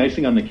just the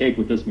icing on the cake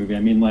with this movie. I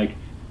mean, like,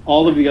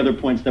 all of the other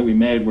points that we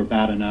made were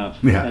bad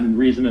enough and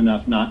reason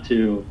enough not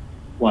to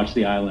watch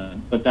The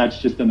Island. But that's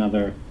just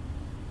another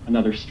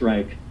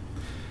strike.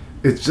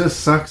 It just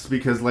sucks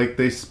because, like,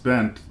 they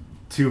spent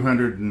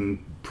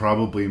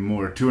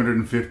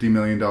 $250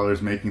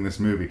 million making this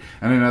movie,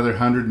 and another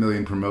 $100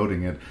 million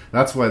promoting it.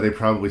 That's why they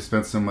probably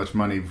spent so much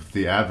money with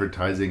the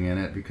advertising in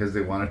it, because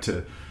they wanted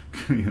to,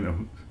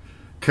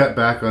 cut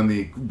back on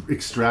the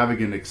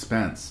extravagant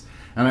expense.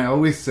 And I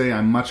always say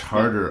I'm much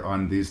harder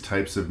on these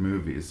types of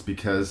movies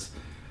because,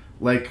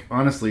 like,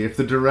 honestly, if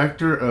the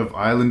director of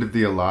Island of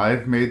the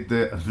Alive made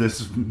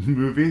this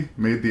movie,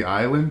 made The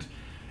Island,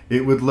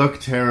 it would look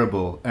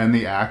terrible and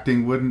the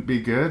acting wouldn't be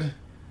good,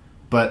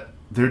 but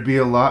there'd be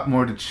a lot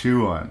more to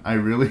chew on. I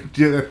really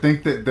do. I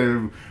think that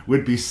there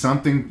would be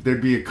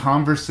there'd be a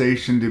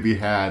conversation to be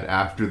had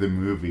after the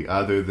movie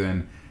other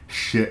than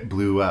shit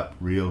blew up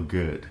real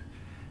good.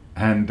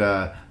 And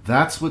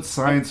that's what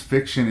science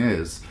fiction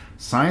is.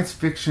 Science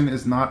fiction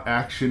is not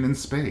action in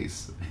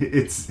space.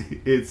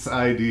 It's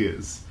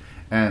ideas.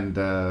 And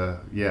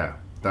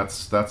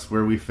that's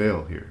where we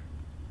fail here.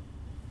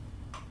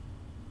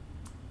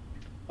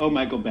 Oh,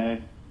 Michael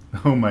Bay.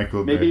 Oh,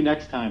 Michael Bay. Maybe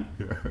next time.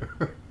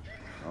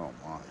 Oh,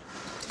 my.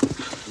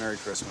 Merry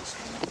Christmas.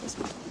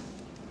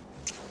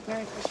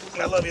 Merry Christmas.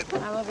 I love you.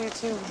 I love you,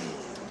 too.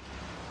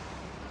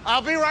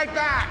 I'll be right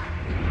back.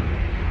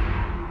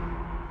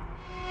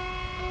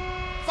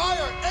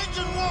 Fire!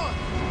 Engine 1!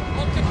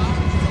 Wait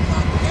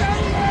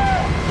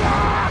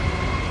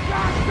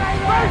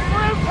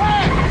for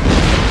impact!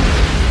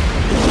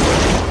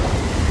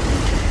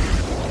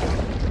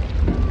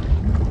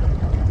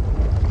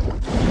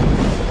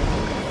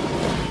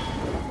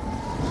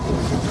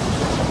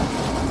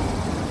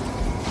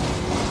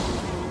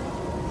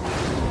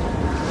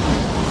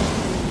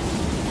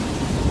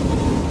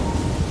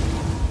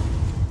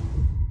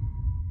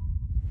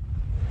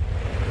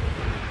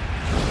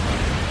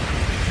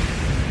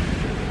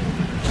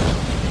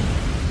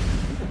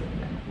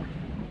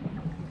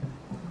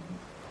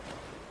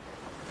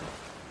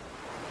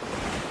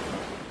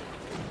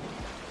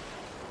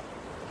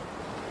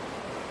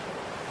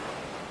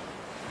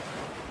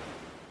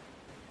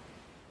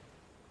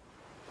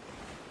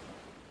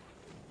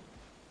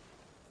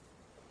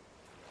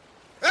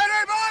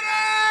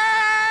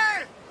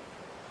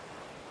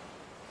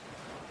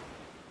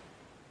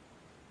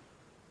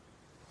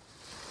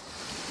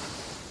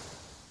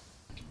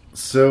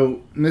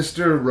 So,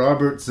 Mr.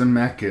 Robert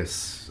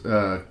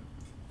Zemeckis,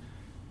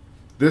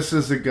 this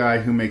is a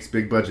guy who makes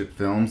big-budget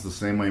films the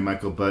same way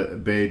Michael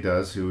Bay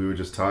does, who we were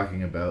just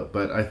talking about,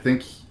 but I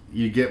think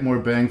you get more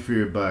bang for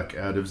your buck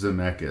out of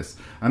Zemeckis.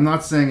 I'm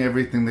not saying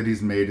everything that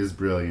he's made is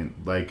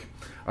brilliant. Like,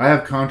 I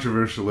have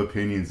controversial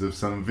opinions of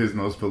some of his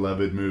most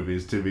beloved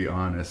movies, to be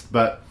honest,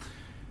 but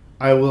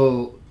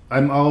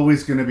I'm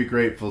always going to be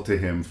grateful to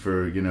him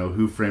for,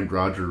 Who Framed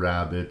Roger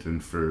Rabbit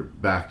and for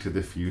Back to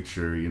the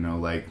Future,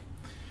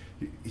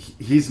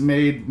 he's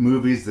made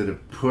movies that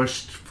have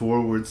pushed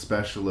forward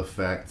special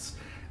effects,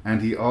 and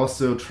he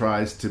also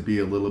tries to be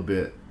a little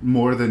bit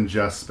more than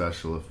just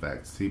special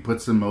effects. He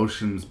puts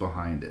emotions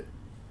behind it.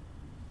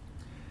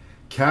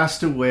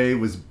 Castaway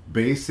was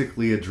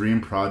basically a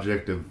dream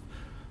project of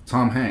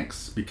Tom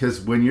Hanks,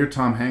 because when you're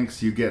Tom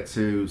Hanks, you get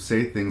to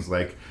say things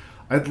like,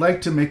 I'd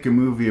like to make a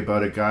movie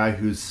about a guy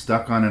who's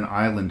stuck on an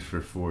island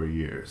for 4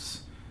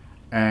 years.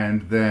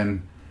 And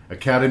then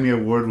Academy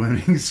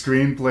Award-winning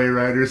screenplay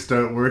writers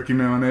start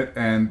working on it,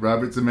 and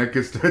Robert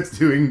Zemeckis starts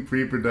doing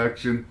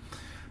pre-production.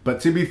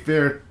 But to be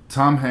fair,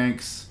 Tom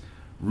Hanks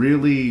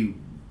really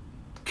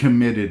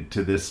committed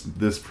to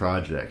this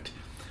project.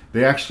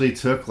 They actually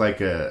took like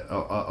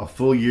a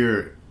full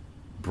year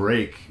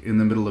break in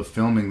the middle of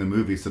filming the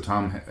movie so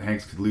Tom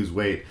Hanks could lose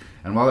weight.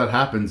 And while that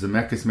happened,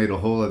 Zemeckis made a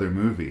whole other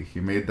movie.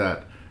 He made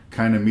that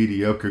kind of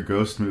mediocre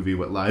ghost movie,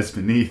 What Lies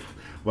Beneath,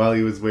 while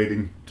he was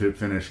waiting to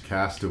finish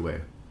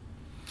Castaway.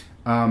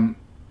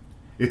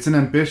 It's an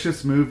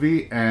ambitious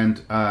movie,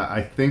 and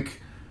I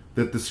think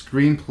that the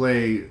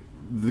screenplay,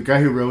 the guy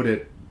who wrote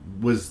it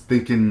was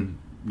thinking,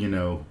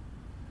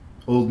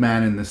 Old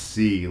Man in the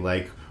Sea,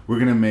 like, we're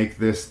going to make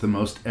this the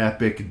most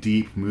epic,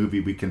 deep movie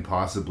we can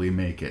possibly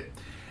make it.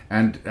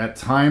 And at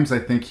times, I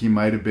think he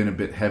might have been a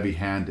bit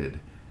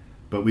heavy-handed.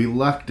 But we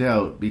lucked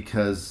out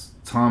because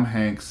Tom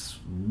Hanks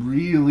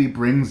really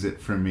brings it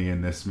for me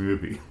in this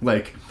movie.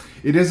 Like,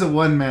 it is a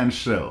one-man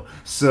show.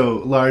 So,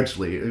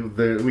 largely,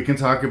 we can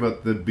talk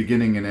about the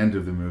beginning and end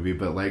of the movie,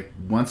 but, like,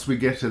 once we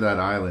get to that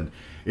island,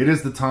 it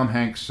is the Tom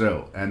Hanks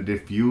show. And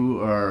if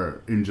you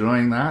are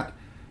enjoying that,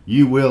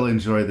 you will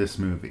enjoy this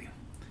movie.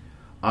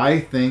 I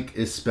think,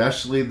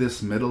 especially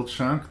this middle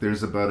chunk,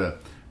 there's about a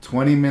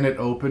 20-minute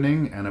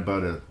opening and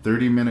about a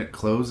 30-minute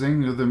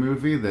closing of the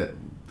movie that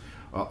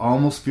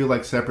almost feel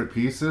like separate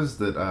pieces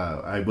that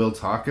I will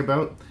talk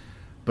about.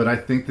 But I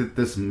think that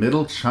this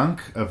middle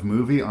chunk of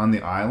movie on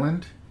the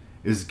island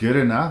is good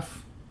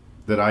enough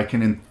that I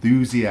can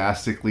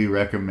enthusiastically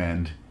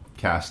recommend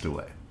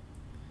Castaway.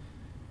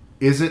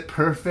 Is it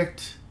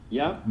perfect?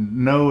 Yeah.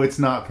 No, it's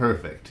not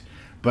perfect.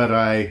 But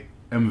I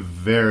am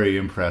very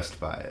impressed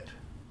by it.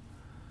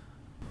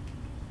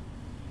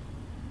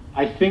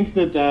 I think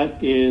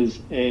that is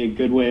a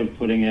good way of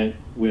putting it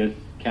with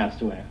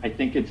Castaway. I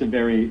think it's a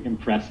very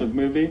impressive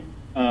movie.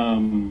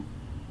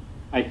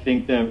 I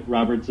think that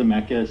Robert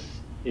Zemeckis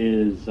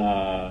is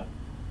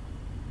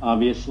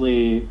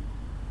obviously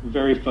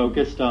very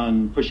focused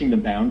on pushing the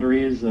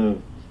boundaries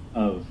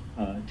of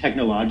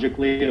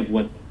technologically of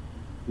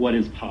what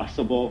is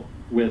possible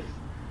with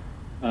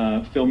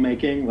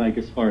filmmaking, like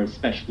as far as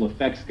special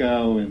effects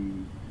go,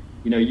 and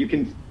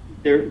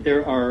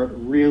there are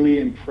really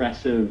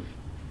impressive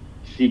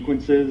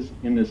sequences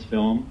in this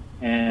film,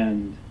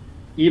 and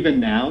even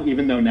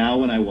though now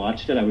when I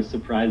watched it, I was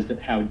surprised at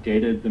how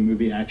dated the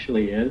movie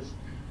actually is.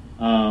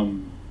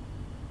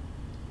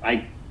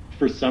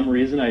 For some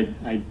reason,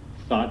 I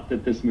thought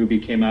that this movie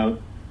came out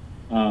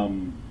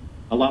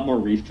a lot more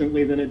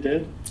recently than it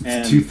did.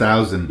 It's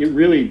 2000. It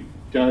really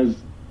does,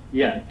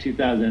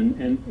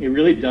 2000, and it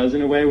really does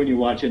in a way when you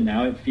watch it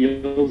now. It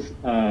feels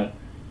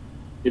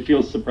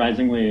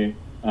surprisingly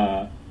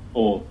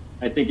old.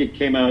 I think it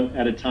came out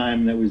at a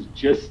time that was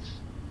just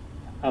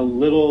a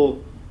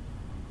little,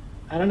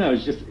 I don't know,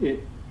 it's just,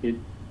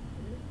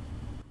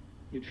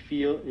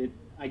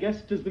 I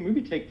guess, does the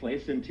movie take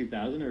place in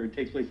 2000 or it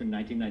takes place in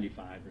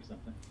 1995 or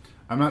something?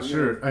 I'm not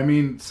sure. I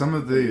mean, some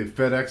of the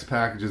FedEx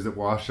packages that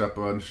wash up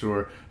on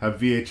shore have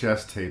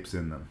VHS tapes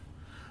in them.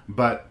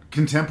 But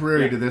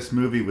contemporary to this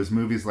movie was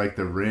movies like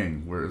The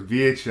Ring, where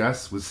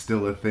VHS was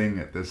still a thing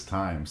at this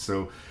time.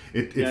 So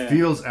it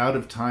feels out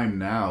of time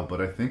now, but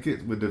I think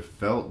it would have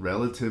felt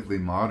relatively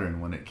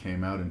modern when it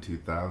came out in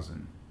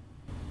 2000.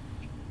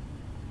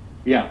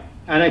 Yeah,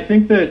 and I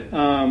think that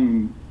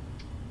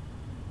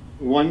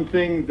one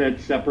thing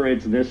that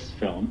separates this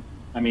film,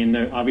 I mean,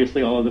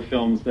 obviously all of the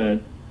films that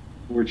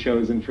were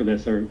chosen for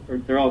this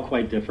they're all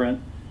quite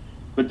different,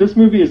 but this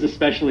movie is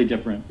especially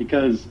different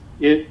because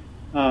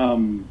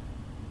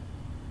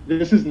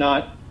this is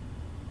not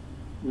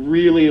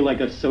really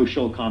like a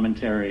social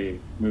commentary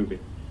movie.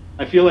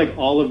 I feel like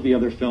all of the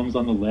other films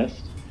on the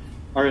list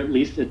are at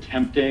least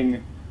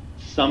attempting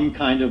some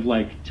kind of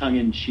like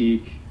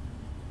tongue-in-cheek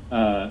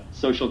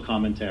social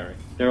commentary.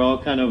 They're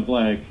all kind of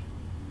like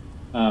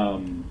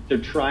they're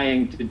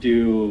trying to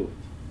do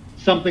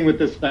something with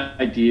this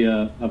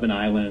idea of an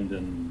island,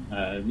 and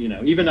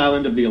even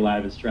Island of the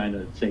Alive is trying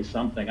to say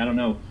something. I don't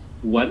know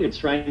what it's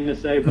trying to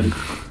say,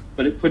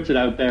 but it puts it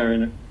out there,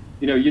 and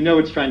you know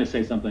it's trying to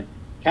say something.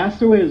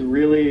 Castaway is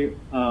really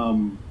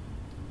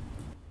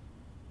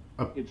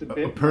it's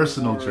a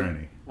personal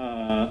journey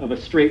of a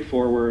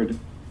straightforward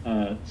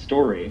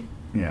story.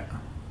 Yeah.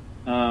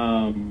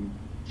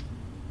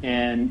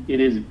 And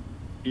it is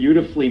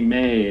beautifully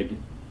made,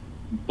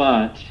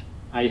 but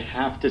I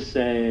have to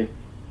say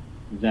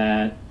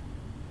that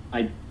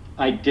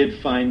I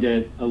did find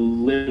it a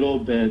little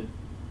bit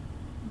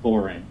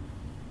boring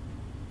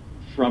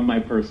from my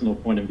personal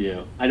point of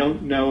view. I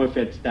don't know if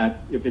it's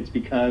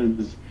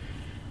because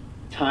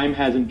time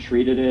hasn't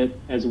treated it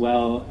as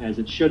well as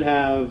it should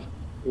have,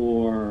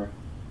 or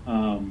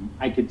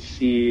I could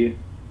see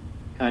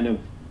kind of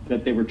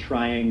that they were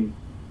trying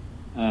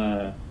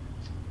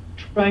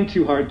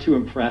too hard to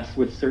impress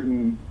with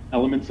certain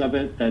elements of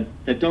it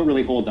that don't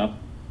really hold up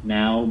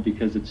now,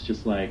 because it's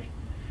just like,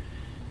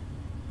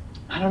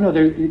 I don't know.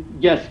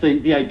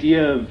 The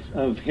idea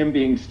of him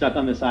being stuck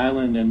on this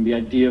island, and the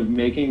idea of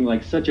making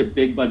like such a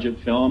big budget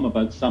film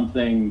about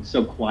something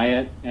so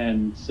quiet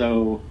and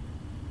so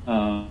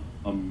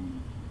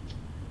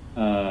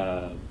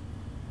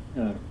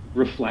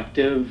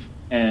reflective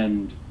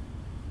and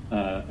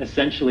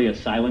essentially a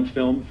silent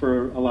film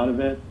for a lot of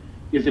it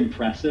is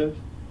impressive,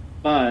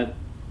 but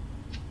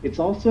it's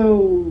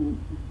also,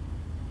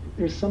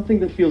 there's something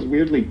that feels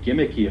weirdly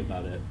gimmicky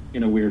about it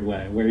in a weird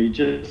way, where you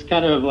just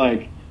kind of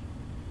like,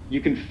 you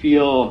can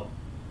feel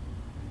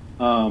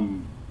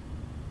that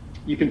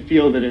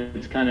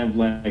it's kind of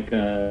like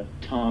a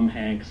Tom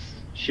Hanks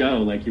show,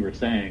 like you were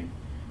saying,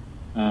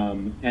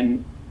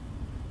 and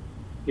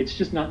it's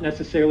just not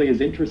necessarily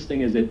as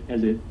interesting as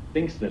it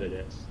thinks that it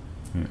is.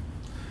 Yeah.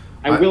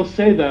 I will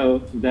say though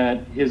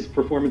that his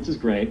performance is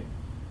great,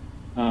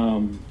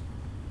 and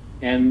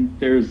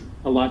there's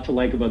a lot to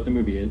like about the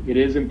movie. It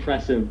is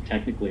impressive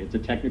technically. It's a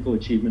technical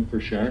achievement for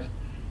sure.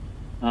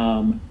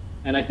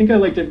 And I think I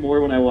liked it more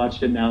when I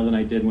watched it now than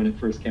I did when it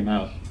first came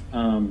out.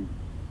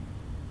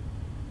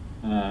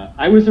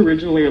 I was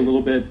originally a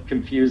little bit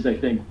confused, I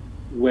think,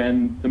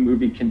 when the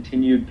movie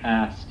continued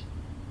past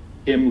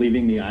him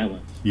leaving the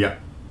island. Yeah.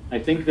 I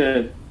think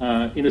that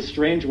in a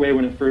strange way,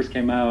 when it first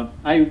came out,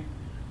 I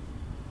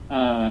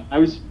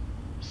was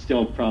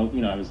still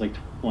probably, I was like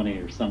 20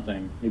 or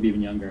something, maybe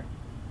even younger.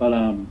 But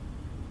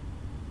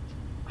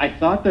I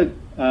thought that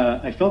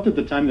I felt at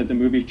the time that the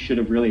movie should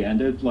have really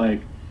ended like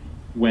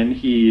when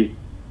he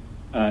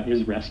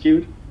is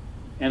rescued,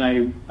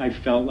 and I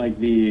felt like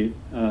the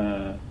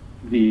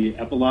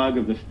epilogue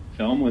of the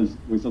film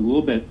was a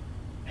little bit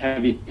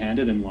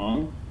heavy-handed and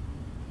long.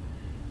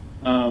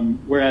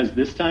 Whereas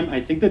this time,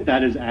 I think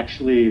that is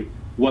actually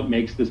what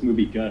makes this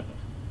movie good.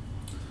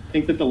 I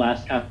think that the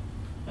last half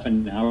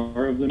an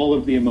hour of all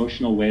of the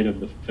emotional weight of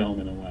the film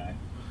in a way,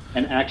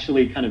 and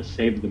actually kind of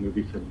saved the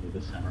movie for me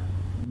this summer.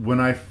 When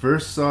I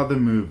first saw the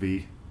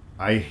movie,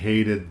 I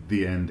hated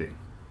the ending.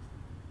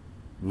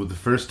 Well, the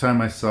first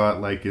time I saw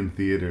it, like in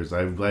theaters,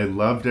 I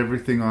loved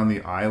everything on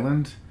the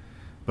island,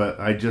 but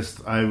I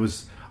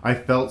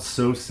felt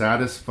so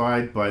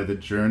satisfied by the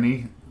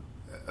journey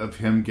of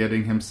him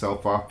getting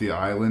himself off the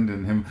island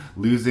and him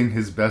losing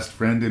his best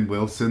friend in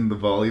Wilson, the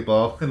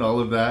volleyball, and all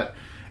of that,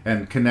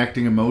 and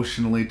connecting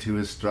emotionally to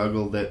his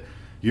struggle, that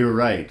you're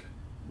right.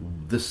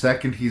 The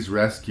second he's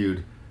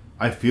rescued,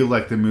 I feel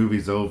like the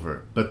movie's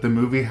over, but the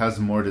movie has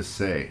more to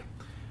say.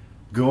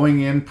 Going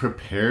in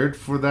prepared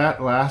for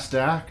that last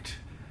act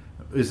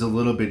is a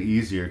little bit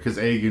easier, because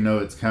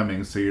it's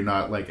coming, so you're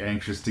not like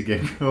anxious to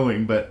get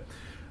going, but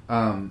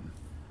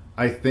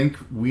I think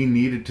we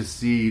needed to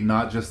see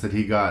not just that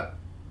he got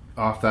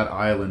off that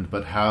island,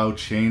 but how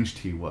changed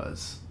he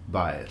was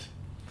by it,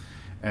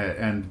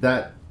 and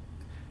that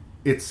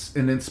it's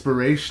an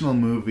inspirational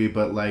movie,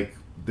 but like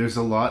there's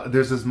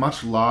as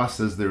much loss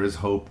as there is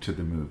hope to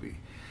the movie.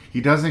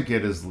 He doesn't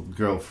get his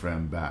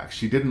girlfriend back.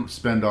 She didn't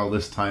spend all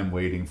this time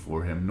waiting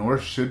for him, nor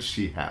should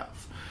she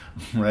have,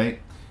 right?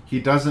 He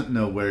doesn't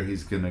know where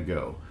he's going to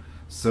go.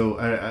 So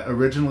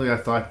originally I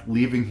thought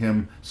leaving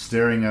him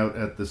staring out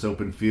at this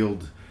open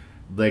field,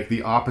 like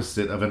the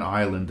opposite of an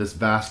island, this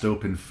vast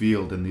open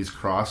field and these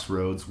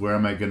crossroads, where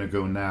am I going to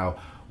go now?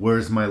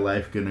 Where's my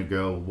life going to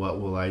go? What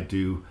will I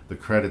do? The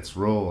credits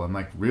roll. I'm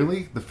like,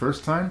 really? The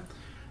first time?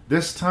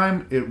 This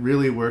time, it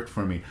really worked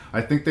for me.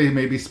 I think they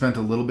maybe spent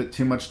a little bit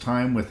too much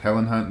time with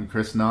Helen Hunt and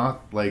Chris Noth,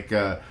 like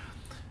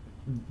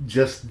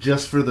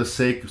just for the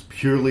sake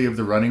purely of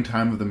the running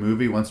time of the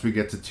movie. Once we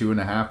get to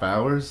 2.5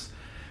 hours,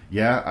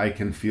 yeah, I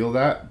can feel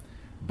that.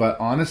 But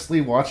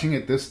honestly, watching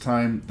it this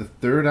time, the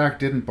third act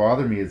didn't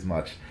bother me as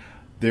much.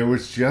 There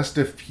was just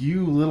a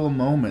few little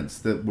moments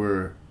that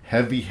were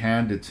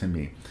heavy-handed to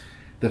me.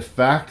 The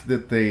fact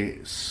that they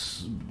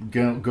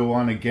go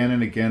on again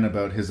and again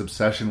about his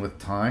obsession with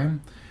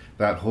time,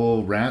 that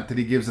whole rant that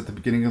he gives at the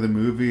beginning of the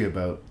movie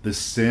about the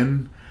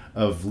sin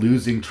of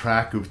losing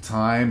track of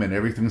time and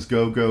everything's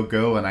go, go,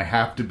 go, and I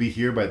have to be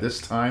here by this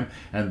time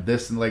and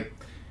this, and like,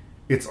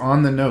 it's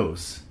on the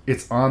nose.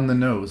 It's on the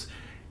nose.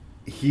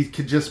 He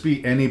could just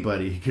be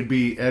anybody. He could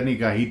be any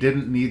guy. He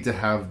didn't need to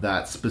have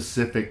that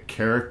specific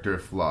character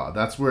flaw.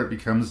 That's where it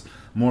becomes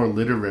more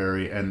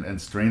literary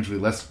and strangely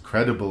less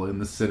credible in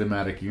the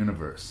cinematic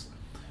universe.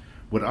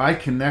 what I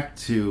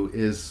connect to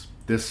is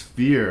this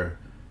fear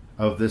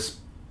of this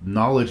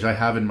knowledge I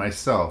have in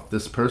myself,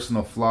 this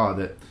personal flaw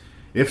that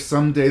if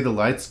someday the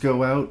lights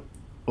go out,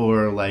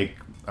 or like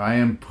I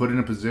am put in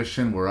a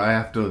position where I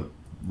have to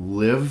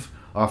live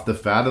off the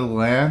fat of the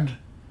land,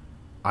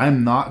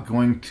 I'm not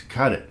going to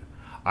cut it.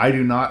 I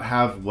do not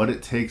have what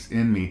it takes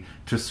in me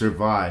to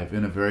survive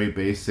in a very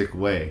basic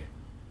way.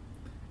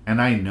 And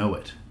I know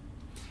it.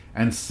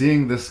 And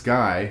seeing this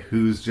guy,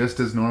 who's just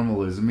as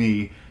normal as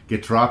me,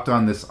 get dropped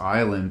on this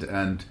island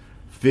and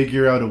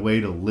figure out a way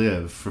to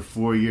live for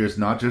 4 years,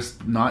 not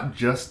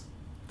just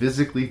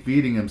physically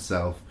feeding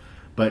himself,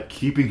 but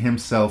keeping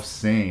himself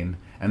sane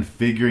and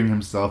figuring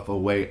himself a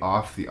way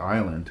off the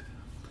island.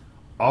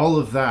 All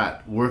of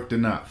that worked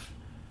enough.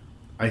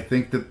 I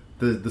think that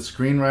the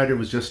screenwriter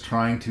was just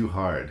trying too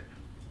hard.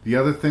 The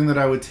other thing that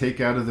I would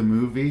take out of the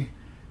movie,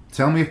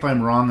 tell me if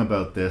I'm wrong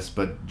about this,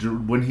 but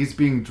when he's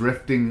being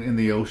drifting in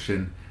the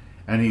ocean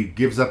and he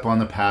gives up on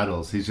the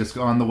paddles, he's just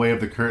on the way of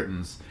the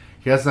curtains,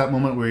 he has that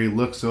moment where he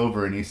looks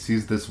over and he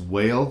sees this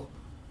whale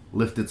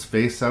lift its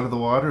face out of the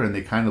water, and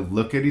they kind of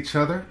look at each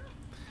other.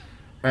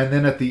 And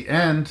then at the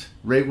end,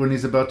 right when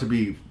he's about to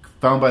be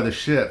found by the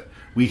ship,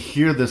 we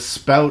hear the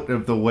spout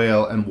of the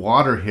whale and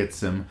water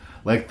hits him,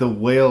 like the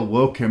whale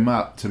woke him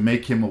up to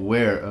make him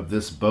aware of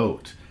this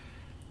boat.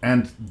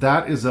 And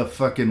that is a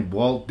fucking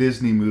Walt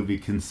Disney movie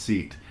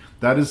conceit.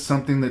 That is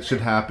something that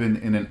should happen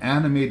in an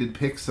animated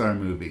Pixar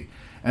movie.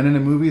 And in a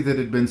movie that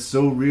had been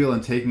so real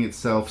and taking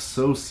itself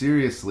so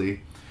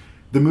seriously,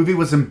 the movie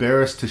was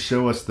embarrassed to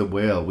show us the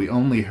whale. We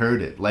only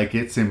heard it, like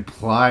it's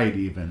implied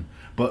even.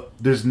 But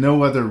there's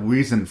no other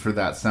reason for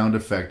that sound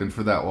effect and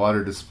for that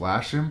water to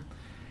splash him.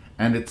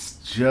 And it's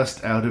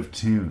just out of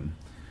tune.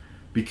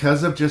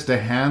 Because of just a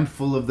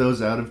handful of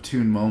those out of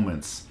tune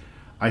moments,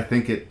 I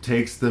think it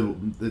takes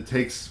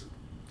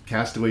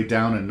Castaway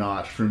down a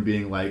notch from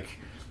being like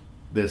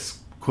this,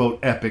 quote,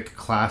 epic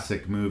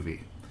classic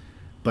movie.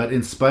 But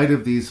in spite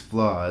of these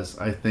flaws,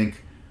 I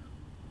think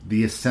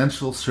the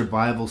essential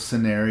survival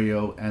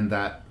scenario and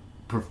that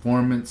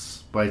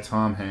performance by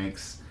Tom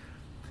Hanks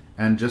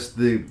and just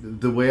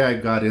the way I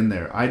got in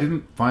there, I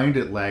didn't find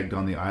it lagged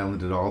on the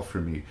island at all for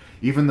me.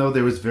 Even though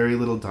there was very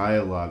little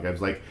dialogue, I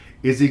was like,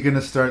 is he going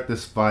to start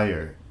this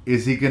fire?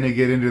 Is he going to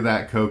get into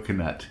that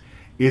coconut?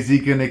 Is he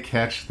going to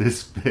catch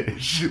this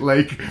fish?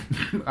 Like,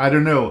 I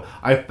don't know.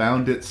 I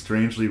found it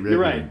strangely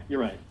riveting.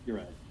 You're right.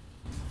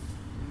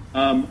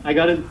 I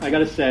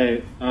gotta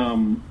say,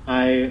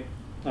 I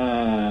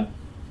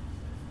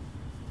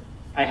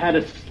had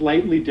a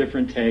slightly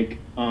different take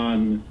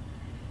on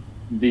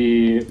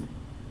the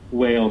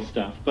whale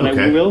stuff, but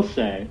okay. I will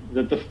say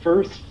that the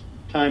first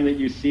time that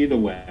you see the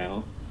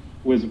whale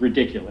was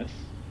ridiculous.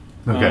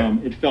 Okay.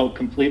 It felt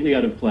completely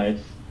out of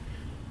place.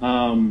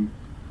 And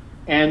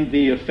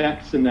the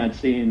effects in that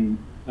scene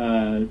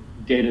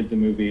dated the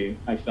movie,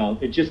 I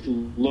felt. It just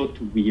looked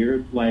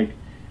weird. Like,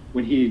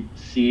 when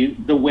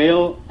the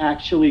whale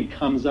actually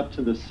comes up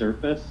to the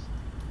surface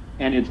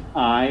and its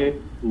eye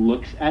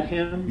looks at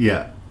him.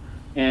 Yeah.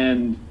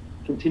 And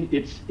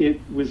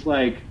it was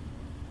like,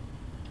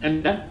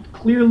 and that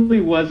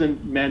clearly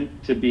wasn't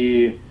meant to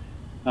be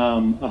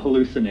a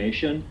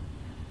hallucination.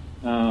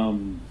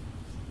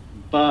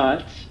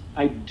 But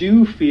I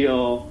do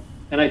feel,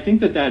 and I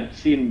think that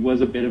scene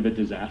was a bit of a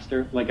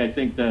disaster. Like, I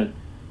think that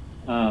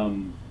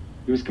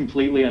it was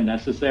completely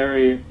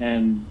unnecessary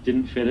and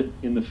didn't fit it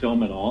in the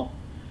film at all.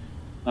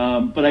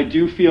 But I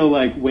do feel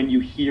like when you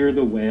hear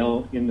the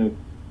whale in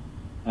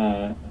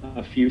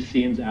a few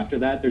scenes after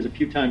that, there's a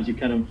few times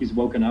he's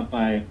woken up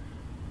by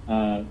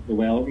the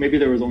whale. Maybe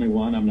there was only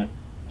one, I'm not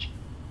sure.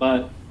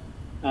 But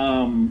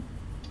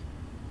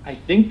I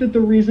think that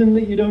the reason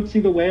that you don't see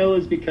the whale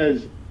is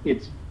because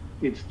it's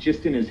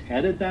just in his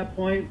head at that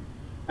point.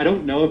 I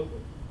don't know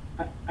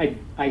if I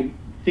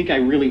think I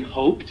really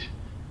hoped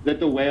that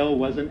the whale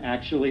wasn't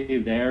actually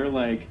there,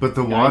 like. But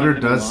the water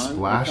does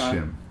splash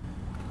him.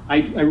 I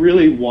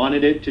really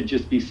wanted it to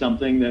just be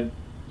something that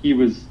he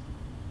was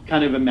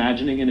kind of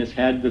imagining in his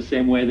head, the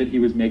same way that he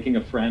was making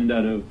a friend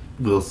out of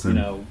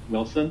Wilson.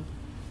 Wilson.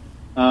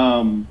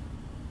 So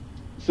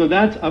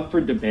that's up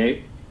for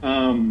debate.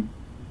 But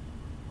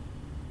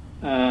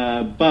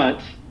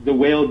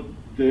the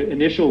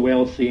initial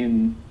whale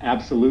scene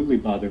absolutely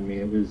bothered me.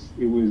 It was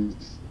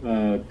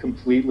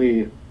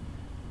completely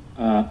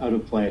out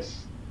of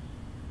place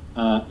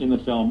in the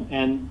film,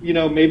 and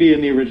maybe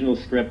in the original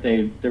script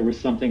there was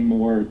something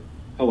more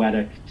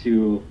poetic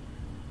to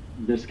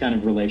this kind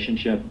of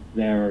relationship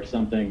there, or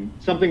something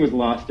was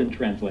lost in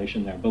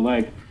translation there.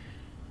 But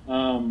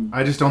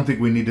I just don't think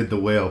we needed the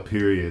whale,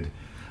 period.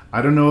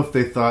 I don't know if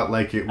they thought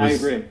like it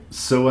was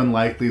so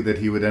unlikely that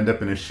he would end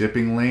up in a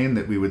shipping lane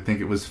that we would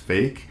think it was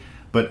fake.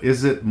 But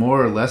is it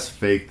more or less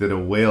fake that a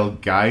whale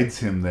guides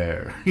him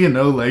there?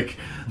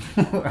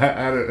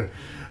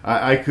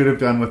 I could have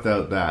done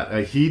without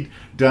that. He'd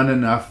done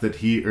enough that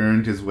he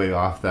earned his way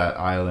off that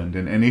island,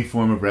 and any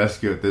form of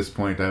rescue at this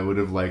point I would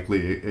have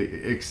likely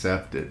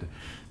accepted.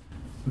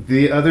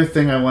 The other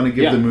thing I want to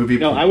give the movie...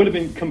 No, I would have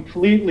been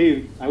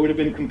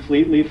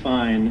completely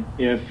fine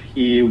if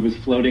he was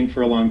floating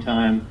for a long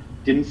time,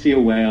 didn't see a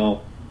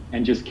whale,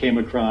 and just came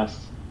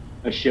across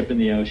a ship in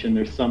the ocean.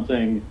 There's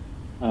something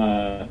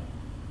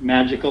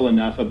magical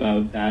enough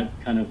about that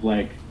kind of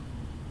like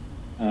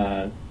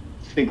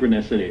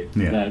synchronicity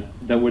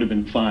that would have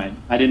been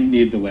fine. I didn't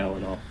need the whale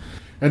at all.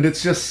 And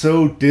it's just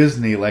so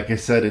Disney, like I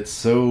said, it's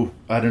so,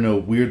 I don't know,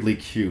 weirdly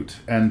cute.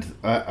 And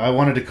I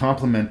wanted to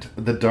compliment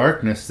the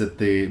darkness that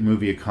the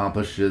movie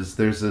accomplishes.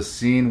 There's a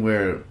scene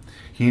where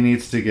he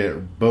needs to get a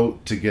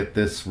boat to get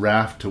this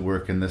raft to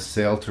work and this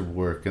sail to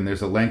work, and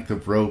there's a length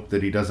of rope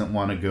that he doesn't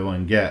want to go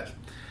and get.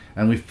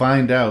 And we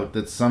find out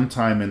that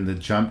sometime in the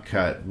jump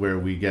cut where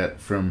we get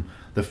from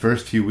the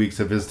first few weeks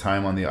of his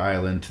time on the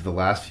island to the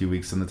last few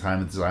weeks on the time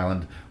at this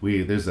island,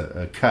 there's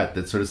a cut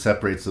that sort of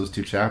separates those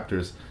two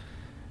chapters.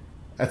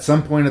 At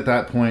some point at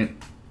that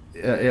point,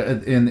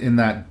 in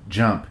that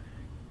jump,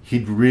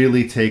 he'd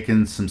really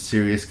taken some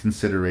serious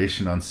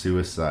consideration on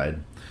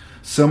suicide.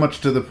 So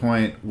much to the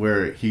point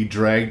where he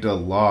dragged a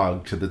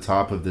log to the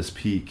top of this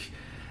peak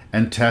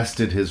and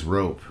tested his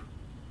rope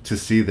to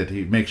see that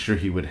he'd make sure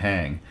he would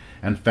hang,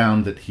 and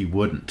found that he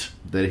wouldn't,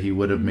 that he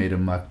would have made a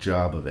muck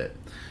job of it.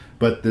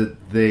 But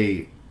that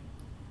they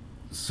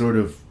sort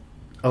of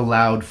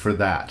allowed for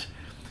that.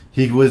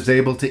 He was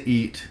able to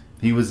eat,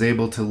 he was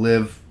able to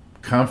live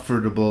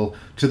comfortable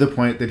to the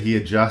point that he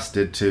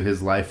adjusted to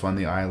his life on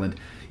the island.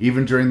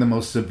 Even during the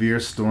most severe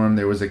storm,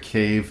 there was a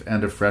cave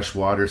and a fresh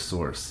water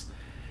source.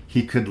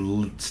 He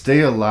could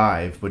stay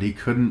alive, but he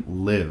couldn't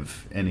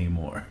live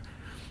anymore.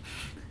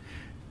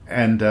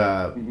 And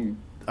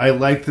I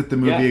like that the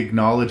movie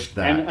acknowledged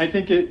that. And I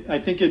think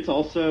it's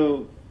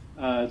also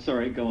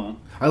sorry, go on.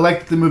 I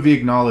like that the movie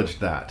acknowledged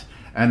that,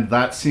 and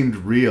that seemed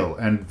real.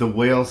 And the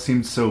whale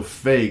seemed so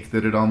fake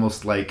that it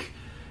almost like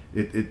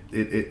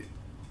it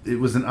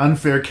was an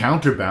unfair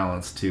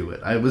counterbalance to it.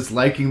 I was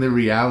liking the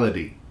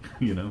reality,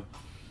 you know?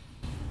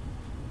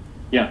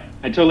 Yeah,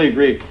 I totally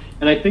agree.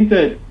 And I think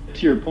that,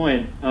 to your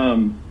point,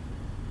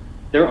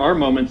 there are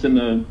moments in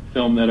the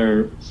film that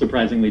are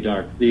surprisingly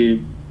dark.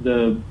 The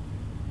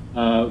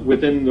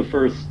within the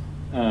first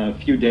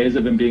few days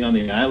of him being on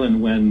the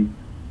island, when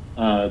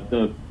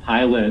the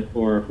pilot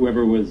or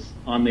whoever was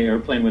on the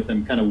airplane with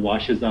him kind of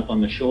washes up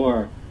on the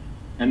shore,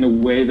 and the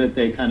way that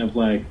they kind of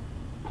like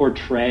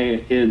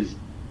portray his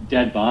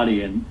dead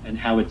body and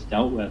how it's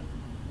dealt with,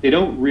 they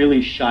don't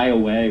really shy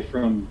away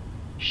from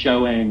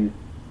showing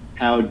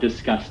how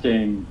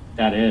disgusting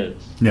that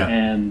is. Yeah.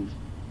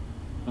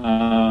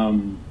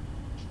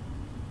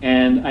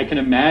 And I can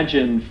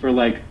imagine for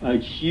like a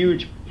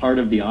huge part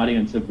of the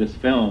audience of this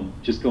film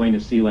just going to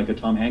see like a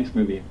Tom Hanks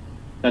movie,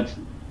 that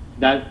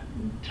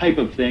type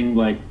of thing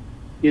like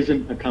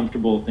isn't a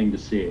comfortable thing to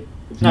see.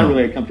 It's not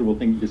really a comfortable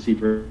thing to see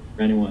for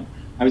anyone.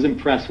 I was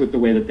impressed with the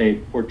way that they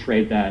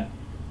portrayed that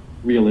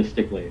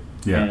realistically.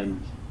 Yeah.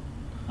 And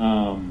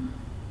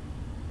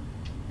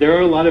there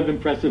are a lot of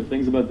impressive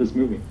things about this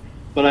movie.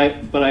 But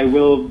I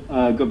will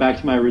go back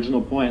to my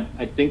original point.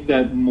 I think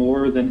that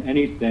more than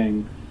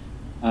anything,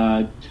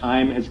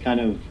 time has kind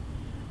of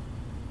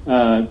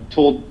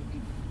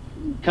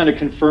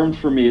confirmed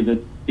for me that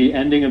the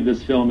ending of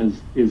this film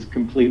is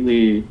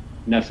completely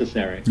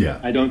necessary. Yeah.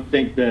 I don't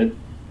think that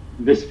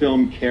this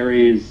film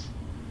carries.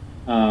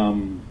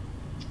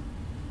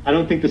 I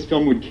don't think this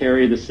film would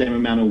carry the same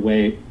amount of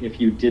weight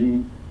if you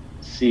didn't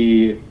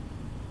see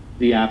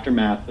the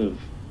aftermath of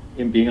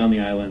him being on the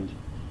island.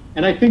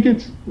 And I think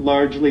it's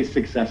largely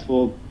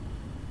successful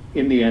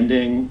in the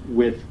ending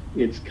with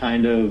its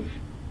kind of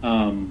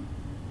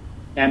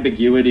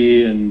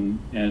ambiguity and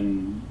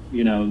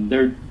you know,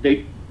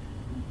 they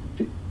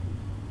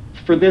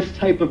for this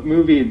type of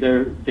movie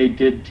they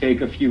did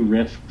take a few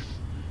risks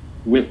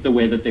with the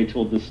way that they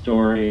told the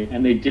story,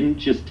 and they didn't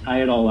just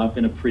tie it all up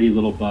in a pretty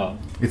little bow.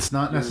 It's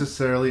not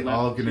necessarily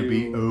all going to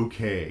be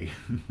okay.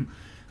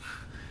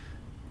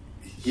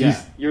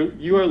 Yeah,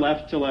 you are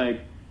left to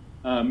like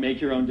make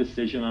your own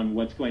decision on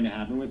what's going to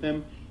happen with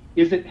him.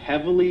 Is it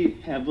heavily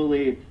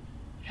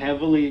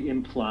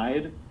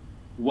implied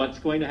what's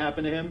going to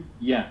happen to him?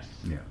 Yes.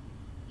 Yeah.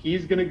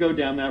 He's going to go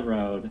down that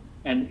road,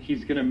 and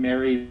he's going to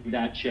marry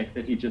that chick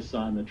that he just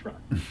saw in the truck.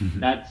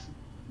 That's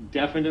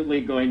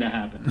definitely going to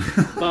happen.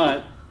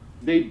 But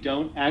they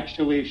don't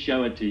actually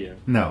show it to you.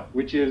 No.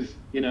 Which is,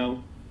 you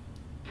know,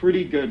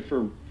 pretty good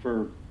for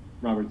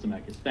Robert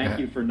Zemeckis. Thank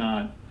you for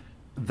not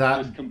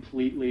just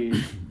completely...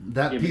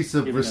 That piece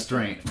of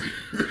restraint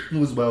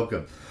was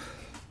welcome.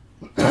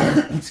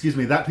 Excuse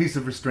me. That piece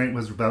of restraint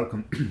was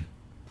welcome.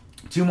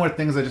 Two more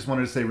things I just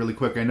wanted to say really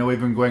quick. I know we've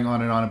been going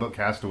on and on about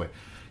Castaway.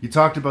 You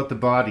talked about the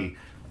body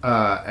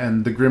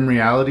and the grim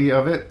reality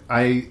of it.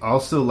 I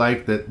also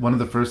like that one of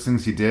the first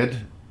things he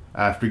did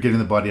after getting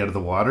the body out of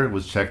the water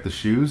was check the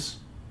shoes.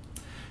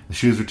 The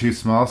shoes were too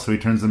small, so he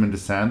turns them into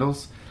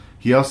sandals.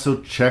 He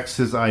also checks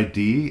his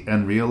ID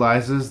and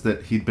realizes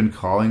that he'd been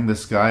calling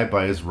this guy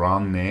by his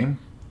wrong name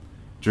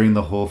during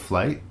the whole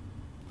flight.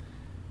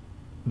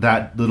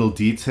 that little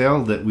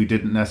detail that we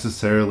didn't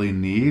necessarily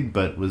need,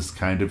 but was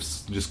kind of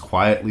just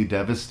quietly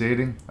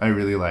devastating, I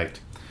really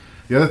liked.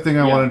 The other thing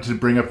I wanted to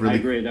bring up really... I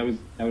agree. That was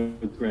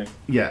great.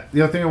 Yeah.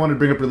 The other thing I wanted to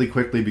bring up really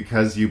quickly,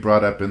 because you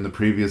brought up in the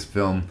previous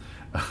film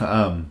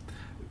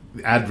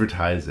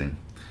advertising.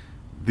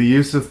 The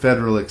use of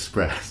Federal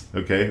Express,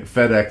 okay?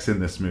 FedEx in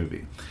this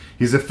movie.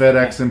 He's a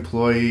FedEx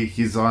employee.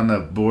 He's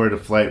on board a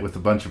flight with a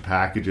bunch of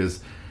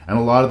packages, and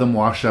a lot of them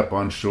wash up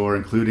on shore,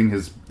 including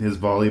his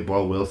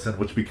volleyball Wilson,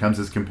 which becomes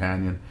his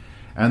companion.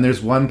 And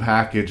there's one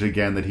package,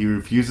 again, that he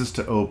refuses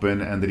to open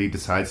and that he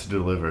decides to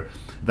deliver.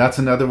 That's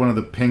another one of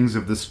the pings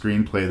of the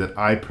screenplay that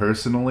I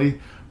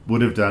personally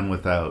would have done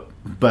without.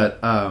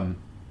 But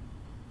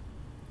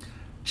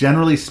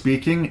generally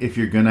speaking, if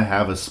you're going to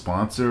have a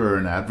sponsor or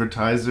an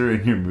advertiser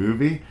in your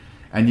movie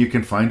and you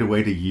can find a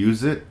way to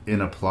use it in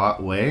a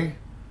plot way,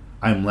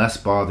 I'm less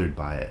bothered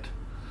by it.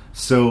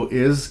 So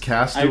is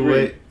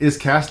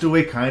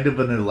Castaway kind of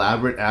an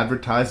elaborate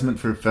advertisement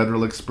for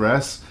Federal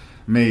Express?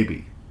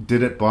 Maybe.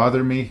 Did it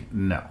bother me?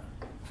 No.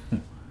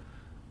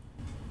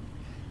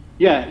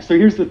 Yeah, so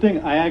here's the thing.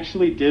 I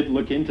actually did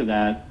look into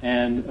that,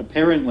 and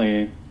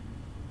apparently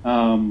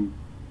I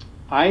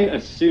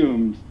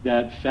assumed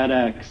that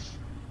FedEx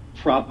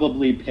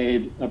probably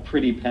paid a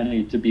pretty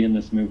penny to be in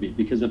this movie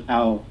because of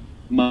how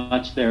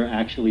much they're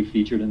actually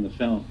featured in the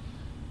film.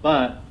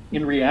 But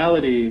in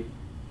reality,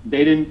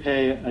 they didn't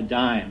pay a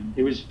dime.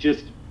 It was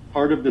just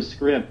part of the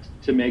script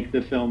to make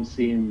the film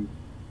seem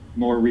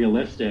more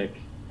realistic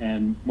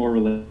and more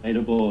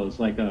relatable as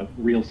like a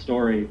real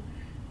story,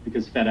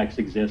 because FedEx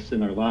exists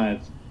in our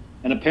lives.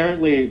 And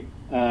apparently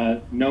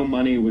no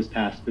money was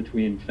passed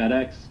between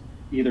FedEx,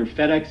 either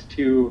FedEx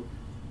to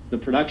the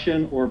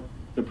production or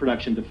the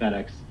production to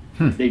FedEx.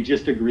 They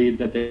just agreed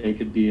that they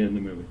could be in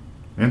the movie.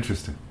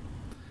 Interesting.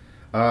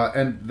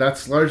 And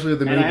that's largely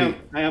the movie. And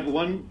I have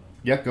one...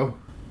 Yeah, go.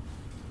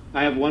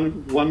 I have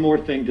one more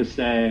thing to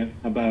say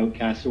about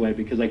Castaway,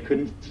 because I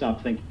couldn't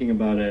stop thinking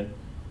about it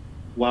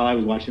while I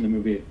was watching the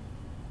movie.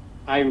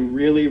 I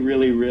really,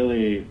 really,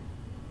 really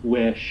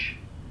wish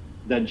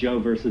that Joe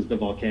versus the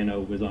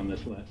volcano was on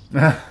this list.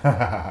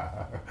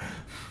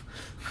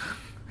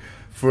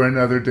 For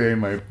another day,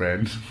 my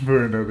friend.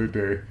 For another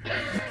day.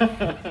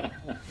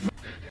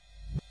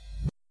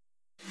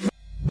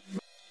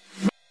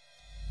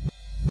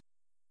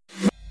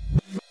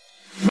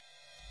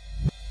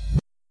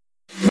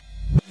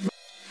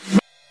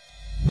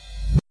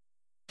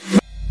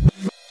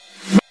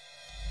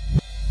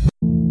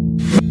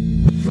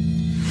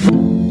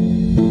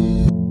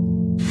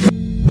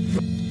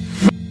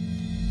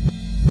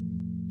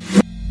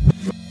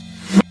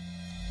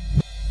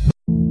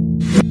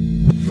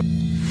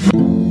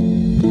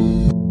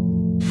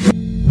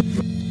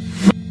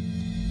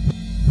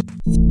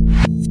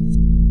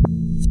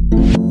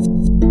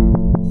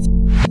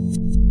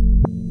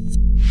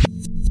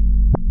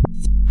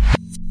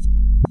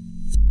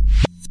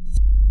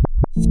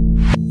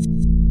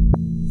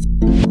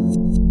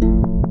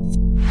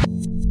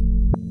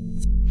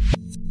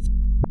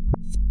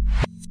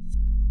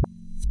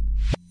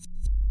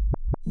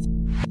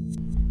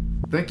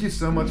 Thank you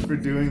so much for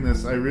doing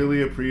this. I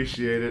really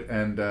appreciate it,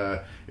 and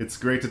it's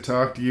great to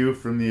talk to you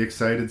from the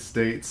excited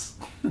States.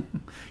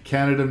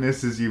 Canada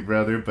misses you,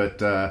 brother,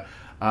 but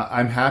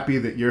I'm happy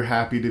that you're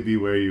happy to be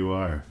where you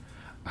are.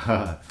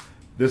 I'm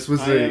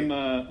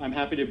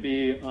happy to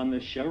be on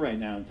this show right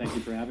now, and thank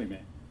you for having me.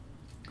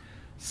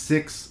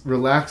 6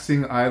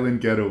 relaxing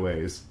island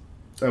getaways.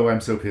 Oh,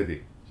 I'm so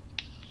pithy.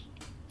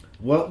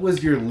 What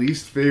was your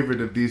least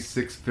favorite of these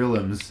 6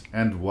 films,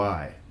 and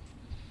why?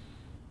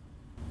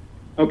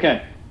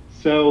 Okay,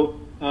 so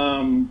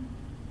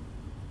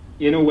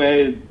in a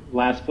way,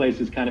 last place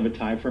is kind of a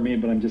tie for me,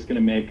 but I'm just going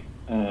to make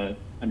a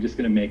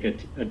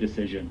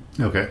decision.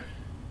 Okay.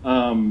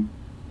 I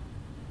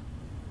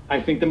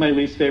think that my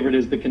least favorite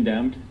is The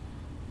Condemned.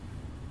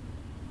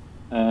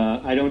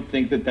 I don't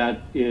think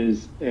that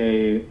is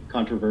a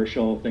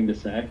controversial thing to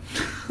say.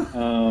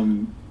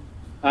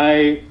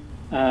 I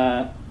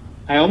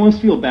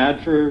almost feel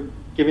bad for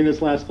giving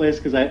this last place,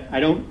 because I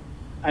don't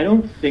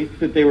think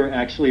that they were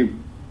actually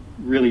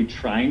really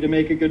trying to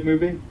make a good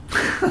movie.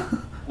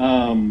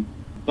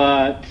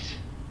 But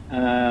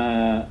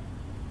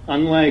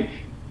unlike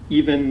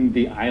even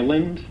The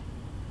Island,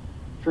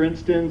 for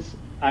instance,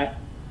 I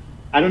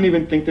don't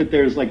even think that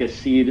there's like a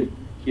seed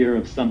here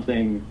of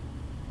something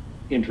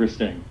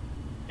interesting.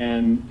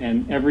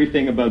 And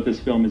everything about this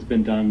film has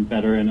been done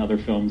better in other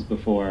films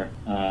before.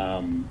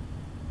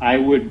 I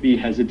would be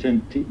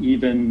hesitant to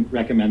even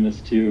recommend this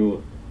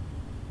to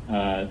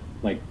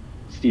like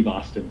Steve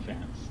Austin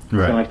fans.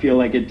 Right. So I feel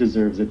like it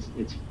deserves its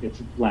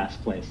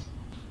last place.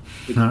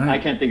 Right. I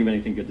can't think of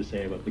anything good to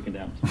say about The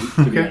Condemned,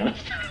 to be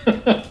honest.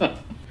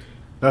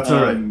 That's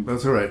all right.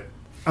 That's all right.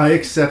 I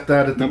accept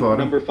that at the bottom.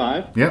 Number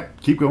 5? Yep,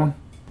 keep going.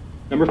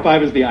 Number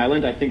 5 is The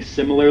Island. I think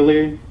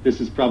similarly,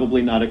 this is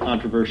probably not a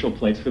controversial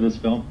place for this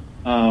film.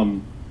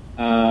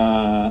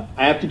 I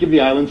have to give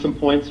The Island some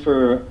points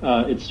for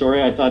its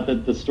story. I thought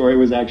that the story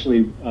was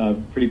actually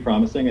pretty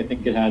promising. I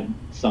think it had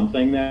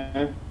something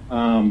there.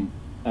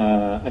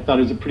 I thought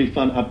it was a pretty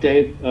fun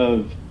update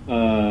of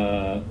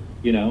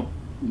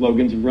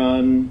Logan's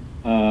Run,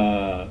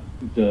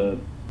 the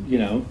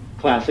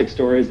classic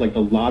stories like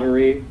The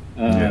Lottery.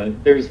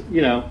 There's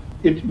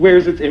it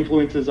wears its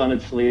influences on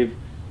its sleeve.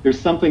 There's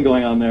something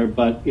going on there,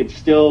 but it's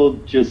still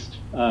just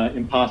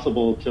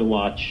impossible to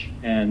watch,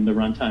 and the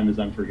runtime is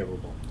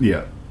unforgivable.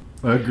 Yeah,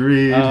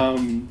 agreed.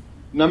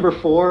 Number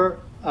 4,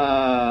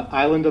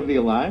 Island of the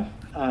Alive.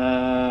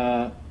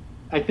 I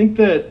think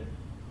that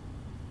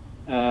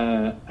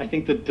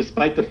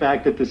despite the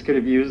fact that this could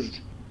have used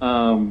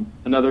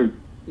another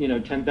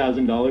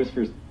 $10,000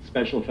 for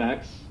special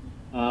effects,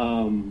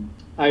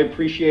 I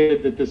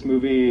appreciated that this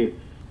movie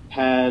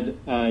had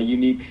a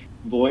unique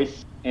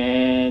voice,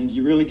 and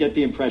you really get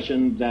the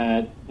impression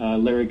that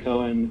Larry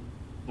Cohen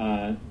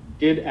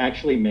did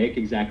actually make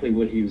exactly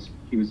what he was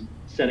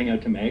setting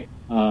out to make.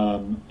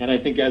 And I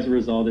think as a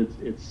result,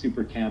 it's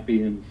super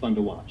campy and fun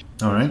to watch.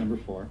 All right. Number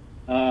 4.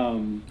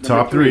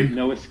 Top 3.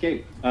 No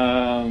Escape.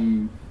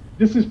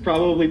 This is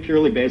probably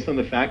purely based on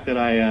the fact that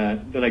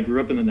I grew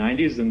up in the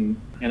 90s and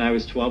I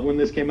was 12 when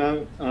this came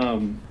out.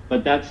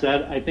 But that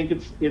said, I think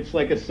it's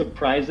like a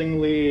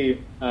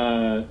surprisingly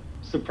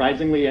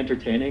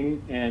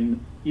entertaining,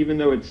 and even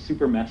though it's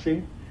super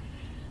messy,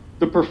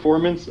 the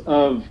performance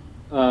of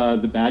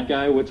the bad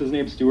guy, what's his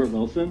name, Stuart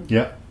Wilson,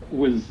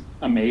 was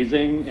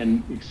amazing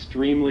and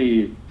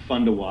extremely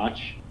fun to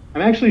watch.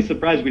 I'm actually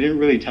surprised we didn't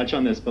really touch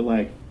on this, but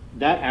like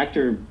that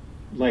actor,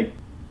 like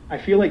I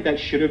feel like that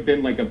should have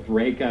been like a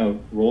breakout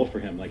role for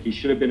him. Like he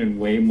should have been in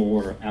way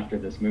more after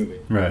this movie.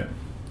 Right.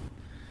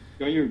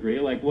 Don't you agree?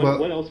 Like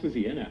what else was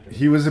he in after?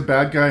 He was a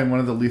bad guy in one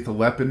of the Lethal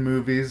Weapon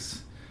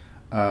movies.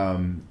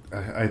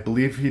 I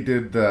believe he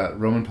did the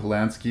Roman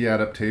Polanski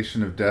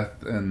adaptation of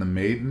Death and the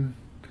Maiden.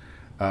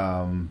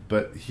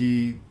 But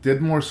he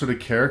did more sort of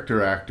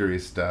character actor-y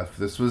stuff.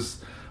 This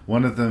was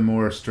one of the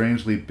more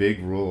strangely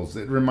big roles.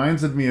 It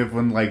reminded me of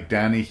when like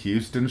Danny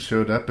Houston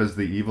showed up as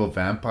the evil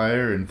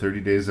vampire in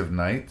 30 Days of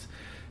Night.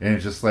 And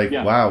it's just like,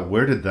 wow,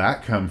 where did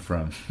that come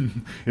from?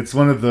 It's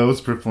one of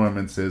those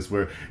performances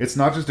where it's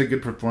not just a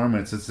good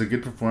performance, it's a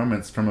good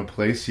performance from a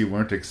place you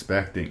weren't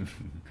expecting.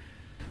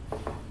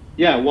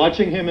 Yeah,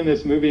 watching him in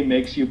this movie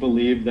makes you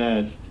believe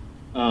that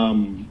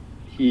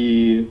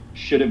he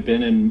should have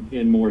been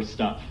in more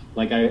stuff.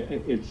 Like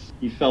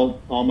he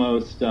felt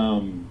almost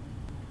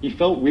he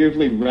felt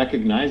weirdly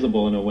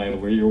recognizable in a way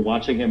where you're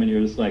watching him and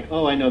you're just like,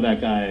 oh, I know that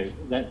guy.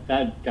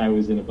 That guy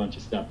was in a bunch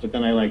of stuff. But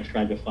then I like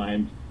tried to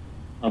find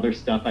other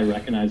stuff I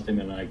recognized him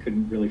in, and I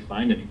couldn't really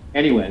find any.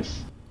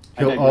 Anyways,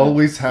 he'll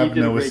always have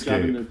no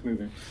escape. In this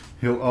movie.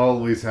 He'll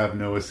always have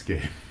no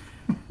escape.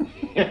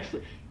 Yes,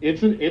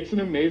 it's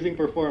an amazing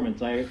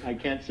performance. I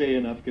can't say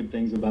enough good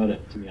things about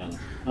it, to be honest.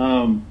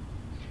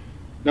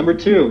 Number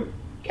 2,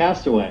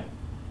 Castaway.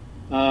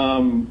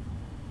 You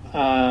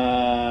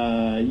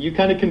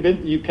kind of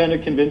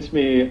convinced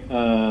me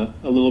a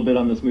little bit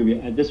on this movie.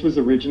 This was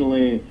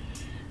originally,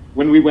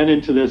 when we went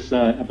into this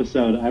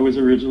episode, I was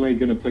originally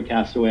going to put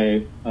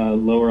Castaway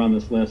lower on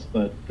this list,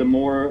 but the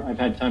more I've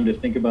had time to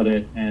think about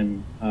it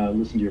and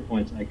listen to your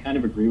points, I kind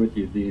of agree with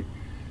you.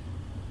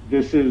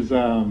 This is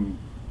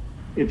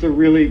it's a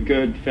really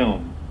good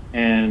film,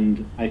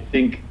 and I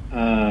think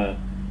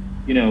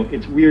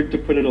it's weird to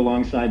put it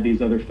alongside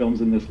these other films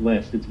in this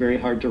list. It's very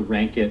hard to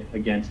rank it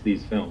against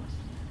these films,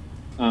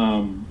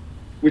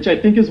 which I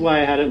think is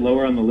why I had it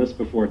lower on the list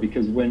before,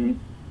 because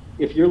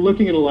if you're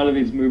looking at a lot of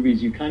these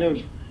movies, you're kind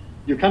of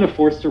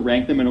forced to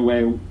rank them in a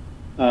way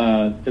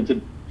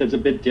that's a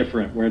bit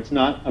different, where it's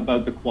not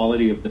about the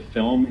quality of the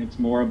film, it's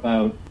more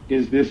about,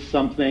 is this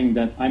something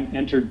that I'm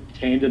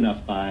entertained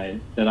enough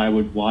by that I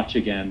would watch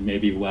again,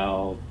 maybe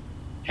while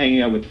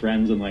hanging out with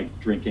friends and like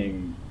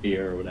drinking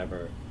beer or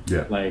whatever.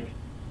 Yeah. Like,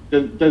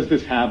 does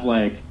this have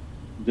like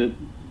the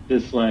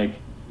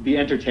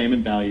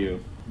entertainment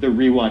value, the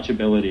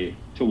rewatchability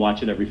to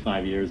watch it every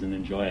 5 years and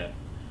enjoy it?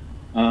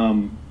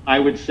 I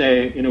would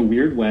say, in a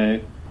weird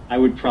way, I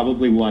would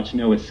probably watch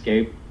No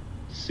Escape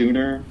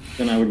sooner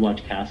than I would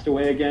watch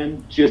Castaway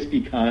again, just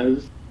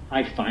because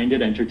I find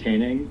it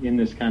entertaining in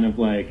this kind of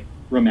like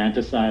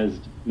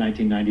romanticized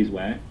 1990s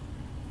way.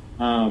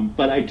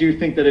 But I do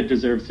think that it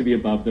deserves to be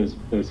above those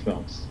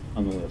films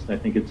on the list. I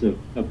think it's a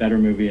better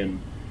movie, and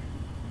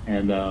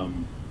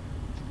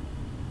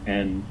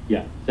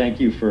yeah, thank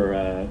you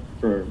for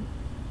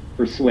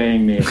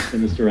swaying me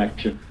in this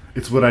direction.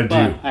 It's what I do.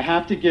 But I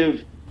have to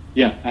give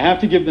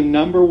the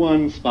number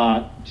 1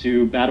 spot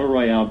to Battle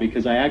Royale,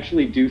 because I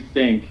actually do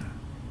think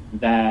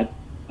that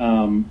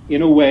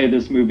in a way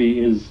this movie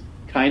is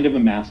kind of a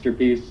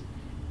masterpiece.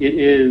 It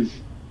is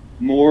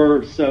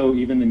more so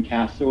even than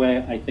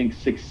Castaway, I think,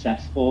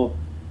 successful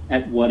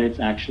at what it's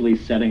actually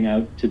setting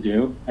out to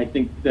do. I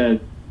think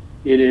that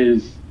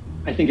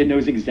it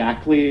knows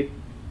exactly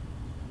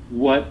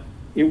what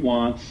it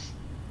wants,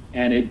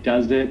 and it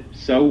does it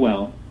so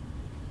well.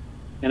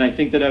 And I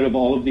think that out of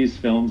all of these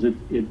films,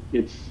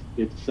 it's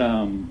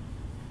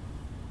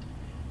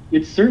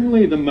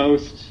certainly the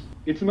most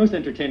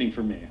entertaining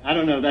for me. I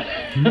don't know that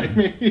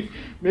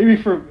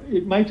maybe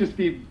it might just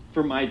be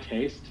for my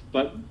taste,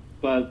 but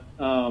but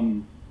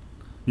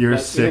you're a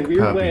but sick in a weird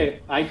puppy. way,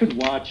 I could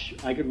watch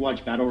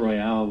Battle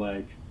Royale,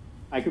 like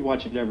I could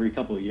watch it every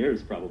couple of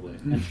years probably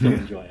and still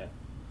enjoy it.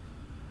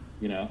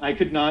 You know, I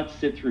could not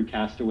sit through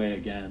Castaway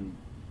again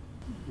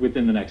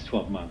within the next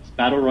 12 months.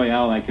 Battle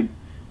Royale, I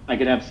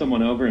could have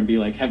someone over and be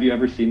like, have you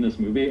ever seen this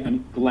movie?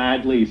 And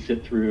gladly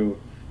sit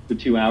through the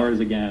 2 hours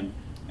again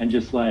and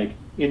just like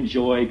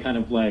enjoy kind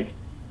of like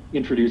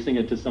introducing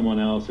it to someone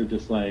else, or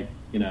just like,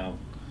 you know,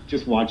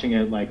 just watching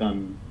it like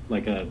on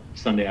like a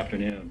Sunday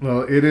afternoon.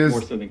 Well, it is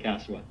more so than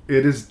Castaway.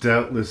 It is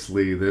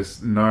doubtlessly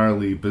this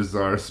gnarly,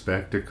 bizarre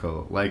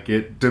spectacle. Like,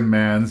 it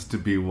demands to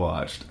be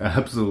watched.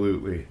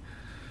 Absolutely.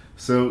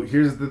 So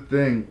here's the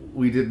thing.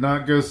 We did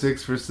not go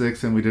 6 for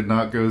 6 and we did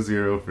not go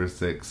 0 for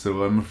 6.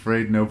 So I'm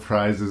afraid no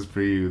prizes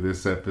for you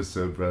this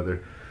episode,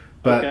 brother.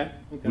 But okay.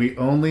 We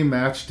only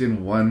matched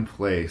in one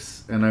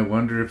place. And I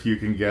wonder if you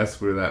can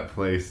guess where that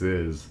place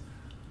is.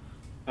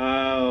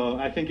 Oh,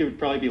 I think it would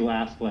probably be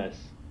last place.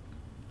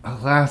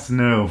 Alas,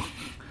 no.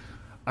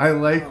 I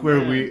like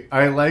where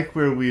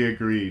we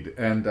agreed,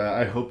 and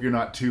I hope you're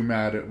not too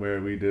mad at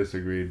where we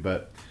disagreed.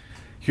 But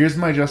here's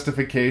my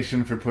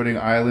justification for putting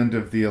Island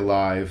of the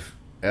Alive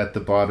at the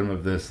bottom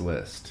of this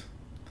list.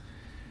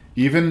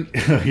 Even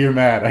you're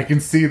mad. I can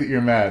see that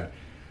you're mad.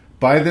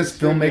 By this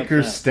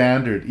filmmaker's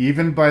standard,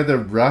 even by the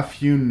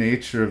rough-hewn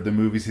nature of the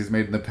movies he's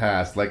made in the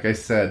past, like I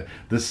said,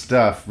 The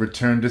Stuff,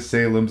 Return to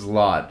Salem's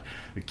Lot,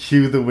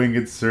 Cue the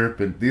Winged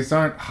Serpent, these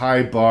aren't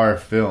high-bar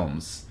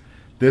films.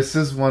 This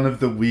is one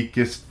of the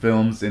weakest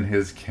films in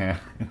his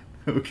canon,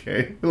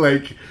 okay?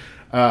 Like,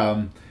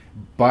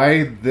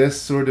 by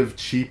this sort of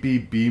cheapy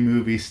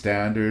B-movie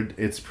standard,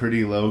 it's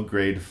pretty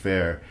low-grade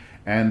fare.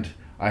 And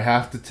I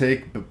have to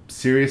take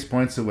serious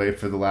points away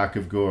for the lack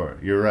of gore.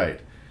 You're right.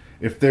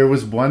 If there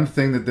was one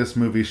thing that this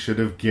movie should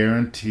have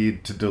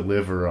guaranteed to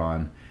deliver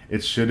on,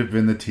 it should have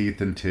been the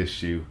teeth and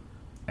tissue,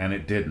 and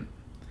it didn't.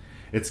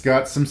 It's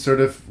got some sort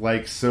of,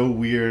 like, so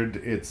weird,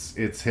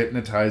 it's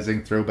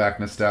hypnotizing throwback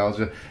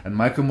nostalgia, and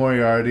Michael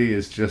Moriarty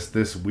is just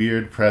this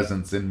weird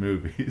presence in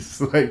movies.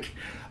 Like,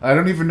 I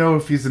don't even know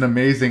if he's an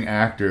amazing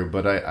actor,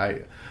 but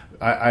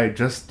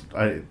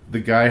the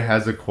guy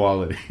has a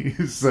quality.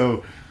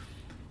 So,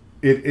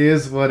 it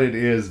is what it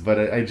is, but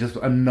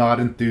I'm not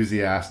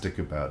enthusiastic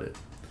about it.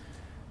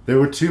 There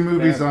were 2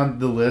 movies on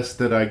the list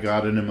that I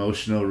got an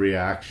emotional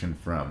reaction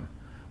from.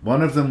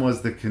 One of them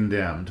was The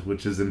Condemned,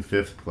 which is in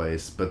 5th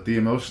place, but the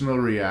emotional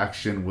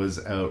reaction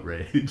was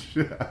outrage.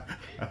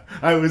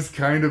 I was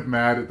kind of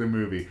mad at the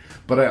movie.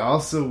 But I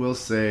also will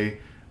say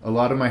a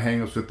lot of my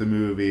hang-ups with the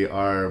movie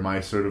are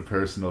my sort of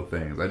personal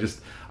things.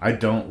 I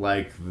don't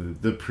like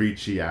the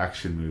preachy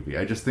action movie.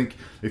 I just think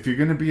if you're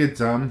going to be a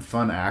dumb,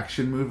 fun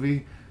action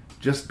movie,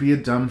 just be a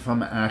dumb,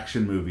 fun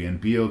action movie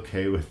and be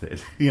okay with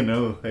it. You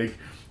know, like,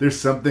 there's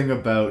something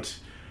about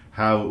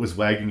how it was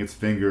wagging its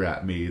finger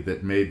at me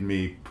that made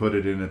me put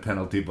it in a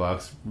penalty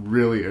box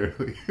really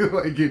early.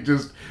 Like,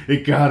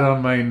 it got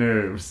on my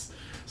nerves.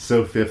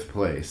 So 5th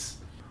place.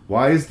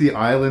 Why is The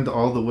Island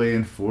all the way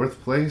in 4th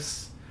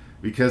place?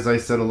 Because I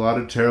said a lot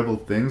of terrible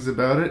things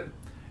about it.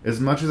 As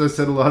much as I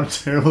said a lot of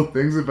terrible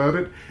things about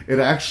it, it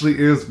actually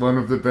is one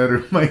of the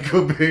better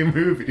Michael Bay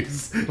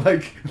movies.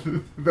 Like,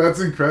 that's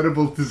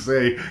incredible to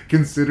say,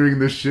 considering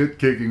the shit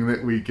kicking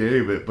that we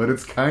gave it, but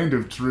it's kind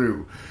of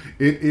true.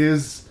 It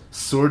is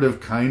sort of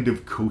kind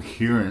of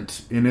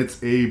coherent in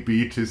its A,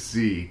 B to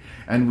C,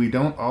 and we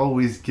don't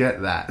always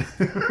get that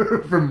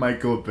from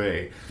Michael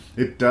Bay.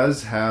 It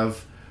does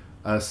have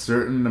a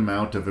certain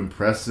amount of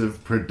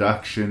impressive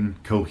production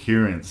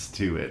coherence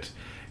to it.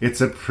 It's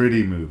a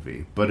pretty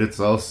movie, but it's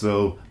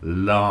also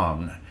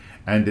long,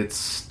 and it's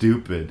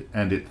stupid,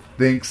 and it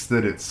thinks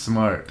that it's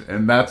smart,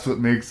 and that's what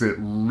makes it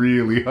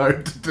really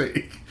hard to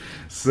take.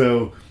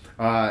 So,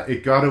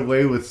 it got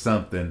away with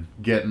something,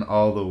 getting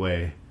all the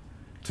way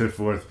to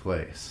 4th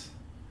place.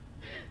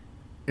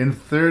 In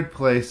 3rd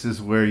place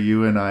is where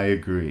you and I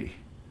agree.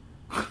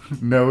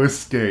 No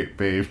Escape,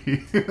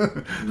 baby.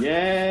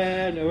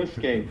 Yeah, No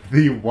Escape.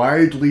 The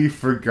widely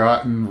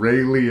forgotten Ray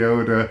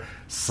Liotta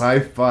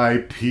sci-fi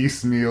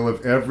piecemeal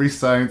of every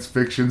science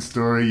fiction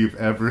story you've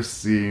ever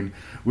seen,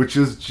 which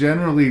is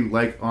generally,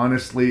 like,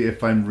 honestly,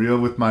 if I'm real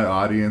with my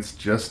audience,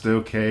 just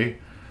okay,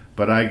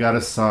 but I got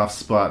a soft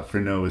spot for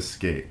No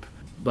Escape.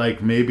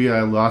 Like, maybe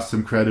I lost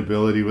some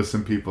credibility with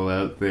some people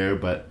out there,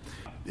 but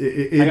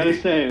I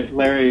gotta say,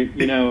 Larry,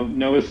 you know,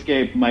 No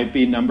Escape might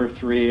be number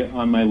 3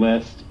 on my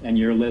list and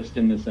your list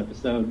in this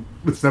episode.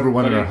 It's number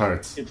 1 in our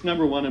hearts. It's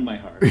number 1 in my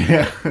heart.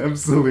 Yeah,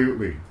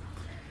 absolutely.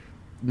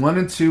 1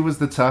 and 2 was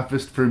the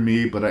toughest for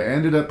me, but I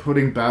ended up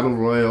putting Battle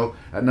Royale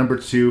at number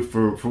 2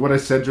 for what I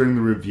said during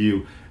the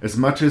review. As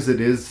much as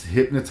it is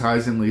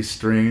hypnotizingly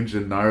strange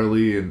and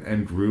gnarly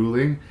and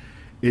grueling,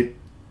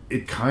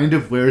 it kind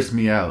of wears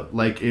me out.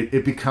 Like,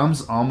 it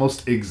becomes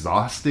almost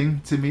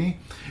exhausting to me.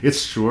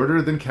 It's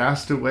shorter than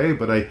Castaway,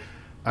 but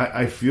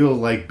I feel,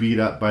 like, beat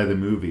up by the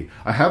movie.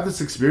 I have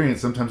this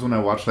experience sometimes when I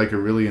watch, like, a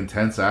really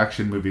intense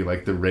action movie,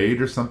 like The Raid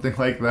or something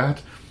like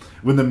that.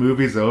 When the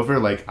movie's over,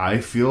 like,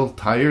 I feel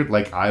tired,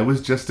 like I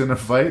was just in a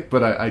fight,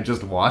 but I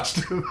just watched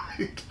a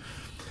fight.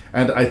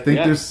 And I think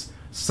there's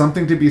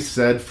something to be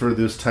said for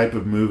this type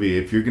of movie.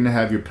 If you're going to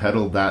have your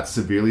pedal that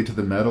severely to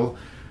the metal,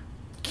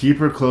 keep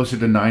her closer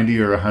to 90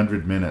 or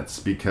 100 minutes,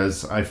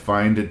 because I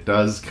find it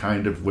does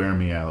kind of wear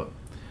me out.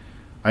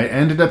 I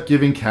ended up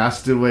giving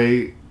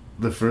Castaway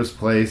the first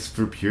place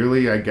for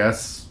purely, I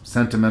guess,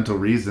 sentimental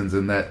reasons,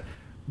 in that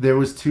there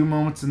was 2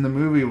 moments in the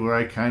movie where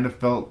I kind of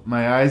felt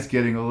my eyes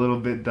getting a little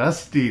bit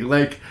dusty.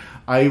 Like,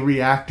 I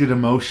reacted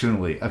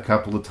emotionally a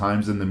couple of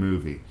times in the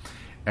movie.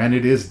 And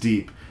it is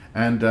deep.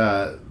 And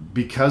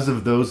because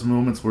of those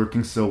moments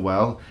working so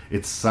well,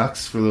 it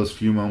sucks for those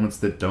few moments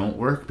that don't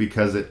work,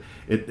 because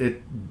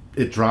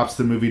it drops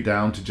the movie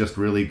down to just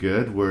really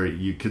good, where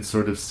you could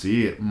sort of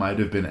see it might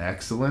have been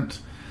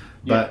excellent.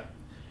 But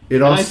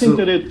it also... I think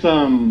that it's,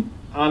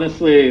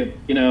 honestly,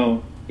 you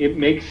know, it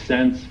makes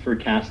sense for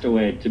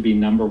Castaway to be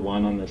number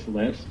 1 on this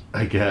list.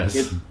 I guess.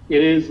 It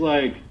is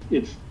like,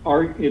 it's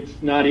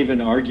not even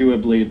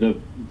arguably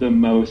the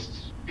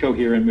most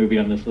coherent movie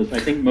on this list. I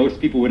think most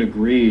people would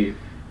agree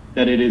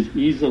that it is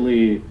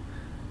easily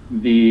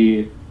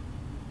the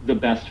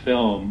best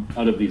film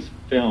out of these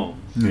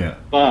films. Yeah.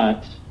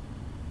 But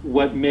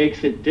what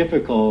makes it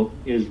difficult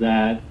is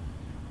that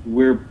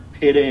we're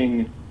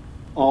pitting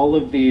all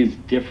of these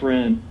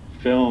different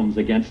films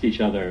against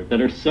each other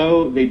that are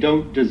they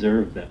don't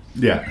deserve this.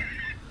 Yeah.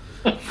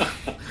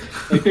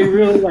 Like, they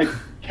really, like,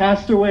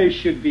 Castaway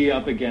should be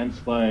up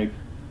against, like,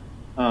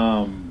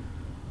 I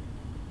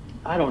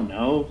don't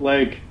know,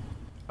 like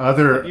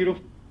other a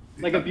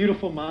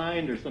Beautiful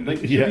Mind or something.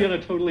 It should be on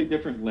a totally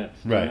different list.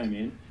 Right. You know what I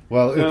mean?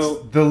 Well,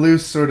 it's the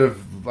loose sort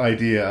of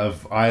idea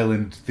of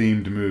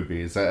island-themed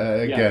movies.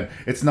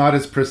 It's not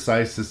as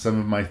precise as some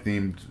of my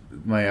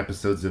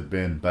episodes have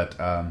been, but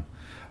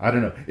I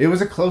don't know. It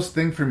was a close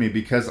thing for me,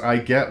 because I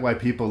get why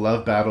people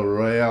love Battle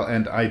Royale,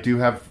 and I do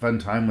have a fun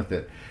time with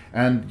it.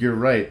 And you're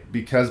right,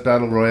 because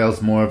Battle Royale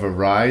is more of a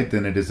ride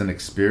than it is an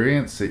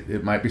experience.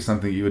 It might be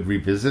something you would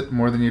revisit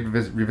more than you'd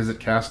revisit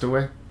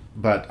Castaway.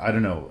 But I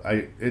don't know.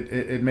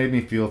 It made me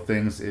feel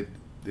things. It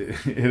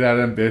had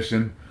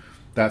ambition.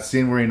 That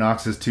scene where he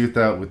knocks his tooth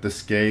out with the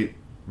skate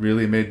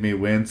really made me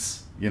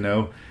wince. You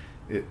know,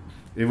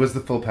 it was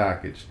the full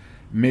package.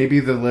 Maybe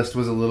the list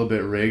was a little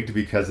bit rigged,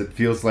 because it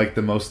feels like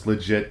the most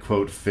legit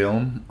quote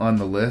film on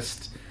the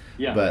list.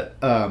 Yeah. But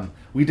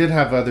we did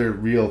have other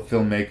real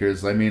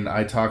filmmakers. I mean,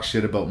 I talk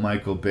shit about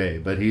Michael Bay,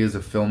 but he is a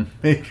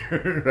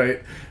filmmaker,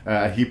 right?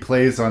 He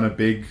plays on a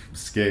big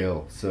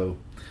scale, so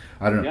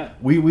I don't know. Yeah.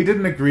 We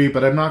didn't agree,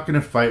 but I'm not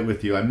going to fight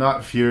with you. I'm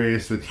not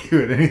furious with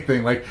you at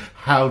anything. Like,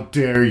 how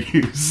dare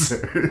you,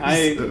 sir?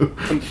 I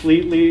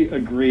completely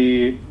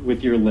agree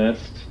with your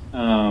list,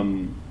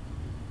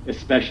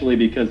 especially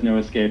because No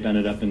Escape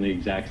ended up in the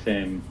exact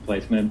same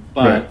placement.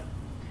 But,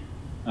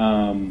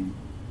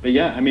 but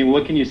yeah, I mean,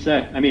 what can you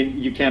say? I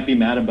mean, you can't be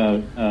mad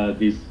about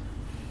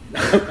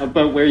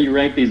about where you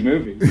rank these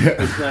movies. Yeah.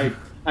 It's like,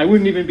 I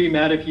wouldn't even be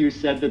mad if you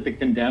said that The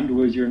Condemned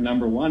was your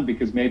number 1,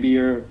 because maybe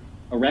you're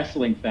a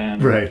wrestling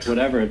fan or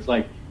whatever. It's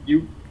like,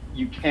 you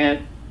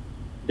can't,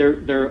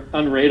 they're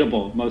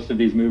unrateable, most of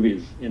these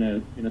movies, in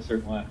a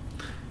certain way.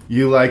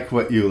 You like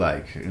what you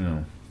like, you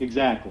know.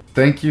 Exactly.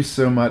 Thank you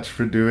so much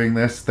for doing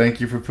this. Thank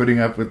you for putting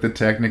up with the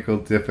technical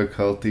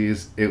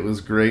difficulties. It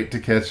was great to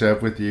catch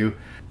up with you.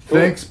 Cool.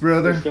 Thanks,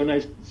 brother.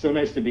 So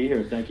nice to be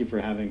here. Thank you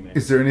for having me.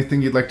 Is there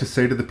anything you'd like to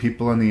say to the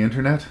people on the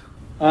internet?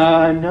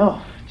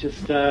 No.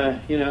 Just,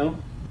 check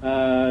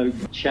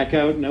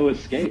out No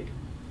Escape.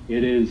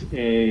 It is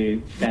a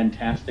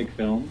fantastic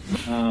film.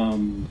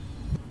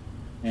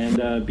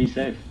 And be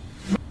safe.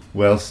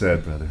 Well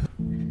said, brother.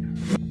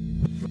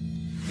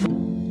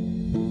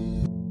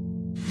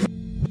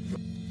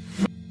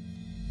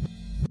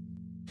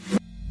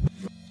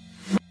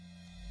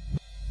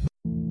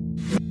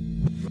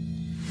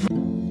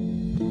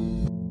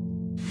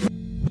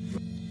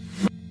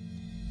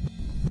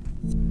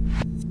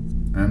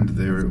 And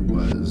there it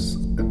was.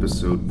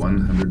 Episode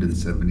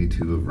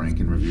 172 of Rank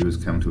and Review has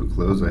come to a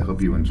close. I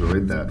hope you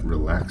enjoyed that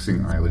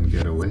relaxing island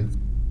getaway.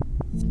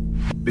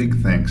 Big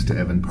thanks to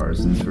Evan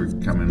Parsons for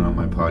coming on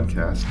my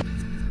podcast.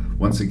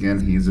 Once again,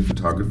 he's a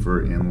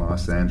photographer in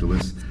Los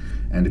Angeles.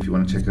 And if you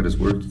want to check out his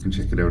work, you can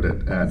check it out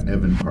at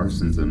Evan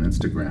Parsons on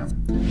Instagram.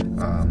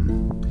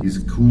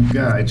 He's a cool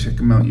guy. Check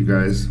him out, you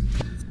guys.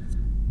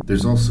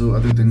 There's also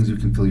other things you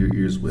can fill your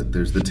ears with.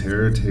 There's the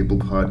Terror Table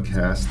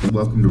Podcast, the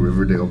Welcome to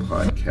Riverdale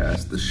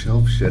Podcast, the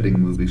Shelf Shedding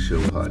Movie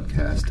Show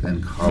Podcast,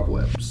 and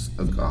Cobwebs,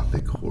 a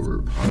Gothic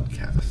horror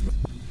podcast.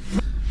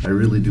 I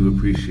really do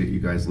appreciate you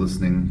guys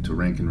listening to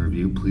Rank and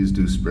Review. Please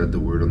do spread the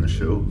word on the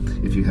show.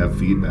 If you have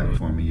feedback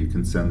for me, you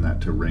can send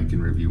that to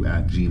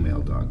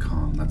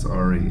ranknreview@gmail.com. That's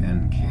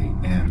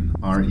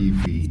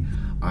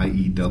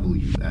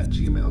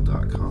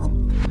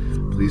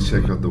RANKNREVIEW@gmail.com. Please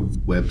check out the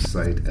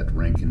website at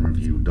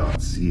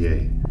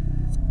ranknreview.ca.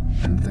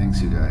 And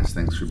thanks, you guys.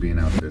 Thanks for being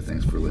out there.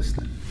 Thanks for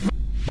listening.